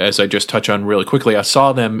I just touch on really quickly, I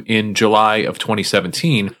saw them in July of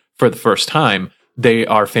 2017 for the first time. They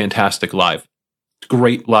are fantastic live.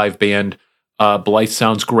 Great live band. Blythe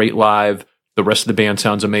sounds great live. The rest of the band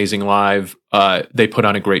sounds amazing live. They put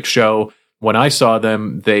on a great show. When I saw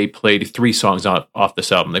them, they played 3 songs off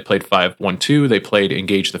this album. They played 512, they played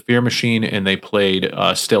Engage the Fear Machine, and they played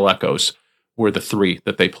Still Echoes were the 3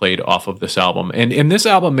 that they played off of this album. And this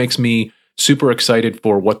album makes me super excited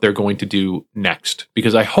for what they're going to do next,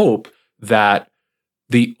 because I hope that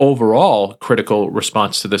the overall critical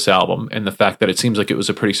response to this album and the fact that it seems like it was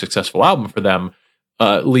a pretty successful album for them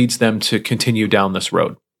leads them to continue down this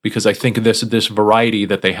road. Because I think this variety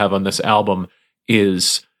that they have on this album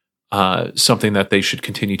is something that they should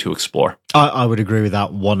continue to explore. I would agree with that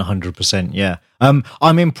 100%. Yeah,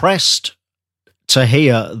 I'm impressed to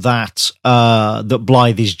hear that that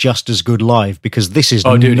Blythe is just as good live, because this is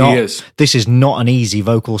this is not an easy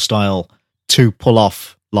vocal style to pull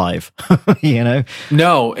off live.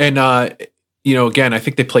 No, and again, I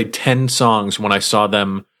think they played 10 songs when I saw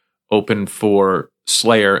them open for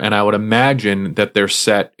Slayer, and I would imagine that their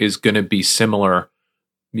set is going to be similar,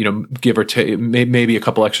 give or take, maybe a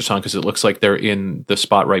couple extra songs, because it looks like they're in the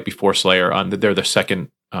spot right before Slayer. They're the second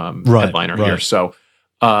headliner here. So,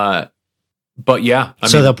 but yeah,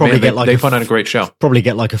 they'll probably they put on a great show. Probably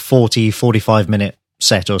get like a 40-45 minute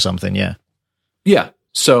set or something. Yeah.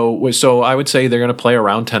 So I would say they're going to play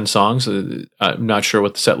around 10 songs. I'm not sure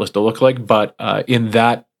what the set list will look like, but in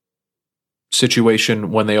that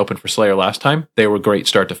situation, when they opened for Slayer last time, they were great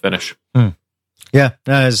start to finish. Yeah,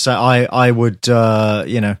 I would,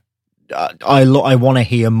 I want to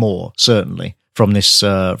hear more, certainly, from this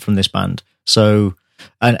band. So,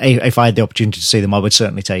 and if I had the opportunity to see them, I would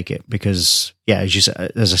certainly take it, because, as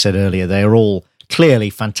I said earlier, they are all clearly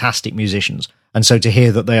fantastic musicians. And so to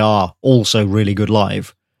hear that they are also really good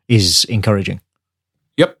live is encouraging.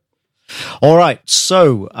 Yep. All right.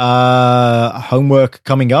 So, homework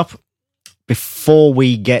coming up. Before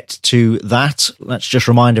we get to that, let's just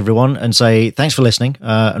remind everyone and say thanks for listening.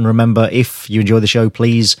 And remember, if you enjoy the show,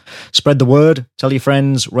 please spread the word, tell your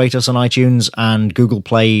friends, rate us on iTunes and Google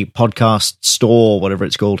Play Podcast Store, whatever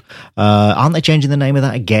it's called. Aren't they changing the name of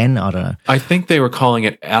that again? I don't know. I think they were calling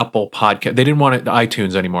it Apple Podcast. They didn't want it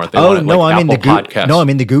iTunes anymore. They I'm in Podcast. No, I'm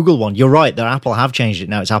in the Google one. You're right. Apple have changed it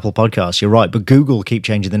now. It's Apple Podcasts. You're right. But Google keep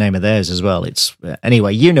changing the name of theirs as well. It's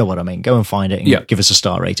anyway, you know what I mean. Go and find it and give us a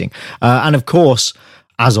star rating. And of course,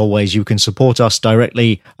 as always, you can support us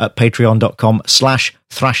directly at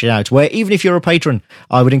patreon.com/thrashitout, where even if you're a patron,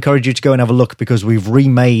 I would encourage you to go and have a look, because we've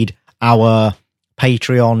remade our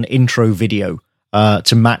Patreon intro video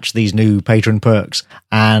to match these new patron perks,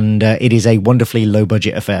 and it is a wonderfully low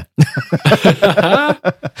budget affair.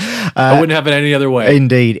 I wouldn't have it any other way.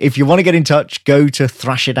 Indeed. If you want to get in touch, go to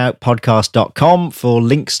thrashitoutpodcast.com for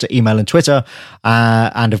links to email and Twitter.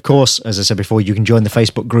 And of course, as I said before, you can join the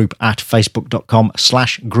Facebook group at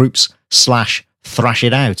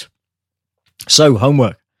facebook.com/groups/thrashitout. So,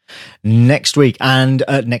 homework. Next week,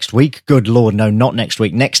 good Lord, no, not next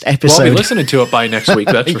week, next episode. Well, I'll be listening to it by next week,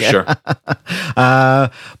 that's for sure.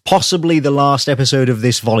 Possibly the last episode of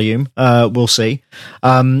this volume, we'll see.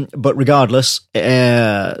 But regardless,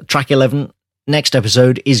 track 11, next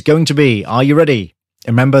episode is going to be, are you ready?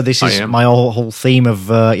 Remember, this is my whole theme of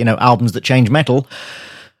albums that change metal.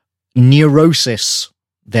 Neurosis,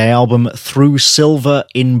 their album Through Silver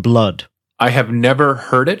in Blood. I have never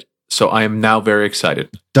heard it, so I am now very excited.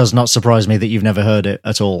 Does not surprise me that you've never heard it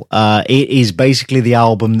at all. It is basically the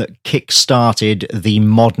album that kick-started the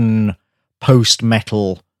modern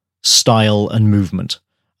post-metal style and movement.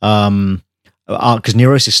 Because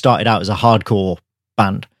Neurosis started out as a hardcore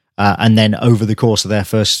band, and then over the course of their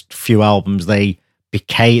first few albums, they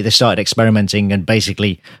started experimenting, and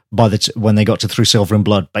basically when they got to Through Silver and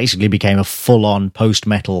Blood, basically became a full-on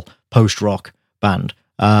post-metal, post-rock band,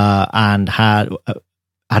 and had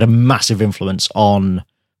a massive influence on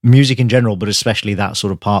music in general, but especially that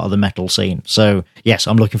sort of part of the metal scene. So yes,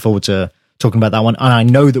 I'm looking forward to talking about that one, and I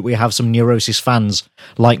know that we have some Neurosis fans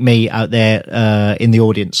like me out there in the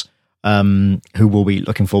audience who will be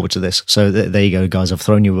looking forward to this. So there you go, guys. I've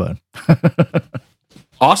thrown you a bone.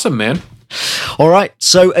 Awesome, man. All right.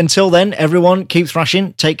 So until then, everyone, keep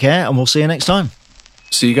thrashing, take care, and we'll see you next time.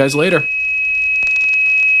 See you guys later.